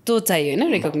त्यस्तो चाहियो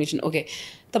होइन रेकग्निसन ओके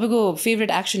तपाईँको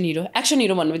फेभरेट एक्सन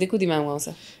हिरो भन्नु बित्तिकै को दिमागमा आउँछ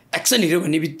एक्सन हिरो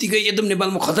भन्ने बित्तिकै एकदम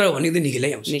नेपालमा खतरा भनेको त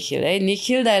निखिलै आउँछ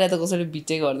निखिल दाइलाई त कसैले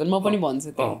बिटै गर्दैन म पनि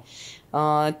भन्छु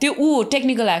त्यो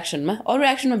टेक्निकल एक्सनमा अरू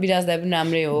एक्सनमा विराज दाई पनि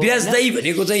राम्रै हो विराज दाई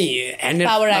भनेको चाहिँ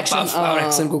पावर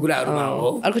एक्सनको कुराहरूमा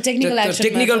हो अर्को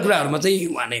टेक्निकल कुराहरूमा चाहिँ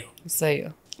उहाँ नै हो सही हो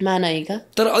महानायिका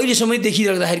तर अहिलेसम्म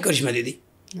देखिराख्दाखेरि करिश्मा दिदी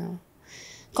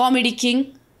कमेडी किङ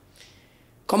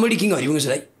हरिवंश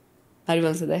दाई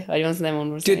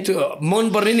मनपर्छ त्यो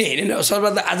मनपर्ने नै होइन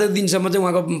सर्वदा आज दिनसम्म चाहिँ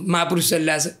उहाँको महापुरुष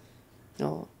चलिरहेछ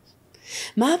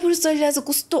महापुरुष चलिरहेछ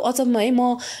कस्तो अचम्म है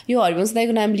म यो हरिवंश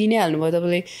दाईको नाम लिनै हाल्नुभयो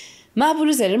तपाईँले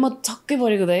महापुरुष हेरेर म छक्कै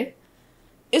परेको दाइ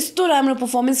यस्तो राम्रो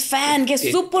पर्फर्मेन्स फ्यान के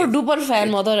सुपर डुपर फ्यान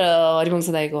म त हरिवंश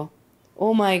दाईको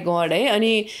ओ माई गड है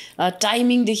अनि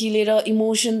टाइमिङदेखि लिएर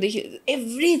इमोसनदेखि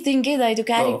एभ्रिथिङ के दाइ त्यो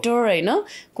क्यारेक्टर होइन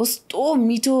कस्तो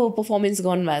मिठो पर्फर्मेन्स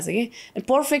गर्नुभएको छ कि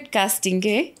पर्फेक्ट कास्टिङ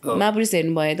के महापुरुष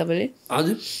हेर्नुभयो तपाईँले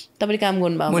हजुर तपाईँले काम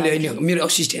गर्नुभयो मेरो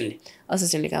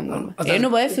असिस्टेन्टले काम गर्नुभयो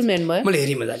हेर्नुभयो फिल्म हेर्नुभयो मैले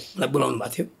हेरेँ मजाले मलाई बोलाउनु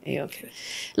भएको थियो ए ओके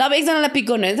ल अब एकजनालाई पिक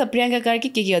गर्नु है त प्रियङ्का कार्की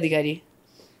के अधिकारी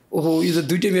ओहो यो त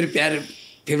दुइटै मेरो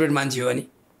फेभरेट मान्छे हो अनि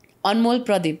अनमोल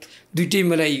प्रदीप दुइटै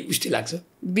मलाई उस्तै लाग्छ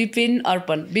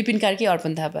विपिन कार्की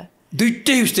अर्पण थापा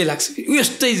दुइटै उस्तै लाग्छ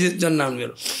उस्तै जन्म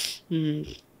मेरो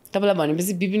तपाईँलाई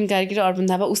भनेपछि विपिन कार्की र अर्पण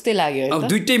थापा उस्तै लाग्यो अब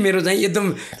दुइटै मेरो चाहिँ एकदम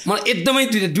मलाई एकदमै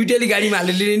दुइटैले गाडीमा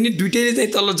हालेर लिने नि दुइटैले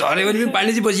चाहिँ तल झऱ्यो भने पनि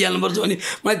पानी चाहिँ बसिहाल्नुपर्छ भने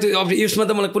मलाई त्यो अब यसमा त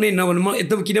मलाई कुनै नभन्नु म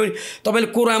एकदम किनभने तपाईँले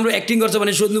को राम्रो एक्टिङ गर्छ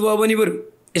भने सोध्नुभयो भने बरु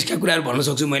यसका कुराहरू भन्न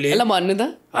सक्छु मैले ल भन्नु त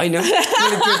होइन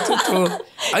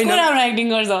होइन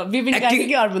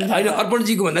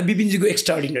अर्पणजीको भन्दा विपिनजीको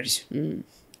एक्स्ट्रा अर्डिनरी छ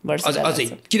अझै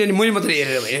किनभने मैले मात्रै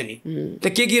हेरेर भएन नि त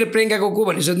के प्रियङ्काको को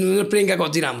भने सोध्नु प्रियङ्काको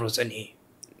अझै राम्रो छ नि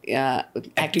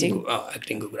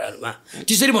एक्टिङको कुराहरूमा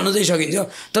त्यसरी भन्न चाहिँ सकिन्छ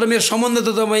तर मेरो सम्बन्ध त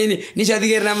तपाईँले निशा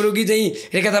अधिकारी राम्रो कि चाहिँ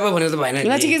रेखा थापा भनेर त भएन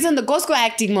ठिकै छ नि त कसको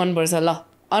एक्टिङ मनपर्छ ल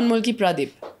अनमोल कि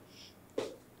प्रदीप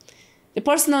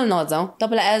पर्सनल नजाउँ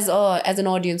तपाईँलाई एज एन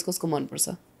अडियन्स कसको मनपर्छ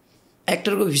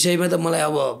एक्टरको विषयमा त मलाई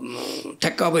अब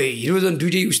ठ्याक्क अब हिरोजन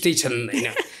दुइटै उस्तै छन् होइन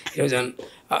हिरोजन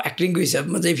एक्टिङको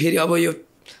हिसाबमा चाहिँ फेरि अब यो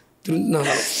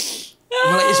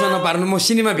मलाई यसमा नपार्नु म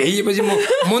सिनेमा भ्याइएपछि म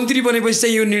मन्त्री बनेपछि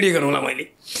चाहिँ यो निर्णय गरौँला मैले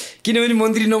किनभने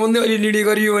मन्त्री नबन्दै अहिले निर्णय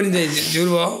गरियो भने चाहिँ झुर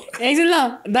भयो एकछिन ल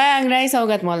दयाङ राई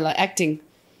सौगात मल्ल एक्टिङ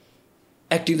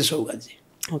त सौगातजी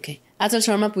ओके आचल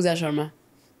शर्मा पूजा शर्मा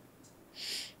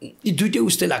यी दुइटै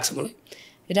उस्तै लाग्छ मलाई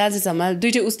राजेश हमाल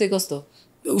दुइटै उस्तै कस्तो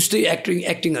उस्तै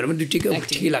एक्टिङहरूमा दुइटैको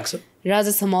ठिकै लाग्छ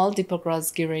राजेश हमाल दीपक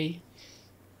राज गिरी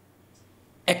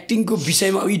एक्टिङको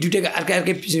विषयमा अब यी दुइटाको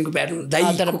अर्कै किसिमको प्याटर्न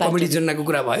दाइको कमेडी जन्नाको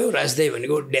कुरा भयो राज दाई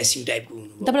भनेको ड्यासिङ टाइपको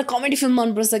हुनु तपाईँलाई कमेडी फिल्म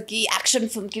मनपर्छ कि एक्सन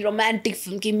फिल्म कि रोमान्टिक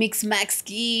फिल्म कि मिक्स म्याक्स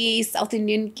कि साउथ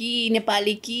इन्डियन कि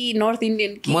नेपाली कि नर्थ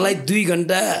इन्डियन कि मलाई 2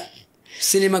 घन्टा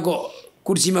सिनेमाको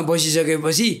कुर्सीमा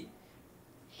बसिसकेपछि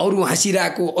अरू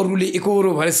हाँसिरहेको अरूले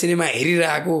एकहोरो भएर सिनेमा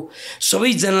हेरिरहेको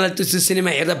सबैजनालाई त्यस्तो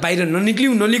सिनेमा हेर्दा बाहिर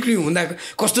ननिक्लिउँ हुँदा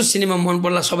कस्तो सिनेमा मन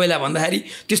पर्ला सबैलाई भन्दाखेरि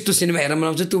त्यस्तो सिनेमा हेर्न मन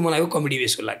आउँछ त्यो मलाई हो कमेडी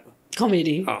बेसको लाग्छ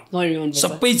कमेडी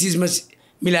सबै चिजमा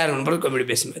मिलाएर हुनु पर्यो कमेडी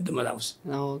बेसमा एकदम मजा आउँछ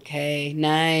ओके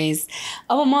नाइस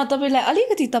अब म तपाईँलाई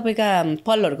अलिकति तपाईँका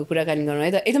पलहरूको कुराकानी गरौँ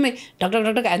है त एकदमै ढकढक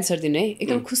ढकढक एन्सर दिनु है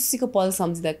एकदम खुसीको पल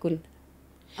सम्झिँदा कुन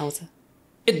आउँछ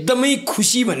एकदमै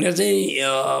खुसी भनेर चाहिँ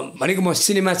भनेको म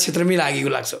सिनेमा क्षेत्रमै लागेको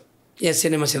लाग्छ यहाँ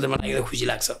सिनेमा क्षेत्रमा लागेको खुसी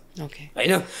लाग्छ ओके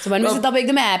होइन भनेपछि तपाईँ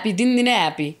एकदमै ह्याप्पी दिनदिनै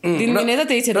ह्याप्पी दिनदिनै त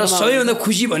त्यही क्षेत्रमा सबैभन्दा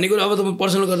खुसी भनेको अब तपाईँ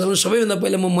पर्सनल गर्दा पनि सबैभन्दा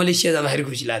पहिला म मलेसिया जाँदाखेरि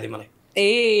खुसी लाग्थ्यो मलाई ए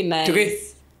नाइस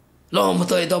ल म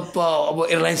त यता अब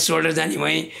एयरलाइन्स चढेर जाने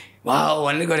भएँ वा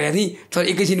भनेर गरेको थिएँ तर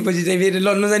एकैछिनपछि चाहिँ फेरि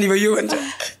लड्न जाने भयो भन्छ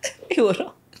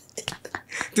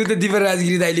त्यो त दिपक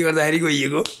राजगिरी दाइले गर्दाखेरि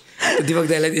गइएको दिपक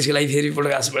दाइलाई त्यसको लागि फेरि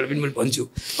पडकास्टबाट पनि मैले भन्छु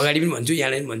अगाडि पनि भन्छु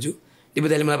यहाँलाई पनि भन्छु दिपक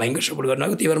दाइले मलाई भयङ्कर सपोर्ट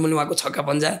गर्नुभएको त्यही भएर मैले उहाँको छक्का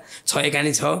पन्जा छ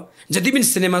एकानी छ जति पनि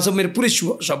सिनेमा छ मेरो पुरै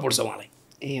सपोर्ट छ उहाँलाई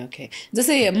ए ओके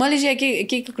जस्तै मलेसिया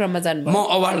के क्रममा जानुभयो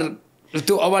म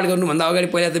त्यो अवार्ड गर्नुभन्दा अगाडि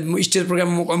पहिला त म स्टेज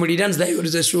प्रोग्राममा म कमेडी डान्स दाइहरू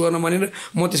चाहिँ सो गर्न भनेर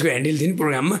म त्यसको ह्यान्डल थिएँ नि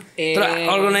प्रोग्राममा तर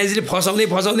अर्गनाइजरले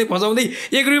फसाउँदै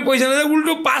एक रुपियाँ पैसा नदिँदा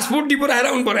उल्टो पासपोर्ट टिपेर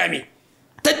आउनु पऱ्यो हामी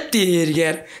त्यति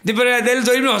यार दिपक दाइले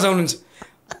जहिले पनि हँसाउनुहुन्छ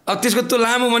अब त्यसको त्यो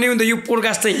लामो भनेको नि त यो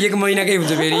पोडकास्ट चाहिँ 1 महिनाकै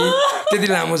हुन्छ फेरि त्यति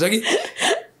लामो छ कि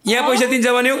यहाँ पैसा दिन्छ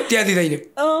भने हो त्यहाँ दिँदैन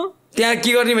त्यहाँ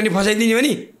के गर्ने भने फसाइदिने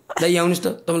भने दाइ आउनुहोस् त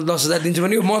तपाईँलाई 10,000 दिन्छु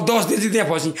भने म 10 दिन्छु त्यहाँ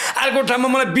फसेँ अर्को ठाउँमा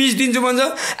मलाई 20 दिन्छु भन्छ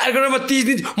अर्को ठाउँमा 30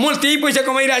 दिन्छु म त्यही पैसा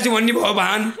कमाइरहेको छु भन्ने भयो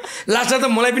भान लास्टमा त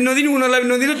मलाई पनि नदिनु उनीहरूलाई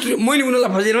पनि नदिनु मैले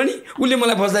उनीहरूलाई फसेर भने उसले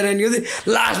मलाई फस्दा रहने चाहिँ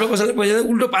लास्टमा कसैलाई पैसा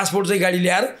उल्टो पासपोर्ट चाहिँ गाडी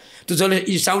ल्याएर त्यो जसले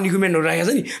साउन्ड इक्विपमेन्टहरू राखेको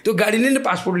छ नि त्यो गाडीले नै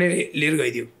पासपोर्ट लिएर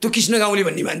गइदियो त्यो कृष्ण गाउँले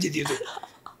भन्ने मान्छे थियो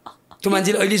त्यो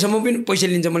मान्छेले अहिलेसम्म पनि पैसा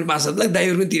लिन्छ मैले 5-7 लाख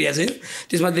दाइहरू पनि तिरेको छैन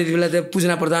त्यसमा त्यति बेला त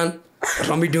पूजना प्रधान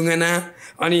रमी ढुङ्गाना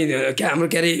अनि हाम्रो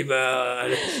के अरे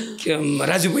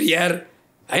राजु परियार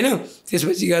होइन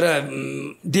त्यसपछि गएर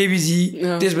देवीजी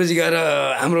त्यसपछि गएर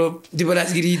हाम्रो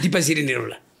दिपराजगिरी दिपाश्री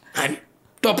निर्मला हामी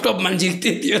टप मान्छे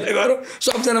त्यति बेला गएर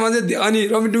सबजना मान्छे अनि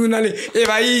रमी ढुङ्गानाले ए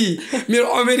भाइ मेरो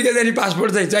अमेरिका जाने पासपोर्ट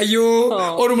चाहिँ चाहियो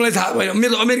अरू मलाई थाहा भएन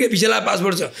मेरो अमेरिका भिसा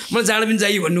पासपोर्ट छ मलाई जान पनि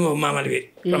चाहियो भन्नु हो मामाले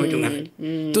फेरि रमी ढुङ्गानाले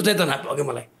त्यो चाहिँ त नाप्यो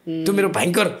मलाई त्यो मेरो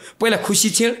भयङ्कर पहिला खुसी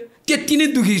छेड त्यति नै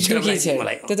दुखी छ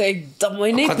मलाई त्यो त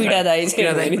एकदमै नै पीडादायी छ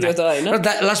त्यो त हैन र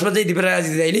लास्टमा चाहिँ दिपराज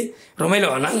दाइले रमाइलो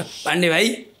भन्न पाण्डे भाइ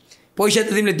पैसा त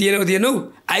तिमीले दिएनौ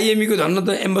आइएमईको धन्न त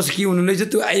एम्बेसी के हुनु रहेछ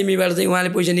त्यो आइएमईबाट चाहिँ उहाँले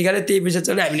पैसा निकाले त्यही पैसा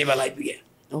चल्यो हामी नेपाल आइपुग्यो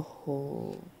ओहो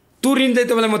त्यो ऋण चाहिँ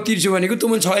तपाईँलाई म तिर्छु भनेको त्यो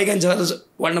मैले 6 एकान 6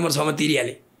 वार्ड नम्बर 6 मा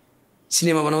तिरिहालेँ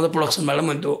सिनेमा बनाउँदा प्रोडक्सनबाट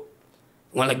मैले त्यो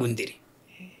उहाँलाई गुण तिरेँ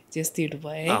त्यस तिर्नु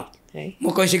भयो है म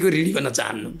कसैको ऋणी बन्न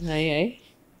चाहन्नु है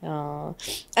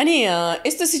अनि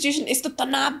यस्तो सिचुएसन यस्तो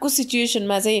तनावको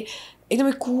सिचुएसनमा चाहिँ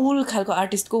एकदमै कुल खालको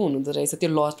आर्टिस्ट को हुनुहुँदो रहेछ त्यो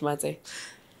लस्टमा चाहिँ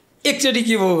एकचोटि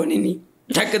के भयो भने नि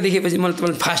ठ्याक्क देखेपछि मलाई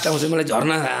तपाईँले फास्ट आउँछ मलाई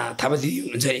झर्ना थापा दिदी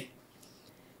हुनुहुन्छ नि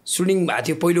सुटिङ भएको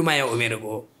थियो पहिलो माया हो मेरो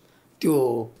त्यो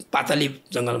पाताली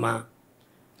जङ्गलमा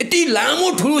यति लामो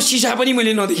ठुलो सिसा पनि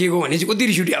मैले नदेखेको भने चाहिँ कति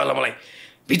रिस उठ्यो होला मलाई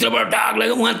भित्रबाट डाक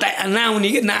लाग्यो उहाँ नआउने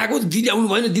कि नआएको दिदी आउनु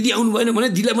भएन भने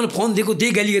दिदीलाई मैले फोन दिएको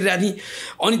त्यही गाली गरिरहेको थिएँ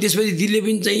अनि त्यसपछि दिदीले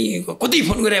पनि चाहिँ कति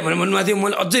फोन गरे भनेर भन्नुभएको थियो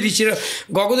मैले अझै रिसेर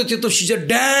गएको त त्यो सिसा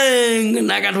ड्याङ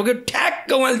नाका ठोक्यो ठ्याक्क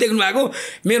उहाँले देख्नु भएको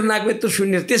मेरो नाकमा यत्रो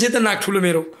शून्य त्यसै त नाक ठुलो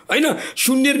मेरो होइन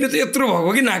शून्य त यत्रो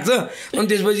भएको कि नाक छ अनि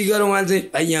त्यसपछि गएर उहाँले चाहिँ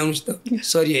भाइ यहाँ आउनुहोस् त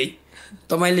सरी है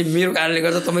तपाईँले मेरो कारणले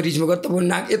गर्दा तपाईँ रिसमा गर्दा तपाईँको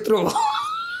नाक यत्रो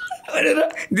भनेर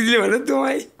दिदीले भन्यो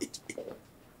तपाईँ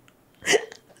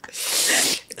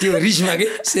त्यो रिसमा के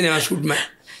सिनेमा सुटमा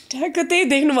ठ्याक्क त्यही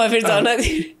देख्नु भयो फेरि झन्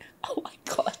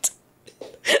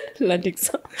ल ठिक छ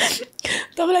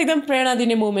तपाईँलाई एकदम प्रेरणा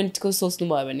दिने मोमेन्टको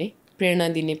सोच्नुभयो भने प्रेरणा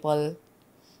दिने पल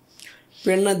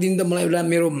प्रेरणा दिने त मलाई एउटा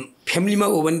मेरो फ्यामिलीमा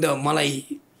हो भने त मलाई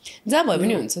जहाँ भए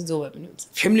पनि हुन्छ जो भए पनि हुन्छ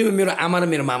फ्यामिलीमा मेरो आमा र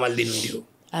मेरो मामाले दिनुहुन्थ्यो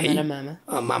आमा र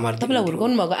मामा तपाईँलाई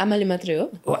हुर्काउनु भएको आमाले मात्रै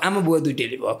हो आमा बुवा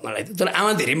दुइटैले भयो मलाई त तर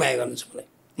आमा धेरै माया गर्नुहुन्छ मलाई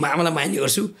म आमालाई माया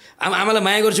गर्छु आमालाई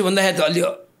माया गर्छु भन्दाखेरि त अलि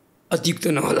अतियुक्त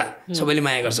नहोला सबैले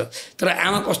माया गर्छ तर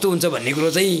आमा कस्तो हुन्छ भन्ने कुरो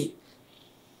चाहिँ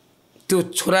त्यो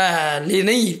छोराले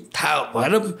नै थाहा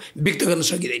भएर व्यक्त गर्न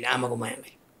सकिँदैन आमाको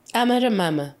मायालाई आमा र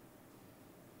मामा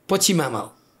पछि मामा हो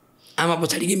आमा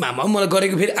पछाडिकै मामा हो मलाई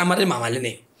गरेको फेरि आमा र मामाले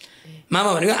नै हो मामा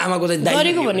भनेको आमाको चाहिँ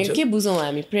गरेको भनेको के बुझौँ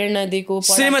हामी प्रेरणा दिएको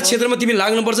सिनेमा क्षेत्रमा तिमी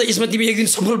लाग्नुपर्छ यसमा तिमी एक दिन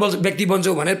सफल व्यक्ति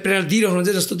बन्छौ भनेर प्रेरणा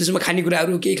दिइरहनुहुन्छ जस्तो त्यसमा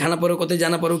खानेकुराहरू केही खान पऱ्यो कतै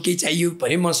जान पऱ्यो केही चाहियो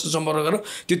भने मसँग सम्पर्क गर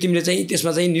त्यो तिमीले चाहिँ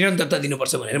त्यसमा चाहिँ निरन्तरता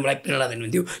दिनुपर्छ भनेर मलाई प्रेरणा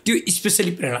दिनुहुन्थ्यो त्यो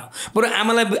स्पेसली प्रेरणा हो बरु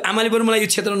आमाले बरु मलाई यो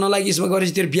क्षेत्र नलागि यसमा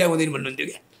गरेपछि तेरो बिहा हुँदैन भन्नुहुन्थ्यो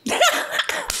क्या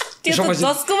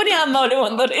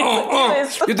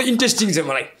यो त इन्ट्रेस्टिङ छ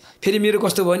मलाई फेरि मेरो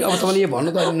कस्तो भयो भने अब तपाईँले यो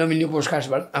भन्नु त नमिल्ने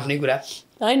पोडकास्टबाट आफ्नै कुरा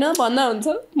होइन भन्दा हुन्छ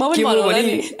म पनि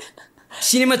भने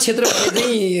सिनेमा क्षेत्र भने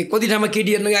चाहिँ कति ठाउँमा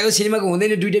केटी हेर्न गएको सिनेमाको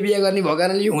हुँदैन दुइटा बिहा गर्ने भएको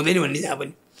कारणले यो हुँदैन भन्ने जहाँ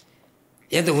पनि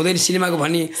यहाँ त हुँदैन सिनेमाको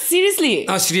भन्ने सिरियसली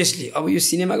सिरियसली अब यो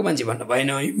सिनेमाको मान्छे भन्नु भएन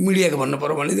यो मिडियाको भन्नु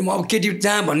पर्यो भने म अब केटी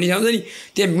जहाँ भन्ने ठाउँ छ नि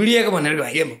त्यहाँ मिडियाको भनेर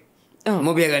गएँ क्या म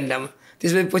बिहा गर्ने ठाउँमा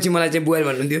त्यसपछि मलाई चाहिँ बुवाले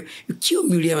भन्नुहुन्थ्यो यो के हो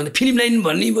मिडिया भन्दा फिल्म लाइन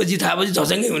भन्ने पछि थाहा पछि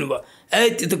झसङ्गै हुनुभयो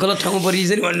त्यो त गलत ठाउँमा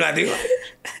परिरहेछ नि भन्नुभएको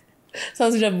थियो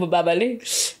ससुरा बाबाले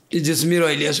जस मेरो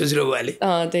अहिले ससुरा बुवाले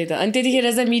त्यही त अनि त्यतिखेर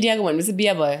चाहिँ मिडियाको भनेपछि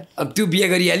बिहा भयो अब त्यो बिहा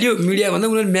गरिहाल्यो मिडिया भन्दा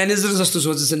उनीहरू म्यानेजर जस्तो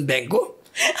सोचेछन् ब्याङ्कको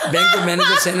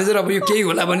म्यानेजर स्यानेजर अब यो केही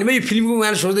होला भन्नेमा यो फिल्मको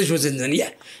उहाँले सोचेछन् या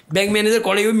ब्याङ्क म्यानेजर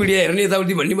कडै हो मिडिया हेर्ने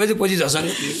यताउति भन्ने पछि पछि झसँग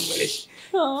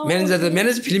म्यानेजर त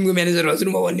म्यानेजर फिल्मको म्यानेजर हजुर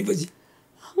म भन्ने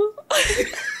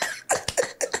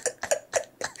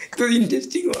त्यो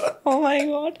इन्ट्रेस्टिङ हो माई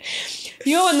गॉड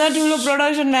योभन्दा ठुलो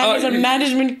प्रोडक्सन म्यानेजर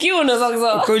म्यानेजमेन्ट के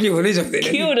हुनसक्छ कहिले हुनै सक्दैन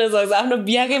के हुनसक्छ आफ्नो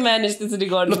बिहाकै म्यानेज त्यसरी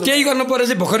गर्नु केही गर्नु पर्यो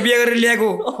चाहिँ भर्खर बिहा गरेर ल्याएको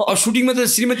अब सुटिङमा त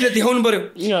श्रीमतीलाई देखाउनु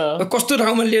पर्यो कस्तो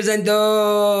ठाउँमा लिएर जाने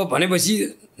त भनेपछि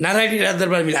नारायणी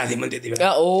राजदरबार मिलाएको थिएँ मैले त्यति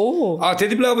बेला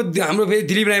त्यति बेला अब हाम्रो फेरि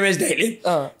दिलीप राईमाझी दाइले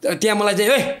त्यहाँ मलाई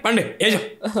चाहिँ ए पाण्डे हेज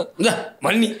ल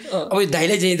भन्ने अब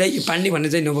दाइलाई चाहिँ दाइ पाण्डे भन्ने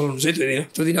चाहिँ नबोलाउनुहोस् है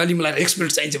त्यो दिन अलिक मलाई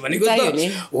एक्सपर्ट चाहिन्छ भनेको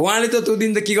उहाँले त त्यो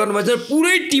दिन त के गर्नुभएछ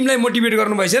पुरै टिमलाई मोटिभेट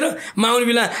गर्नुभएछ र म आउने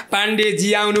बेला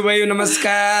पाण्डेजी आउनुभयो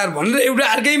नमस्कार भनेर एउटा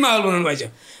अर्कै माहौल बनाउनु भएछ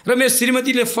र मेरो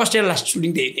श्रीमतीले फर्स्ट एन्ड लास्ट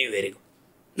सुटिङ त्यही हेरेको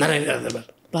नारायणी राजदरबार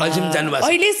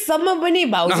अहिलेसम्म पनि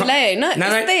भाउजूलाई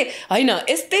होइन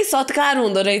यस्तै सत्कार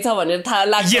हुँदो रहेछ भनेर थाहा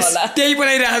लाग्छ होला त्यही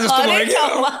बनाइरहेको जस्तो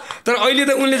भयो तर अहिले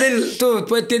त उनले चाहिँ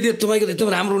त्यो त्यति तपाईँको एकदम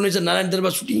राम्रो हुनेछ नारायण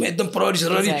दरबार सुटिङमा एकदम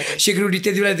प्रहरी सेक्युरिटी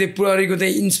त्यति बेला त्यो प्रहरीको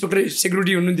चाहिँ इन्सपेक्टर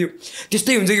सेक्युरिटी हुनुहुन्थ्यो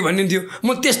त्यस्तै हुन्छ कि भन्नुहुन्थ्यो म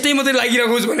त्यस्तै मात्रै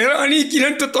लागिरहेको छु भनेर अनि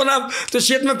किन त्यो तनाव त्यो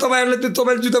सेटमा तपाईँहरूलाई त्यो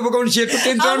तपाईँले जुत्ता बोकाउने सेटको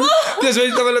टेन्सन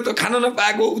त्यसपछि तपाईँलाई त्यो खाना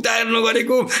नपाएको उतार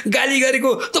नगरेको गाली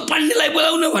गरेको त्यो पाण्डेलाई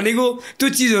बोलाउन भनेको त्यो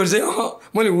चिजहरू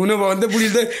चाहिँ मैले हुनु भयो भने त बुढी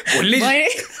त भोलि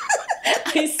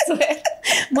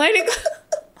मैले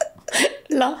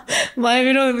ल भयो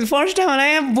मेरो फर्स्ट टाइम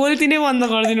मलाई बोल्ती नै बन्द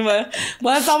गरिदिनु भयो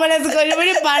मलाई तपाईँलाई चाहिँ कहिले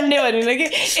पनि पाण्डे भनेर कि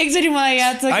एकचोटि मलाई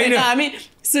याद छ कि हामी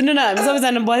सुन्नु न हामी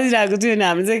सबैजना बसिरहेको थियो अनि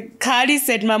हामी चाहिँ खाली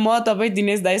सेटमा म तपाईँ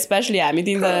दिनेश दाई स्पेसली हामी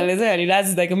तिनजनाले चाहिँ अनि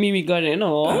राजेश दाईको मिमिक गर्ने होइन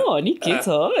हो अनि के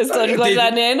छ यस्तोहरू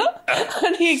गरिरहने होइन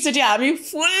अनि एकचोटि हामी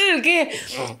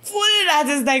फुल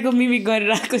राजेश दाईको मिमिक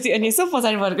गरेर आएको थियो अनि यसो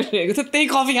पछाडि फर्किरहेको थियो त्यही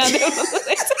कफी खाँदै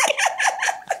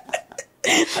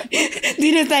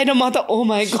दिनेश दाई र म त ओ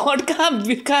माई गड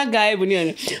कहाँ गायो भने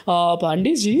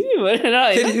पाण्डेजी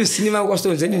भनेर सिनेमामा कस्तो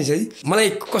हुन्छ नि है मलाई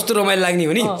कस्तो रमाइलो लाग्ने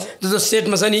हो नि जस्तो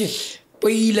सेटमा छ नि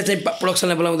पहिला चाहिँ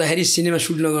प्रोडक्सनलाई बोलाउँदाखेरि सिनेमा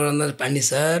सुट नगराउँदा पाण्डे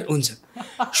सर हुन्छ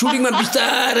सुटिङमा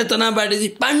बिस्तारै तनावबाट चाहिँ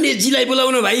पाण्डेजीलाई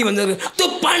बोलाउनु भाइ भन्छ त्यो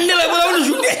पाण्डेलाई बोलाउनु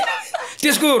सुन्ने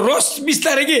त्यसको रस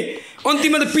बिस्तारै के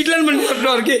अन्तिममा त पिटलान भन्ने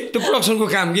डर के त्यो प्रोडक्सनको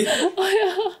काम के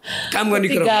काम गर्ने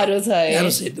गाह्रो छ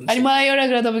अनि मलाई एउटा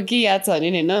कुरा तपाईँ के याद छ भने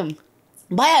होइन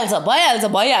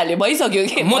भइहाल्यो भइसक्यो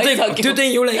कि म चाहिँ त्यो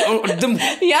चाहिँ एउटा एकदम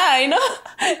यहाँ होइन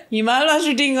हिमालमा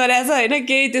सुटिङ गरेछ होइन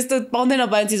केही त्यस्तो पाउँदै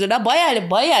नपाउने चिजहरू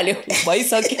भइहाल्यो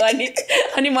भइसक्यो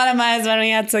अनि मलाई मायाजबाट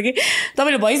याद छ कि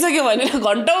तपाईँले भइसक्यो भनेर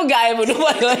घन्टौँ गायब हुनु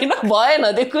भयो होइन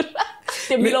भएन त्यो कुरा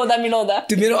त्यो मिलाउँदा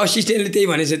त्यो मेरो असिस्टेन्टले त्यही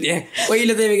भनेछ त्यहाँ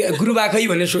पहिला त गुरुबा खै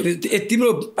भनेर सोध्यो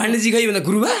तिम्रो पाण्डेजी खै भन्दा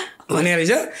गुरुबा भने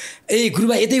रहेछ ए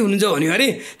गुरुबा यतै हुनुहुन्छ भन्यो अरे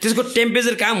त्यसको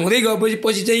टेम्परेचर काम हुँदै गएपछि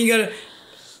पछि चाहिँ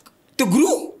त्यो गुरु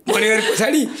भनेर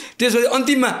पछाडि त्यसपछि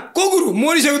अन्तिममा को गुरु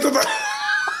मरिसक्यो त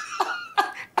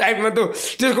टाइपमा त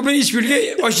त्यसको पनि स्पिड के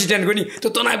असिस्टेन्टको नि त्यो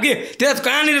तनाव के त्यहाँ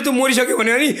कहाँनिर त मरिसक्यो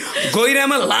भन्यो भने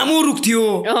गहिरामा लामो रुख थियो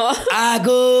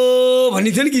आगो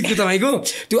भन्ने थियो नि गीत थियो तपाईँको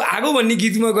त्यो आगो भन्ने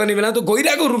गीतमा गर्ने बेला त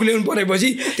गहिराको रुख ल्याउनु परेपछि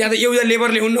त्यहाँ त एउटा लेबर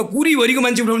ल्याउनु कुरीभरिको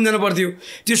मान्छे उठाउनु जानु पर्थ्यो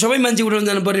त्यो सबै मान्छे उठाउनु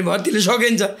जानु पर्ने भयो त्यसले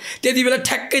सकिन्छ त्यति बेला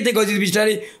ठ्याक्कै त्यहाँ गजित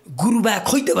बिस्तारै गुरुबा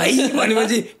खोइ त भाइ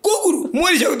भनेपछि को गुरु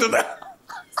मरिसक्यो त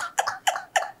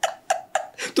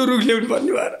त्यो रुख ल्याउनु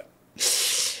पर्ने भएर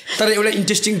तर एउटा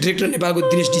इन्ट्रेस्टिङ डिरेक्टर नेपालको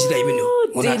दिनेश डिसी दाई पनि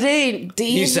हो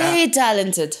धेरै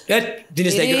ट्यालेन्टेड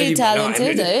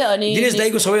दिनेश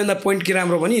दाईको सबैभन्दा पोइन्ट के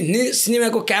राम्रो भने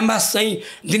सिनेमाको क्यानभास चाहिँ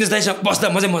दिनेश दाईसँग बस्दा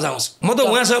मजा आउँछ म त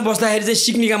उहाँसँग बस्दाखेरि चाहिँ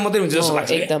सिक्ने काम मात्रै हुन्छ जस्तो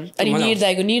लाग्छ एकदम अनि निर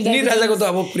दाईको त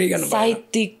अब पुरै गर्नु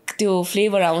साहित्यिक त्यो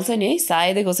फ्लेभर आउँछ नि है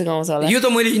सायदै कसैको आउँछ होला यो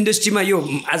त मैले इन्डस्ट्रीमा यो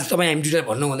आज तपाईँ हामी दुईटा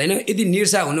भन्नु हुँदैन यदि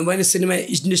निरसा हुनु भयो भने सिनेमा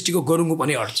इन्डस्ट्रीको गरुङको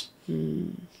पनि हट्छ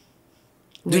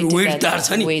जुन वेटदार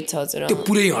छ नि त्यो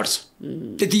पुरै हट्छ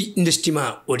त्यति इन्डस्ट्रीमा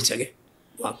ओडिसके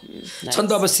छन्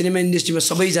त अब सिनेमा इन्डस्ट्रीमा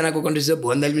सबैजनाको कन्ट्री छ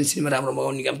भुवन दाइले पनि सिनेमा राम्रो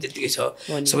मगाउने काम त्यत्तिकै छ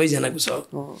सबैजनाको छ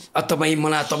अब तपाईँ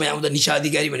आउँदा निशा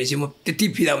अधिकारी भनेपछि म त्यति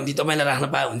फिदा हुन्थेँ तपाईँलाई राख्न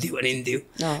पाए हुन्थ्यो भनिन्थ्यो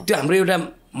त्यो हाम्रो एउटा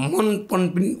मनपन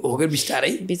पनि हो कि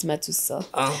बिस्तारै बिचमा चुस्छ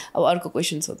अब अर्को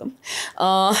क्वेसन सोधौँ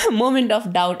मोमेन्ट अफ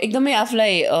डाउट एकदमै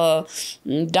आफूलाई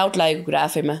डाउट लागेको कुरा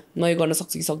आफैमा म यो गर्न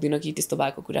सक्छु कि सक्दिनँ कि त्यस्तो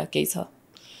भएको कुरा केही छ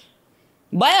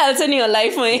भइहाल्छ नि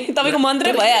लाइफमै तपाईँको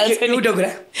मन्त्रै भइहाल्छ नि एउटा कुरा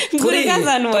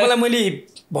तपाईँलाई मैले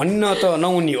भन्न त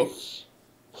नहुने हो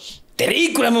धेरै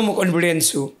कुरामा म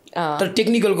कन्फिडेन्स छु तर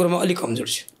टेक्निकल कुरामा अलिक कमजोर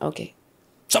छु ओके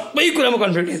सबै कुरामा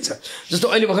कन्फिडेन्स छ जस्तो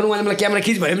अहिले भर्खर उहाँले मलाई क्यामेरा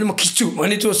खिच भने पनि म खिच्छु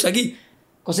भन्ने जोस छ कि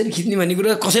कसरी खिच्ने भन्ने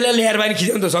कुरा कसैलाई ल्याएर बाहिर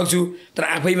खिचाउन त सक्छु तर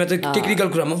आफैमा त टेक्निकल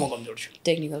कुरामा म कमजोर छु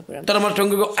टेक्निकल कुरा तर म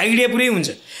टङ्गको आइडिया पुरै हुन्छ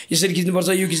यसरी खिच्नुपर्छ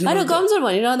यो खिच्नु हैन कमजोर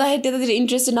भनिरहँदाखेरि त्यतातिर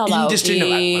इन्ट्रेस्टेड नभएको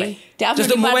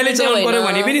जस्तो मोबाइलै चलाउनु पऱ्यो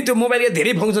भने पनि त्यो मोबाइलको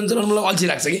धेरै फङ्सन चलाउनु मलाई अल्छी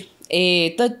लाग्छ कि ए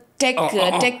त टेक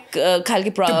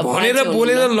खालके भनेर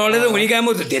बोलेर लडेर हुने काम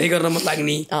धेरै गर्न मन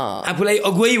लाग्ने आफूलाई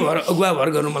अगुवा भर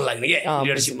गर्नु मन लाग्ने क्या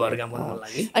लिडरसिप भएर काम गर्नु मन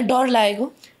लाग्ने अनि डर लागेको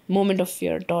मोमेन्ट अफ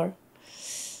फियर डर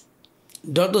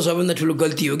त सबैभन्दा ठुलो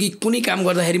गल्ती हो कि कुनै काम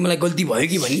गर्दाखेरि मलाई गल्ती भयो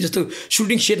कि भन्ने जस्तो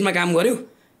सुटिङ सेटमा काम गर्यो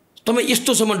तपाईँ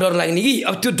यस्तोसम्म डर लाग्ने कि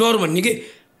अब त्यो डर भन्ने कि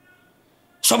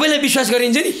सबैलाई विश्वास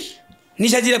गरिन्छ नि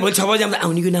निशाजीलाई भोलि 6 बजी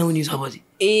आउने कि नआउने 6 बजी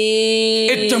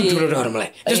एकदम ठुलो डर मलाई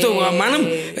जस्तो मानौँ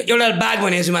एउटा बाघ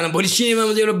भनेको छु मानौँ भोलि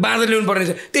सिनेमामा चाहिँ एउटा बाँदर ल्याउनु पर्ने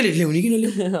छ त्यसले ल्याउने कि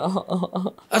नल्याउने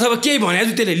अथवा केही भनेको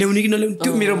छु त्यसले ल्याउने कि नल्याउने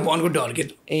त्यो मेरो पनको डर के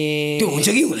त्यो हुन्छ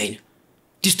कि हुँदैन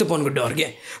त्यस्तो पनको डर क्या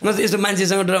न त यस्तो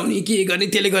मान्छेसँग डराउने के गर्ने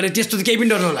त्यसले गर्ने त्यस्तो त केही पनि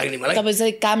डर नलाग्ने मलाई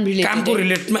तपाईँ कामको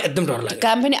रिलेटमा एकदम डर लाग्छ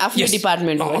काम पनि आफ्नो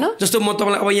डिपार्टमेन्ट हो हैन जस्तो म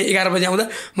तपाईँलाई अब यहाँ 11 बजी आउँदा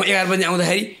म 11 बजी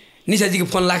आउँदाखेरि निशाजीको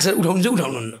फोन लाग्छ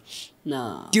उठाउनुहुन्न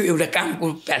त्यो एउटा कामको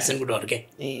प्यासनको डर क्या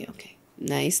ए ओके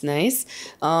नाइस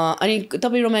अनि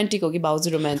तपाईँ रोमान्टिक हो कि भाउजू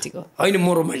रोमान्टिक हो होइन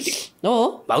म रोमान्टिक हो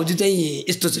भाउजू चाहिँ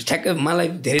यस्तो छ ठ्याक्क मलाई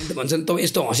धेरै त भन्छन् तपाईँ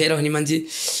यस्तो हँसेर हुने मान्छे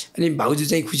अनि भाउजू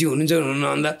चाहिँ खुसी हुनुहुन्छ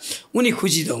भन्दा उनी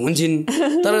खुसी त हुन्छन्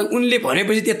तर उनले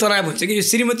भनेपछि त्यो तराप हुन्छ कि यो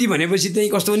श्रीमती भनेपछि चाहिँ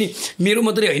कस्तो पनि मेरो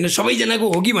मात्रै होइन सबैजनाको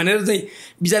हो कि भनेर चाहिँ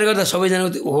विचार गर्दा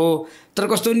सबैजनाको हो तर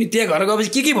कस्तो नि त्यहाँ घर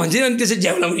गएपछि के भन्छ अनि त्यसै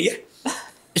झ्याउलाउने क्या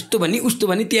यस्तो भन्ने उस्तो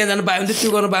भन्ने त्यहाँ जानु पायो भने त्यो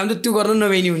गर्न पायो भने त्यो गर्न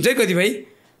नभइने हुन्छ है कतिपय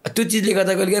त्यो चिजले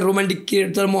गर्दा कहिले रोमान्टिक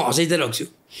तर म हँसाइ चाहिँ राख्छु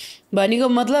भनेको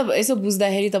मतलब यसो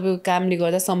बुझ्दाखेरि तपाईँको कामले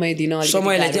गर्दा समय दिन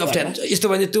समयलाई चाहिँ अप्ठ्यारो हुन्छ यस्तो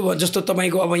भने त्यो जस्तो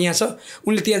तपाईँको अब यहाँ छ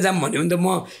उनले त्यहाँ जाम भन्यो भने त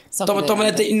म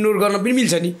तपाईँलाई त इग्नोर गर्न पनि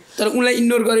मिल्छ नि तर उनलाई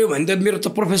इग्नोर गर्यो भने त मेरो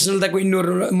त प्रोफेसनलताको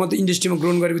इग्नोर म त इन्डस्ट्रीमा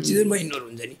ग्रोन गरेको चिज म इग्नोर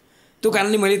हुन्छ नि त्यो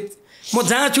कारणले मैले म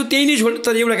जहाँ छु त्यही नै छोड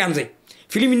तर एउटा काम चाहिँ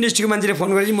फिल्म इन्डस्ट्रीको मान्छेले फोन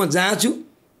गरेपछि म जहाँ छु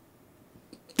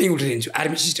त्यही उठाइदिन्छु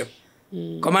आर्मी सिस्टम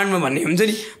कमान्डमा भन्ने हुन्छ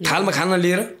नि थालमा खाना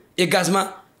लिएर एक गाछमा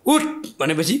उठ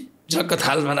भनेपछि झक्क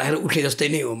थालमा राखेर उठे जस्तै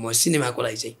नै हो म सिनेमाको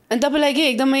लागि चाहिँ अनि तपाईँलाई के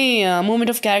एकदमै मोमेन्ट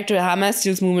अफ क्यारेक्टर हामा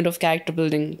stills moment of character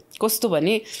building कस्तो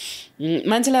भने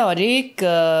मान्छेलाई हरेक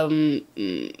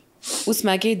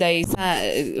उसमा केही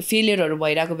फेलियरहरू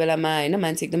भइरहेको बेलामा होइन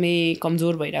मान्छे एकदमै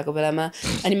कमजोर भइरहेको बेलामा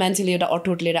अनि मान्छेले एउटा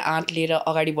अठोट लिएर आँट लिएर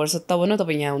अगाडि बढ्छ तब न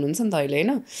तपाईँ यहाँ हुनुहुन्छ नि त अहिले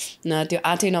होइन त्यो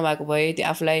आँटै नभएको भए त्यो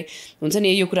आफूलाई हुन्छ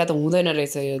नि यो कुरा त हुँदैन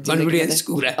रहेछ यो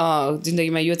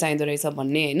जिन्दगीमा यो चाहिँदो रहेछ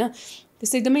भन्ने होइन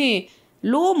त्यस्तो एकदमै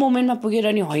लो मोमेन्टमा पुगेर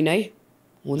नि होइन है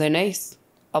हुँदैन है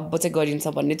अब चाहिँ गरिन्छ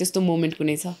भन्ने त्यस्तो मोमेन्ट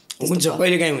कुनै छ हुन्छ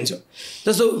कहिलेकाहीँ हुन्छ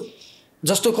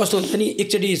जस्तो कस्तो हुन्छ नि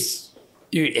एकचोटि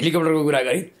यो हेलिकप्टरको कुरा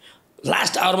गरेँ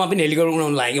लास्ट आवरमा पनि हेलिकप्टर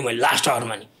उडाउनु लाग्यो मैले लास्ट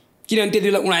आवरमा नि किनभने त्यति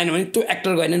बेला उडाएन भने त्यो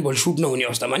एक्टर गएन भने भोलि सुट नहुने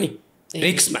अवस्थामा नि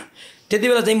रिक्समा त्यति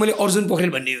बेला चाहिँ मैले अर्जुन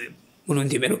पोखरेल भन्ने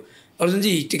हुनुहुन्थ्यो मेरो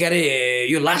अर्जुनजी के अरे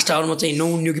यो लास्ट आवरमा चाहिँ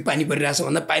नउन्यो कि पानी परिरहेछ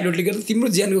भन्दा पाइलटले गर्दा तिम्रो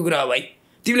ज्यानको कुरा हो भाइ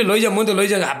तिमीले लैजा म त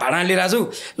लैजा भाडा लिएर आएको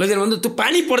छु लैजा भन्दा त्यो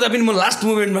पानी पर्दा पनि म लास्ट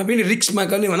मोमेन्टमा पनि रिक्समा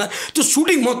गर्ने भन्दा त्यो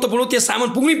सुटिङ महत्त्वपूर्ण त्यहाँ सामान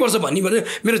पुग्नै पर्छ भन्ने भने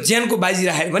मेरो ज्यानको बाजी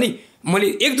राखेर पनि मैले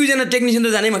 1-2 जना टेक्निसियन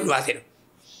त जानै भन्नुभएको थिएन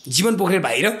जीवन पोखरेल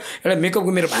भाइ र एउटा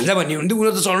मेकअपको मेरो भान्जा भन्ने हुन्थ्यो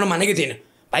उनीहरू त चढ्न मानेकै थिएन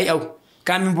भाइ आऊ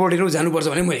काम इम्पोर्टेन्ट जानुपर्छ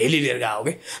भने मैले हेली लिएर गएको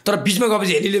कि तर बिचमा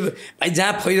गएपछि हेलीले भाइ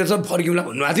जहाँ फैदो छ फर्किउँला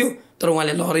भन्नुभएको थियो तर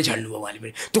उहाँले लहरै छाड्नुभयो उहाँले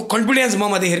पनि त्यो कन्फिडेन्स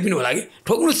ममा देखेर पनि होला कि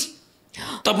ठोक्नुहोस्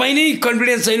तपाईँ नै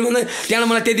कन्फिडेन्स छैन भन्दा त्यहाँबाट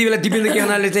मलाई त्यति बेला दिपेन्द्र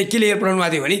केहनाले चाहिँ के लिएर पठाउनु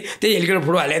भएको थियो भने त्यही हेलिकप्टर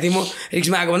फोटो हालेको थिएँ म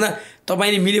रिक्समा आएको भन्दा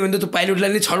तपाईँले मिल्यो भने त त्यो पाइलटलाई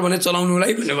नै छड भनेर चलाउनु होला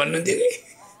है भनेर भन्नुहुन्थ्यो कि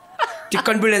त्यो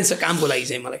कन्फिडेन्स छ कामको लागि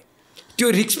चाहिँ मलाई त्यो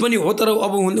रिक्स पनि हो तर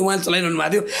अब उहाँले चलाइरहनु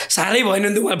भएको थियो साह्रै भएन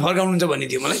भने त उहाँले फर्काउनुहुन्छ भन्ने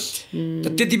थियो मलाई त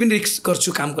त्यति पनि रिक्स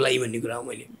गर्छु कामको लागि भन्ने कुरा हो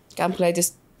मैले कामको लागि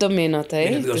त्यस्तो मेहनत है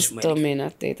त्यस्तो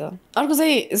मेहनत त्यही त अर्को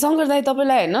चाहिँ शङ्कर दाइ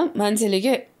तपाईँलाई होइन मान्छेले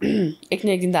के एक न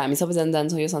एक दिन त हामी सबैजना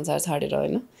जान्छौँ यो संसार छाडेर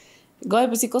होइन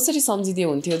गएपछि कसरी सम्झिदिए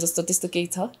हुन्थ्यो जस्तो त्यस्तो केही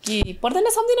छ कि पर्दैन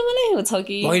सम्झिन मलाई छ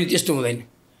कि होइन त्यस्तो हुँदैन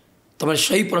तपाईँले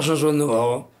सही प्रश्न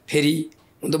सोध्नुभयो फेरि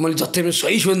अन्त मैले जति पनि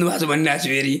सही सोध्नु भएको छ भनिरहेको छु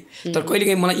फेरि तर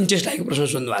कहिलेकाहीँ मलाई इन्ट्रेस्ट लागेको प्रश्न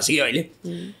सोध्नु भएको छ कि अहिले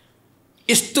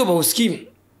यस्तो भओस् कि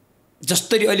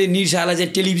जसरी अहिले निरसालाई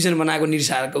चाहिँ टेलिभिजन बनाएको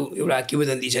निरसाको एउटा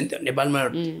किंवदन्ती छ नि त नेपालमा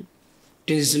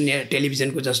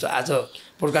टेलिभिजनको जस्तो आज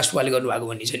पोडकास्टवाले गर्नुभएको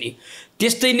भन्ने छ नि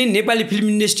त्यस्तै नै नेपाली फिल्म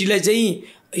इन्डस्ट्रीलाई चाहिँ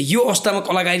यो अवस्थामा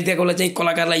कलाकारिताको लागि चाहिँ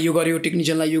कलाकारलाई यो गर्यो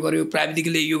टेक्निसियनलाई यो गर्यो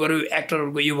प्राविधिकले यो गर्यो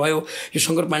एक्टरहरूको यो भयो यो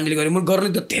शङ्कर पाण्डेले गर्यो म गर्ने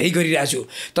त धेरै गरिरहेको छु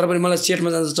तर पनि मलाई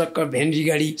सेटमा जान्छ चक्कर भेन्डी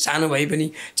गाडी सानो भए पनि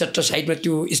चट्ट साइडमा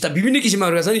त्यो यस्ता विभिन्न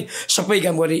किसिमहरूका छ नि सबै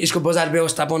काम गर्ने यसको बजार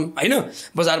व्यवस्थापन होइन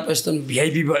बजार व्यवस्थापन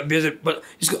भिआइपी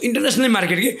यसको इन्टरनेसनल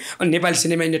मार्केट के अनि नेपाली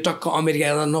सिनेमा इन्डिया टक्क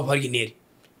अमेरिका नफर्किने अरे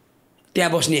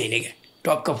त्यहाँ बस्ने होइन क्या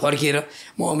टक्क फर्किएर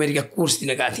म अमेरिका कोर्स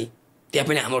दिन गएको थिएँ त्यहाँ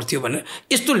पनि हाम्रो थियो भनेर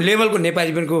यस्तो लेभलको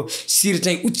नेपालीपनको शिर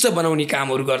चाहिँ उच्च बनाउने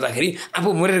कामहरू गर्दाखेरि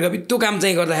आफू मरेर गए त्यो काम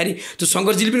चाहिँ गर्दाखेरि त्यो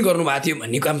शङ्करजीले पनि गर्नुभएको थियो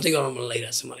भन्ने काम चाहिँ गर्न मन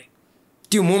लागिरहेको छ मलाई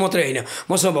त्यो म मात्रै होइन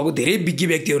मसँग भएको धेरै विज्ञ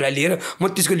व्यक्तिहरूलाई लिएर म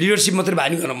त्यसको लिडरसिप मात्रै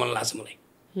भानी गर्न मन लाग्छ मलाई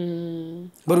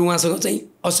बरु उहाँसँग चाहिँ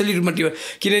असली रूपमा त्यो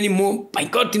किनभने म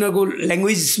भयङ्कर तिनीहरूको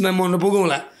ल्याङ्ग्वेजमा म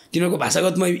नपुगौँला तिनीहरूको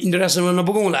भाषागतमा इन्टरनेसनलमा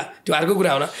नपुगौँला त्यो अर्को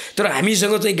कुरा होला तर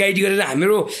हामीसँग चाहिँ गाइड गरेर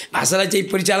हाम्रो भाषालाई चाहिँ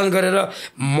परिचालन गरेर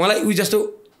मलाई उयो जस्तो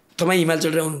तपाईँ हिमाल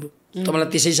चढेर आउनुभयो तपाईँलाई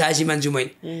त्यसै साहसी मान्छु मैले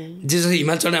जे जस्तो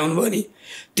हिमाल चढेर आउनुभयो नि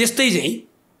त्यस्तै चाहिँ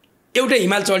एउटा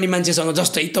हिमाल चढ्ने मान्छेसँग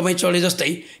जस्तै तपाईँ चढे जस्तै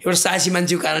एउटा साहसी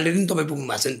मान्छेको कारणले पनि तपाईँ पुग्नु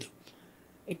भएको छ नि त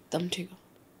एकदम ठिक हो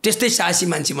त्यस्तै साहसी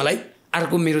मान्छे मलाई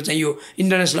अर्को मेरो चाहिँ यो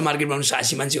इन्टरनेसनल मार्केट बनाउनु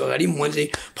साहसी मान्छेको अगाडि मैले चाहिँ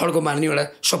फड्को मार्ने एउटा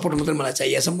सपोर्ट मात्रै मलाई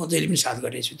चाहिएको छ म जहिले पनि साथ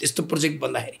गर्नेछु त्यस्तो प्रोजेक्ट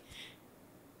भन्दाखेरि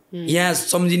यहाँ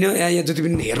सम्झिनु यहाँ जति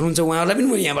पनि हेर्नुहुन्छ उहाँहरूलाई पनि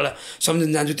म यहाँबाट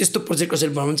सम्झिन चाहन्छु त्यस्तो प्रोजेक्ट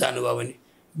कसरी बनाउनु चाहनुभयो भने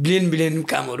बिलियन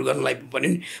कामहरू गर्नलाई पनि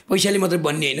पैसाले मात्रै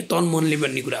बन्ने होइन तन मनले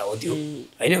बन्ने कुरा हो त्यो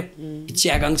होइन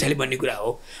इच्छा आकाङ्क्षाले बन्ने कुरा हो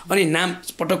अनि नाम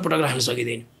पटक पटक राख्न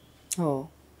सकिँदैन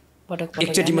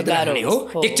एकचोटि मात्रै राख्ने हो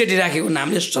एकचोटि राखेको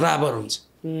नामले सराबर हुन्छ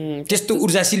त्यस्तो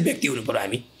ऊर्जाशील व्यक्ति हुनु पर्यो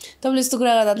हामी तपाईँले यस्तो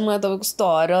कुरा गर्दा मलाई तपाईँको कस्तो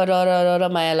हर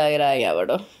माया लागेर आयो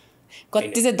यहाँबाट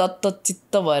कति चाहिँ दत्त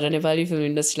चित्त भएर नेपाली फिल्म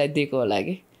इन्डस्ट्रीलाई दिएको होला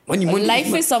कि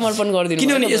लाइफमै समर्पण गरिदिनु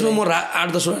किनभने यसमा म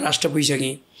 8-10 राष्ट्र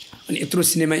पुगिसकेँ अनि यत्रो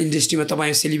सिनेमा इन्डस्ट्रीमा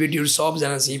तपाईँ सेलिब्रेटीहरू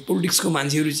सबजना चाहिँ पोलिटिक्सको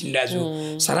मान्छेहरू चिनिरहेको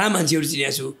छु सारा मान्छेहरू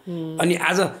चिनिरहेको छु अनि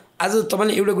आज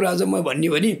तपाईँले एउटा कुरा अझ म भन्ने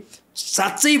भने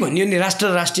साँच्चै भन्यो भने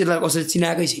राष्ट्रियतालाई कसरी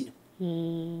चिनाएकै छैन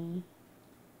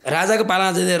राजाको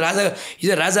पालामा चाहिँ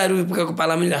हिजो राजाहरूको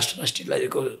पालामा पनि राष्ट्रियतालाई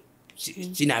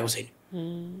चिनाएको छैन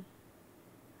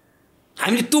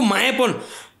हामीले त्यो मायापन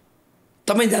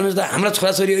तपाईँ जानुहोस् त हाम्रा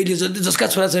छोराछोरी अहिले जसका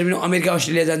छोराछोरी पनि अमेरिका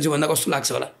अस्ट्रेलिया जान्छु भन्दा कस्तो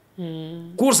लाग्छ होला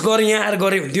कोर्स गरेँ यहाँ आएर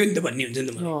गरेँ हुन्थ्यो नि त भन्ने हुन्छ नि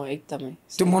त मलाई एकदमै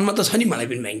त्यो मनमा त छ नि मलाई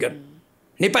पनि भयङ्कर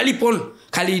नेपालीपन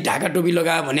खालि ढाका टोपी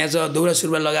लगायो भनेको छ दौरा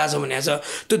सुरुवाल लगाएको छ भनेको छ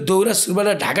त्यो दौरा सुरुवाल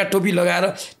र ढाका टोपी लगाएर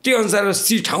त्यो अनुसार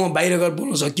ठाउँमा बाहिर गएर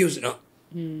बोल्न सकियोस् न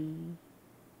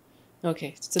ओके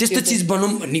त्यस्तो चिज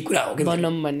बनाऊँ भन्ने कुरा हो कि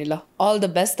बनाऊँ भन्ने ल अल द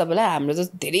बेस्ट तपाईँलाई हाम्रो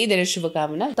चाहिँ धेरै धेरै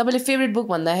शुभकामना तपाईँले फेभरेट बुक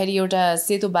भन्दाखेरि एउटा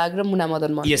सेतो बाघ र मुना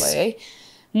मदन मन भयो है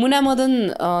मुना मदन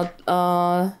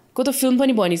को त फिल्म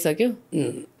पनि बनिसक्यो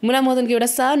मुना मदनको एउटा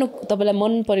सानो तपाईँलाई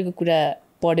मन परेको कुरा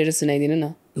पढेर सुनाइदिनु न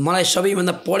मलाई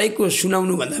सबैभन्दा पढेको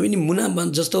सुनाउनु भन्दा पनि मुना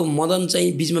जस्तो मदन चाहिँ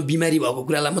बिचमा बिमारी भएको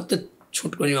कुरालाई मात्रै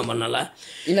छोटकरीमा भन्नला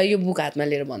ल यो बुक हातमा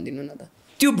लिएर भनिदिनु न त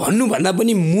त्यो भन्नुभन्दा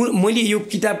पनि मैले यो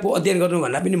किताबको अध्ययन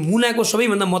गर्नुभन्दा पनि मुनाको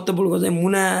सबैभन्दा महत्त्वपूर्ण चाहिँ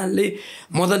मुनाले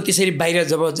मदन त्यसरी बाहिर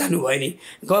जब जानुभयो नि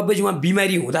गएपछि उहाँ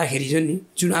बिमारी हुँदाखेरि चाहिँ नि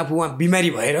जुन आफू उहाँ बिमारी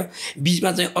भएर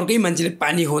बिचमा चाहिँ अर्कै मान्छेले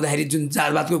पानी खुवाउँदाखेरि जुन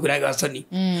जातवादको कुरा गर्छ नि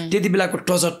त्यति बेलाको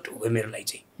टचट हो मेरो लागि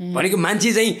चाहिँ भनेको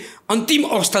मान्छे चाहिँ अन्तिम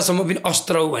अवस्थासम्म पनि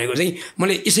अस्त्र हो भनेको चाहिँ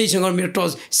मैले यसैसँग मेरो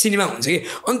टच सिनेमा हुन्छ कि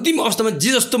अन्तिम अवस्थामा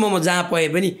जे जस्तोमा म जहाँ पाएँ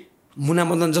पनि मुना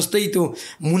मदन जस्तै त्यो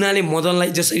मुनाले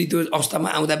मदनलाई जसरी त्यो अवस्थामा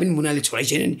आउँदा पनि मुनाले छोडाइ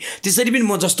छैन नि त्यसरी पनि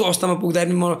म जस्तो अवस्थामा पुग्दा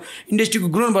पनि म इन्डस्ट्रीको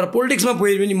ग्रोन भएर पोलिटिक्समा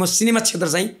पुगे पनि म सिनेमा क्षेत्र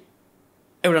चाहिँ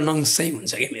एउटा नङ्स चाहिँ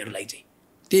हुन्छ क्या मेरो लागि चाहिँ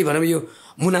त्यही भएर यो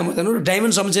मुना मदन हो र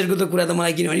डायमन्ड शमशेरको त कुरा त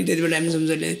मलाई किनभने त्यति बेला डायमन्ड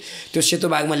शमशेरले त्यो सेतो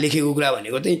बाघमा लेखेको कुरा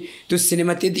भनेको चाहिँ त्यो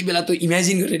सिनेमा त्यति बेला त्यो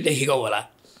इमेजिन गरेर लेखेको होला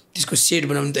त्यसको सेट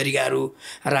बनाउने तरिकाहरू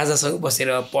राजासँग बसेर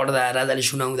पढ्दा राजाले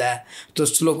सुनाउँदा त्यो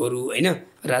श्लोकहरू होइन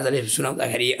राजाले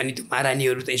सुनाउँदाखेरि अनि त्यो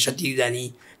महारानीहरू चाहिँ सती जाने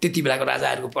त्यति बेलाको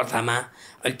राजाहरूको प्रथामा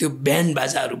अनि त्यो ब्यान्ड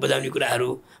बाजाहरू बजाउने कुराहरू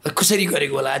कसरी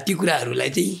गरेको होला ती कुराहरूलाई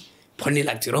चाहिँ फन्ने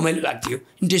लाग्थ्यो रमाइलो लाग्थ्यो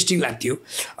इन्ट्रेस्टिङ लाग्थ्यो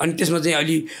अनि त्यसमा चाहिँ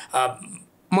अलि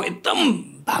म एकदम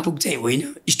भावुक चाहिँ होइन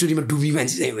स्टोरीमा डुब्ने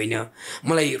मान्छे चाहिँ होइन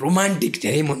मलाई रोमान्टिक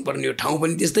धेरै मनपर्ने हो ठाउँ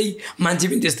पनि त्यस्तै मान्छे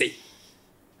पनि त्यस्तै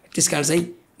त्यस कारण चाहिँ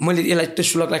मैले यसलाई त्यो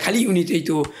श्लोकलाई खालि उनी चाहिँ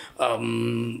त्यो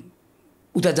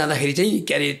उता जाँदाखेरि चाहिँ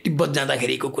के अरे तिब्बत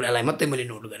जाँदाखेरिको कुरालाई मात्रै मैले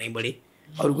नोट गरेँ बढी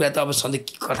अरू कुरा त अब सधैँ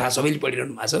कथा सबैले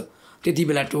पढिरहनु भएको छ त्यति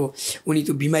बेला त्यो उनी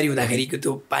त्यो बिमारी हुँदाखेरिको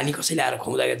त्यो पानी कसैले आएर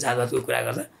खुवाउँदाखेरि जाँदाको कुरा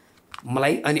गर्दा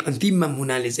मलाई अनि अन्तिममा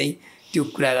मुनाले चाहिँ त्यो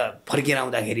कुरा फर्केर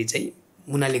आउँदाखेरि चाहिँ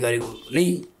मुनाले गरेको नै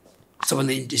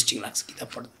सबभन्दा इन्ट्रेस्टिङ लाग्छ किताब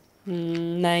पढ्दा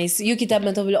नाइस यो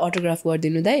किताबमा तपाईँले अटोग्राफ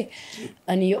गरिदिनु दाइ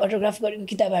अनि यो अटोग्राफ गरेको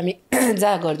किताब हामी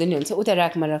जहाँ गरिदिनु हुन्छ उता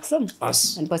राखमा राख्छौँ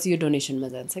अनि पछि यो डोनेसनमा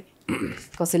जान्छ कि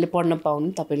कसैले पढ्न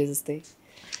पाउनु तपाईँले जस्तै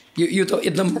यो त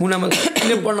एकदम मुनामा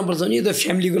किन पढ्नुपर्छ नि यो त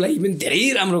फ्यामिलीको लागि पनि धेरै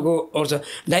राम्रोको आउँछ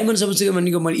डायमन्ड समस्याको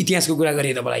भनेको मैले इतिहासको कुरा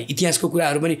गरेँ तपाईँलाई इतिहासको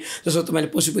कुराहरू पनि जस्तो तपाईँले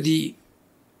पशुपति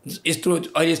यस्तो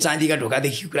अहिले चाँदीका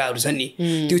ढोकादेखि कुराहरू छन् नि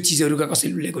त्यो चिजहरूका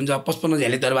कसरी उल्लेख हुन्छ 55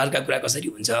 झ्याले दरबारका कुरा कसरी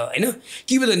हुन्छ होइन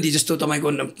किंवदन्ती जस्तो तपाईँको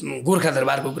गोर्खा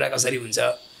दरबारको कुरा कसरी हुन्छ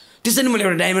त्यसरी मैले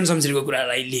एउटा डायमन्ड शमशेरको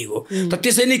कुरालाई लिएको तर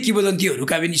त्यसै नै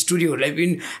किंवदन्तीहरूका पनि स्टोरीहरूलाई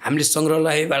पनि हामीले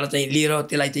सङ्ग्रहालयबाट चाहिँ लिएर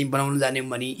त्यसलाई चाहिँ बनाउन जान्यौँ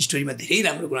भने स्टोरीमा धेरै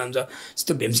राम्रो कुरा हुन्छ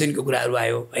जस्तो भीमसेनको कुराहरू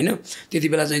आयो होइन त्यति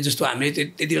बेला चाहिँ जस्तो हामीले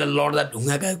त्यति बेला लड्दा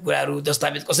ढुङ्गाका कुराहरू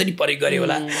दस्तावेज कसरी प्रयोग गरे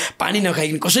होला पानी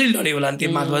नखाइकन कसरी लड्यो होला त्यो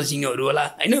महात्मा सिंहहरू होला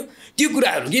होइन त्यो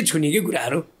कुराहरू के छुने के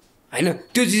कुराहरू होइन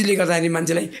त्यो चिजले गर्दाखेरि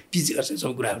मान्छेलाई पिच गर्छ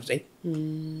सब कुराहरू चाहिँ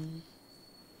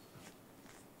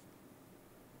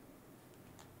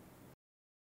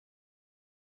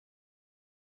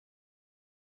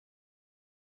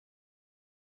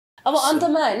अब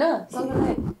अन्तमा होइन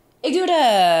एक दुईवटा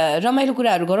रमाइलो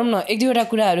कुराहरू गरौँ न एक दुईवटा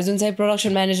कुराहरू जुन चाहिँ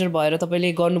प्रोडक्सन म्यानेजर भएर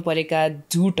तपाईँले गर्नु परेका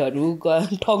झुटहरू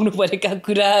ठग्नु परेका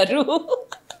कुराहरू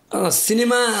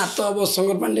सिनेमा त अब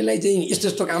शङ्कर पाण्डेलाई चाहिँ यस्तो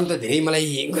यस्तो काम त धेरै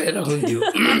मलाई गरेर हुन्थ्यो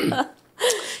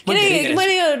किनकि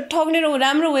मैले यो ठग्ने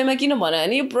राम्रो वेमा किन भने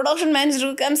अनि यो प्रोडक्सन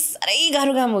म्यानेजरको काम साह्रै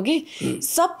गाह्रो काम हो कि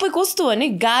सबै कस्तो भने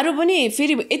गाह्रो पनि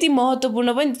फेरि यति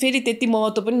महत्त्वपूर्ण पनि फेरि त्यति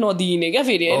महत्त्व पनि नदिइने क्या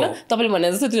फेरि होइन तपाईँले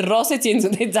भने जस्तो त्यो रसै चेन्ज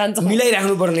हुँदै जान्छ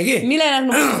मिलाइराख्नु पर्ने कि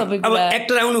मिलाइराख्नु पर्छ सबै अब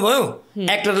एक्टर आउनुभयो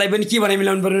एक्टरलाई पनि के भने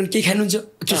मिलाउनु पर्ने केही खानुहुन्छ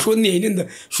त्यो सोध्ने होइन नि त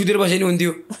सुतेर बसेन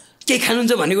हुन्थ्यो केही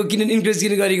खानुहुन्छ भनेको किन इन्करेज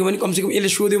किन गरेको भने कमसेकम यसले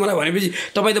सोध्यो मलाई भनेपछि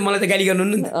तपाईँ त मलाई त गाली गर्नु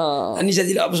नि त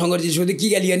निशाजीले अब शङ्करजी सोध्यो के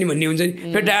गाली गर्ने भन्ने हुन्छ नि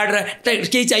फेरि डाँडा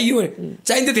केही चाहियो भने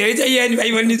चाहिन्छ त धेरै चाहियो नि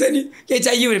भाइ भन्ने छ नि केही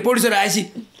चाहियो भने प्रड्युसर आएपछि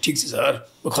ठिक छ सर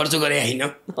म खर्च गरेँ होइन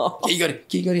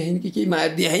केही गरेँ होइन कि केही मार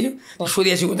दिएँ होइन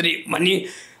सोधिएछु मात्रै भन्ने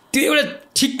त्यो एउटा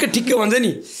ठिक्क भन्छ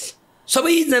नि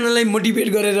सबैजनालाई मोटिभेट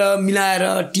गरेर मिलाएर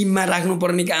टिममा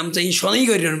राख्नुपर्ने काम चाहिँ सधैँ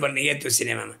गरिरहनु पर्ने क्या त्यो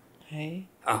सिनेमामा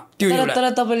तर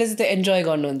तपाईँले चाहिँ त्यो इन्जोय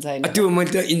गर्नुहुन्छ होइन त्यो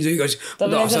मैले त इन्जोय गर्छु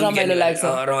रमाइलो लाग्छ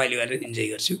रमाइलो गरेर इन्जोय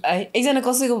गर्छु एकजना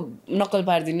कसैको नक्कल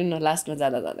पारिदिनु न लास्टमा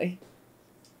जाँदा जाँदै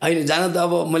होइन जान त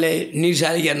अब मैले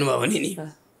निर्सारी गर्नुभयो भने नि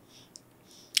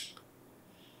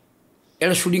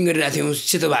एउटा सुटिङ गरिरहेको थियौँ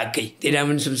सेतो भागकै त्यही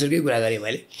डायमन्ड शमशेरकै कुरा गरेँ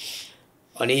मैले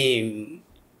अनि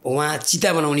उहाँ चिता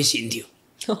बनाउने सिन थियो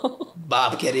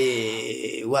बाप के अरे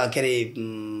उहाँ के अरे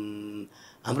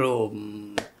हाम्रो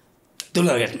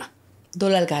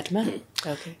दोलाल घाटमा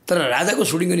तर राजाको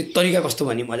सुटिङ गर्ने तरिका कस्तो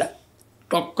भने मजा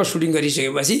टक्क सुटिङ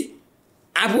गरिसकेपछि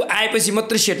आफू आएपछि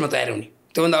मात्रै सेटमा तयार हुने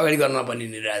त्योभन्दा अगाडि गर्न नपर्ने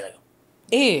नि राजाको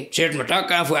सेटमा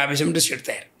टक्क आफू आएपछि मात्रै सेट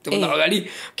तयार त्योभन्दा अगाडि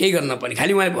केही गर्न नपर्ने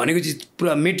खालि उहाँले भनेको चिज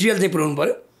पुरा मेटेरियल चाहिँ पुऱ्याउनु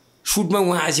पऱ्यो सुटमा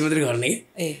उहाँ आएपछि मात्रै गर्ने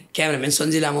कि क्यामेराम्यान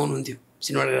सञ्जय लामा हुनुहुन्थ्यो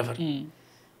सिनेमाटोग्राफर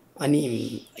अनि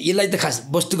यसलाई त खास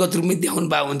वस्तुगत रूपमै देखाउनु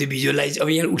पाएको हुन्थ्यो भिजुअलाइज अब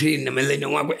यहाँ उठेर हिँड्न मिल्दैन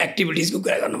उहाँको एक्टिभिटिजको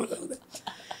कुरा गर्न मन लाग्दैन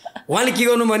उहाँले के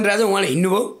गर्नु भने राजा उहाँले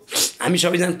हिँड्नुभयो हामी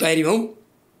सबैजना तयारी भयौँ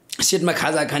सेटमा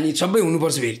खाजा खाने सबै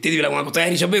हुनुपर्छ फेरि त्यति बेला उहाँको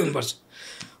तयारी सबै हुनुपर्छ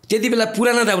त्यति बेला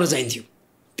पुराना दाउरा चाहिन्थ्यो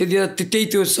त्यति बेला त्यही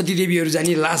त्यो सतीदेवीहरू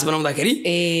जाने लास बनाउँदाखेरि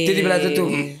त्यति बेला त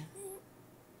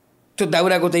त्यो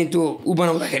दाउराको चाहिँ त्यो ऊ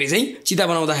बनाउँदाखेरि चाहिँ चिता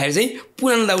बनाउँदाखेरि चाहिँ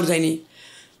पुरानो दाउरा चाहिने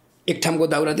एक ठाउँको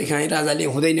दाउरा देखाएँ राजाले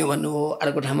हुँदैन भन्नुभयो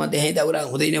अर्को ठाउँमा देखाएँ दाउरा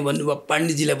हुँदैन भन्नुभयो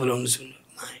पाण्डेजीलाई बोलाउनु सुन्नु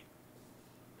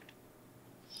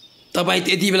तपाईँ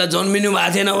त्यति बेला जन्मिनु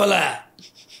भएको थिएन होला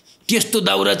त्यस्तो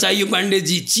दाउरा चाहियो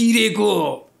पाण्डेजी चिरेको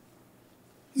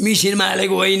मिसिनमा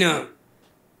हालेको होइन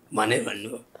भने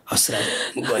भन्नुभयो हस् राजा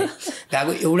गएँ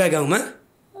गएको एउटा गाउँमा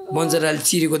बन्चराले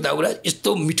चिरेको दाउरा यस्तो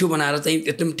मिठो बनाएर चाहिँ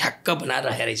एकदम ठ्याक्क बनाएर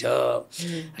राखेको रहेछ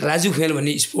राजु खुयाल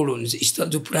भन्ने स्पोर्ट हुनुहुन्छ स्थल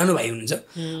जो पुरानो भाइ हुनुहुन्छ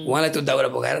उहाँलाई त्यो दाउरा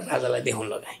बोकाएर राजालाई देखाउन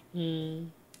लगाएँ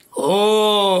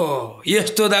हो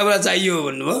यस्तो दाउरा चाहियो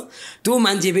भन्नुभयो त्यो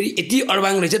मान्छे फेरि यति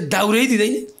अडबाङ रहेछ दाउरै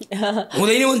दिँदैन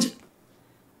हुँदैन भन्छ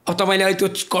अब तपाईँले अहिले त्यो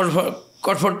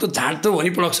कटफट त झाँट त हो नि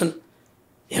प्रोडक्सन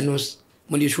हेर्नुहोस्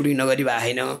मैले यो सुटिङ नगरी भए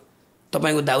होइन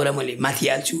तपाईँको दाउरा मैले माथि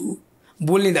हाल्छु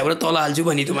बोल्ने दाउरा तल हाल्छु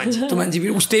भने त्यो मान्छे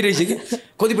फेरि उस्तै रहेछ कि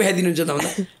कति पैसा दिनुहुन्छ त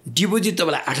भन्दा डिपोजिट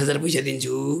तपाईँलाई 8,000 पैसा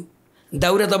दिन्छु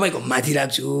दाउरा तपाईँको माथि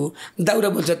राख्छु दाउरा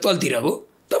बोल्छ तलतिर हो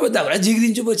तपाईँ दाउरा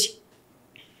झिकिदिन्छु पछि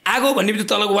आगो भनेपछि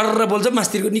तलको वरर बोल्छ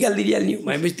मास्तिरको निकालिदिइहाल्ने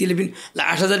भनेपछि त्यसले पनि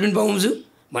 8,000 पनि पाउँछु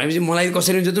भनेपछि मलाई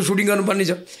कसरी हुन्छ त सुटिङ गर्नुपर्ने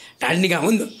छ ढाड्ने काम हो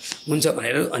नि त हुन्छ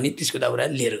भनेर अनि त्यसको दाउरा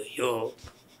लिएर गयो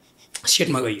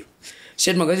सेटमा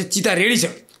गएपछि चिता रेडी छ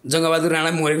जङ्गबहादुर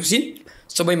राणा मरेको सिन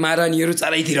सबै महारानीहरू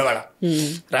चारैतिरबाट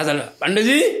राजाले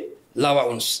पाण्डेजी ल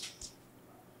आउनुहोस्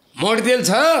मट्टीतेल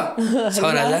छ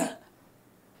राजा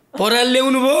पराल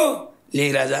ल्याउनु भयो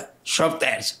ल्याइ राजा सब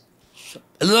तयार छ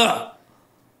ल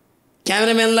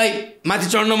क्यामेराम्यानलाई माथि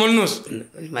चढ्न भन्नुहोस्,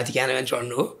 माथि क्यामेराम्यान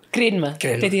चढ्नु हो क्रेनमा,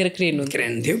 त्यतिखेर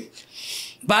क्रेन थियो।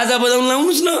 बाजा बजाउनु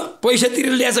लाउनुहोस् न, पैसा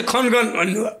तिरेर ल्याएछ खन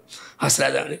भन्नुभयो। हस्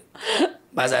राजा भने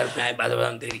बाजाहरू आयो, बाजा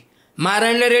बजाउनु धेरै।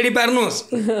 महारानीलाई रेडी पार्नुहोस्,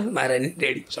 महारानी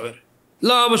रेडी सबै। ल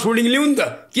अब सुटिङ ल्याउँ नि त,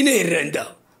 किन हेरेर नि त,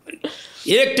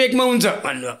 एक टेकमा हुन्छ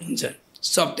भन्नुभयो। हुन्छ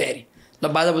सब तयारी, ल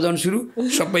बाजा बजाउनु सुरु,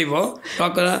 सबै भयो।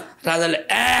 टक्क राजाले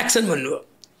एक्सन भन्नुभयो,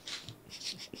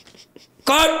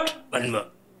 कट भन्नुभयो,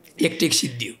 एक टेक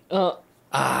सिद्धियो।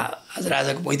 आज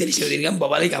राजाको 45 दिन काम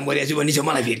बबालै काम गरिरहेको छु भन्ने छ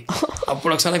मलाई। फेरि अब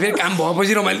प्रोडक्सनलाई फेरि काम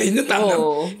भएपछि रमाइलो देखिन्छ,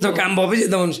 जब काम भएपछि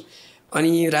यता भन्नुहोस्।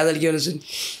 अनि राजाले के भन्नुहोस्,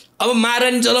 अब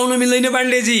महारानी चलाउन मिल्दैन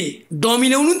पाण्डेजी, डमी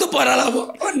ल्याउनु नि त पराला अब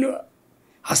भन्नुभयो।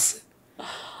 हस्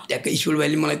ट्याक्कै स्कुल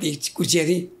भाइले मलाई त्यही कुर्सिया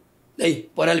थिएँ, है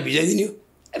पराले भिजाइदिने हो,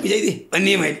 भिजाइदिएँ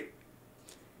भन्ने मैले।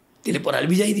 त्यसले पराले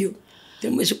भिजाइदियो। त्यो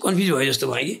म यसो कन्फ्युज भयो जस्तो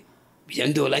भयो कि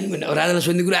भिजाउनु त्यो होला नि भन्ने। अब राजालाई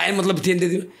सोध्ने कुरा आयो, मतलब थिएन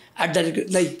त्यति बेला। आर्ट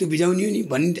डाइरेक्टरलाई त्यो भिजाउने हो नि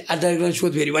भन्ने, आर्ट डाइरेक्टरलाई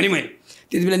सोध फेरि भने मैले।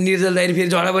 त्यति बेला निर्जल दाइले फेरि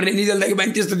झगडा पर्ने, निर्जल दाइको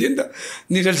बानी त्यस्तो थियो नि त।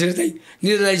 निर्जल दाइ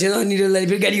निर्जल दाइले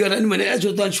फेरि गाडी गरेर नि भनेर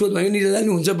सोध भनेको निर्जल दाइ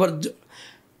नि हुन्छ,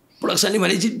 प्रोडक्सनले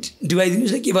भनेपछि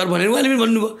डुबाइदिनुहोस् न के भयो भनेर उहाँले पनि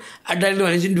भन्नुभयो। आर्ट डाइरेक्टर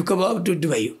भनेपछि ढुक्क भयो, अब त्यो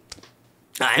डुबाइयो।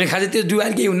 हामी खाँदा त्यो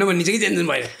डुबाएर केही हुन्न भन्ने चाहिँ कि टेन्सन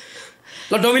भएन।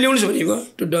 ल डमी ल्याउनुहोस् भनेको,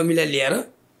 त्यो डमीलाई ल्याएर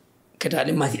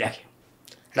केटाहरूले माथि राख्यो।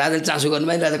 राजाले चासो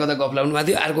गर्नुभयो, राजा कता गफ लाउनु भएको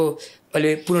थियो। अर्को अहिले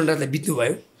पुरानो राजालाई बित्नु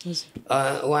भयो,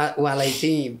 उहाँलाई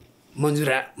चाहिँ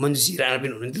मन्जुसी राणा पनि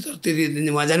हुनुहुन्थ्यो, तर त्यति दिन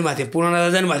उहाँ जानुभएको थियो, पुरानो राजा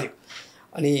जानुभएको थियो।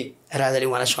 अनि राजाले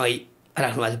उहाँलाई सँगै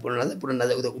राख्नुभएको थियो। पुरानो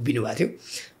राजा उता उभिनु भएको थियो।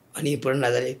 अनि पुरानो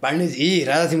राजाले पाण्डेजी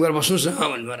राजा थिम गरेर बस्नुहोस् न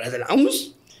भन्नुभयो। राजाले आउनुहोस्,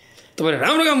 तपाईँले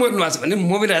राम्रो काम गर्नुभएको छ भने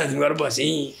म पनि राजा थिम गरेर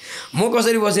बसेँ। म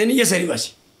कसरी बसेँ नि यसरी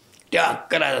बसेँ,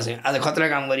 ट्याक्क राजासँग आज खतरा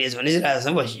काम गरिएछ भने चाहिँ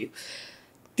राजासँग बसियो।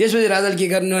 त्यसपछि राजाले के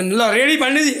गर्नु, ल रेडी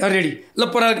पाण्डेजी रेडी, ल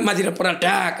पराल माथि पराल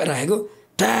ट्याक्क राखेको,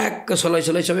 ट्याक्क सलाई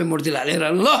सबै मूर्ति हालेर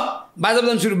ल बाजा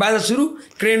बजाउनु सुरु, बाजा सुरु,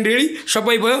 क्रेन रेडी,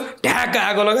 सबै भयो। ट्याक्क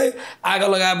आगो लगायो। आगो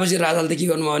लगाएपछि राजाले त के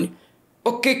गर्नुभयो भने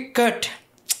ओके कट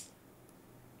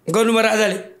गर्नुभयो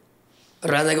राजाले।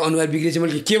 राजाको अनुहार बिग्रेछ।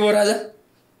 मैले के भयो राजा,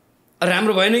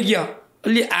 राम्रो भएन कि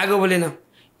अलि आगो बोलेन।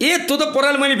 ए तँ त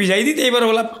पराल मैले भिजाइदिएँ त्यही भएर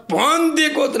होला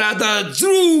भनिदिएको। राजा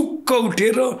जुक्क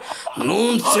उठेर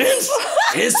नोनसेन्स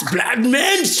एस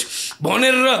ब्ल्याडमेन्स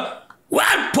भनेर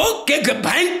वाट फोक के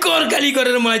भयङ्कर गाली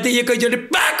गरेर मलाई त एकैचोटि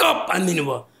प्याकअप हानिदिनु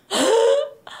भयो।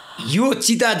 यो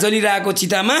चिता जलिरहेको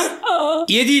चितामा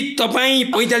यदि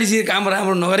तपाईँ 45 दिन काम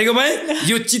राम्रो नगरेको भए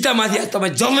यो चितामाथि आज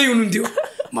तपाईँ जल्दै हुनुहुन्थ्यो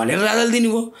भनेर राजाले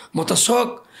दिनुभयो। म त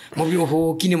सक, म पनि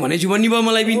ओहो किन भनेछु भन्ने भयो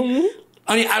मलाई पनि।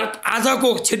 अनि आजको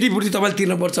क्षतिपूर्ति तपाईँले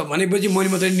तिर्नुपर्छ भनेपछि मैले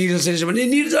मात्रै निर्जल सेर भने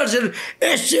निर्जल सेर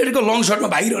यसरीको लङ सर्टमा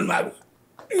भागिरहनु भएको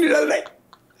निर्जल दाइ।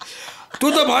 त्यो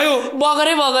त भयो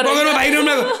बगरमा भागिरहनु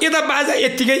भएको। यता बाजा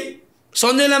यत्तिकै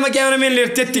सञ्जय लामा क्यामेराम्यान लिएर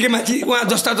त्यत्तिकै माथि उहाँ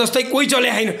जस्ता जस्तै कोही चले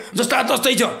आएन, जस्ता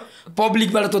जस्तै छ।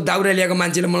 पब्लिकबाट त्यो दाउरा ल्याएको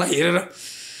मान्छेले मलाई हेरेर,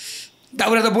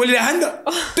 दाउरा त बोलिरहेको नि त,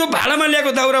 त्यो भाडामा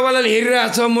ल्याएको दाउरावालाले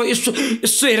हेरिरहेको छ। म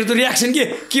यसो हेरेर त रियाक्सन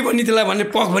के भन्ने त्यसलाई भन्ने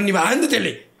पख भन्ने भयो नि त।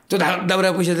 त्यसले त्यो दाउरा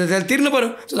पैसा त त्यसले तिर्नु पऱ्यो,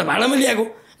 त्यो त भाडामा ल्याएको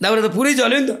दाउरा त पुरै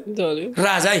चल्यो नि त।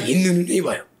 राजा हिँड्नु नै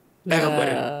भयो, ब्याकअप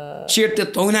गरेर सेट त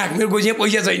तौना मेरो गोजिया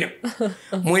पैसा छैन।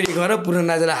 मैले गएर पुरानो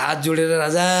राजालाई हात जोडेर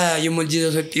राजा यो म जे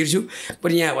जसो तिर्छु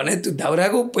पनि यहाँ भने त्यो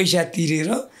दाउराको पैसा तिरेर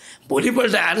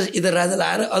भोलिपल्ट आएर यता राजालाई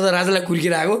आएर अझ राजालाई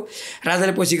कुर्किएर आएको।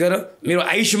 राजाले पछि गएर मेरो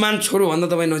आयुष्मान छोरो भन्दा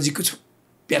तपाईँ नजिकको छु,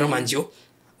 प्यारो मान्छे हो,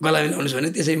 गलामी लाउनुहोस् भने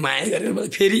त्यसरी माया गरेर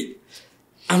मलाई फेरि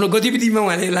आफ्नो गतिविधिमा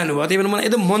उहाँले लानुभयो। त्यही भएर मलाई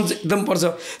एकदम मन एकदम पर्छ।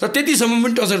 र त्यतिसम्म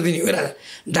पनि टचर दिने हो राजा,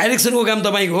 डाइरेक्सनको काम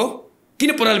तपाईँको हो,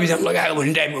 किन पराल भिजाउनु लगाएको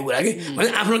भन्ने टाइपको कुरा कि भने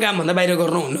आफ्नो कामभन्दा बाहिर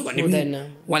गर्नुहुन्न भन्ने पनि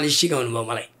उहाँले सिकाउनु भयो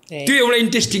मलाई। त्यो एउटा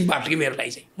इन्ट्रेस्टिङ पार्ट कि मेरो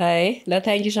लागि चाहिँ है। ल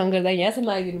थ्याङ्क यू शङ्कर दाइ, यहाँसम्म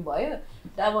आइदिनु भयो।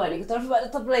 अब भनेको तर्फबाट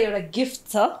तपाईँलाई एउटा गिफ्ट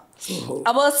छ।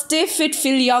 अब स्टे फिट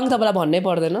फिल यङ तपाईँलाई भन्नै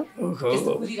पर्दैन।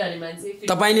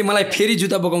 तपाईँले मलाई फेरि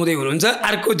जुत्ता बोकाउँदै हुनुहुन्छ,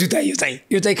 अर्को जुत्ता यो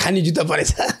चाहिँ खाने जुत्ता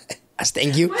परेछ। हस्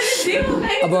थ्याङ्क यू।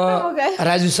 अब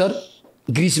राजु सर,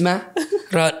 ग्रीष्मा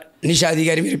र निशा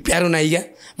अधिकारी मेरो प्यारो नायिका,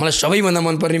 मलाई सबैभन्दा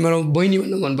मनपर्ने मेरो बहिनी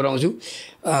भन्न मन पराउँछु।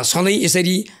 सधैँ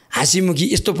यसरी हाँसीमुखी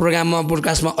यस्तो प्रोग्राममा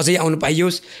पोडकास्टमा अझै आउनु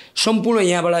पाइयोस्। सम्पूर्ण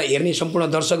यहाँबाट हेर्ने सम्पूर्ण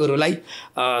दर्शकहरूलाई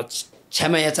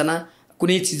क्षमा याचना,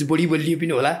 कुनै चिज बढी बलियो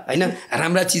पनि होला होइन,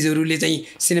 राम्रा चिजहरूले चाहिँ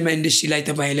सिनेमा इन्डस्ट्रीलाई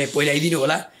तपाईँलाई पहिलाइदिनु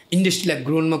होला, इन्डस्ट्रीलाई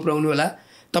ग्रोनमा पुर्याउनु होला।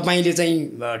 तपाईँले चाहिँ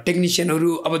टेक्निसियनहरू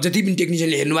अब जति पनि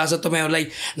टेक्निसियनले हेर्नु भएको छ तपाईँहरूलाई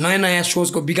नयाँ नयाँ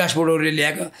सोचको विकास बोर्डहरूले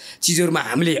ल्याएका चिजहरूमा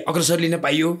हामीले अग्रसर लिन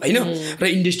पाइयो होइन। र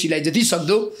इन्डस्ट्रीलाई जति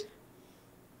सक्दो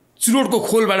चुरोटको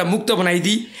खोलबाट मुक्त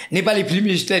बनाइदिई नेपाली फिल्म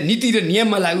इन्डस्ट्रीलाई नीति र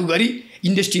नियममा लागू गरी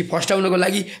इन्डस्ट्री फस्टाउनको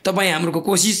लागि तपाईँ हाम्रो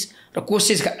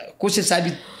कोसिस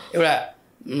साबित एउटा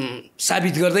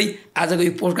साबित गर्दै आजको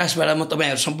यो पोडकास्टबाट म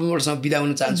तपाईँहरू सम्पूर्णसँग बिदा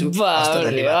हुन चाहन्छु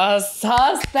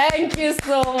thank you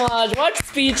so much what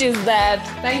speech is that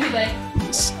thank you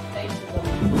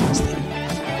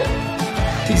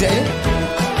ठिक छ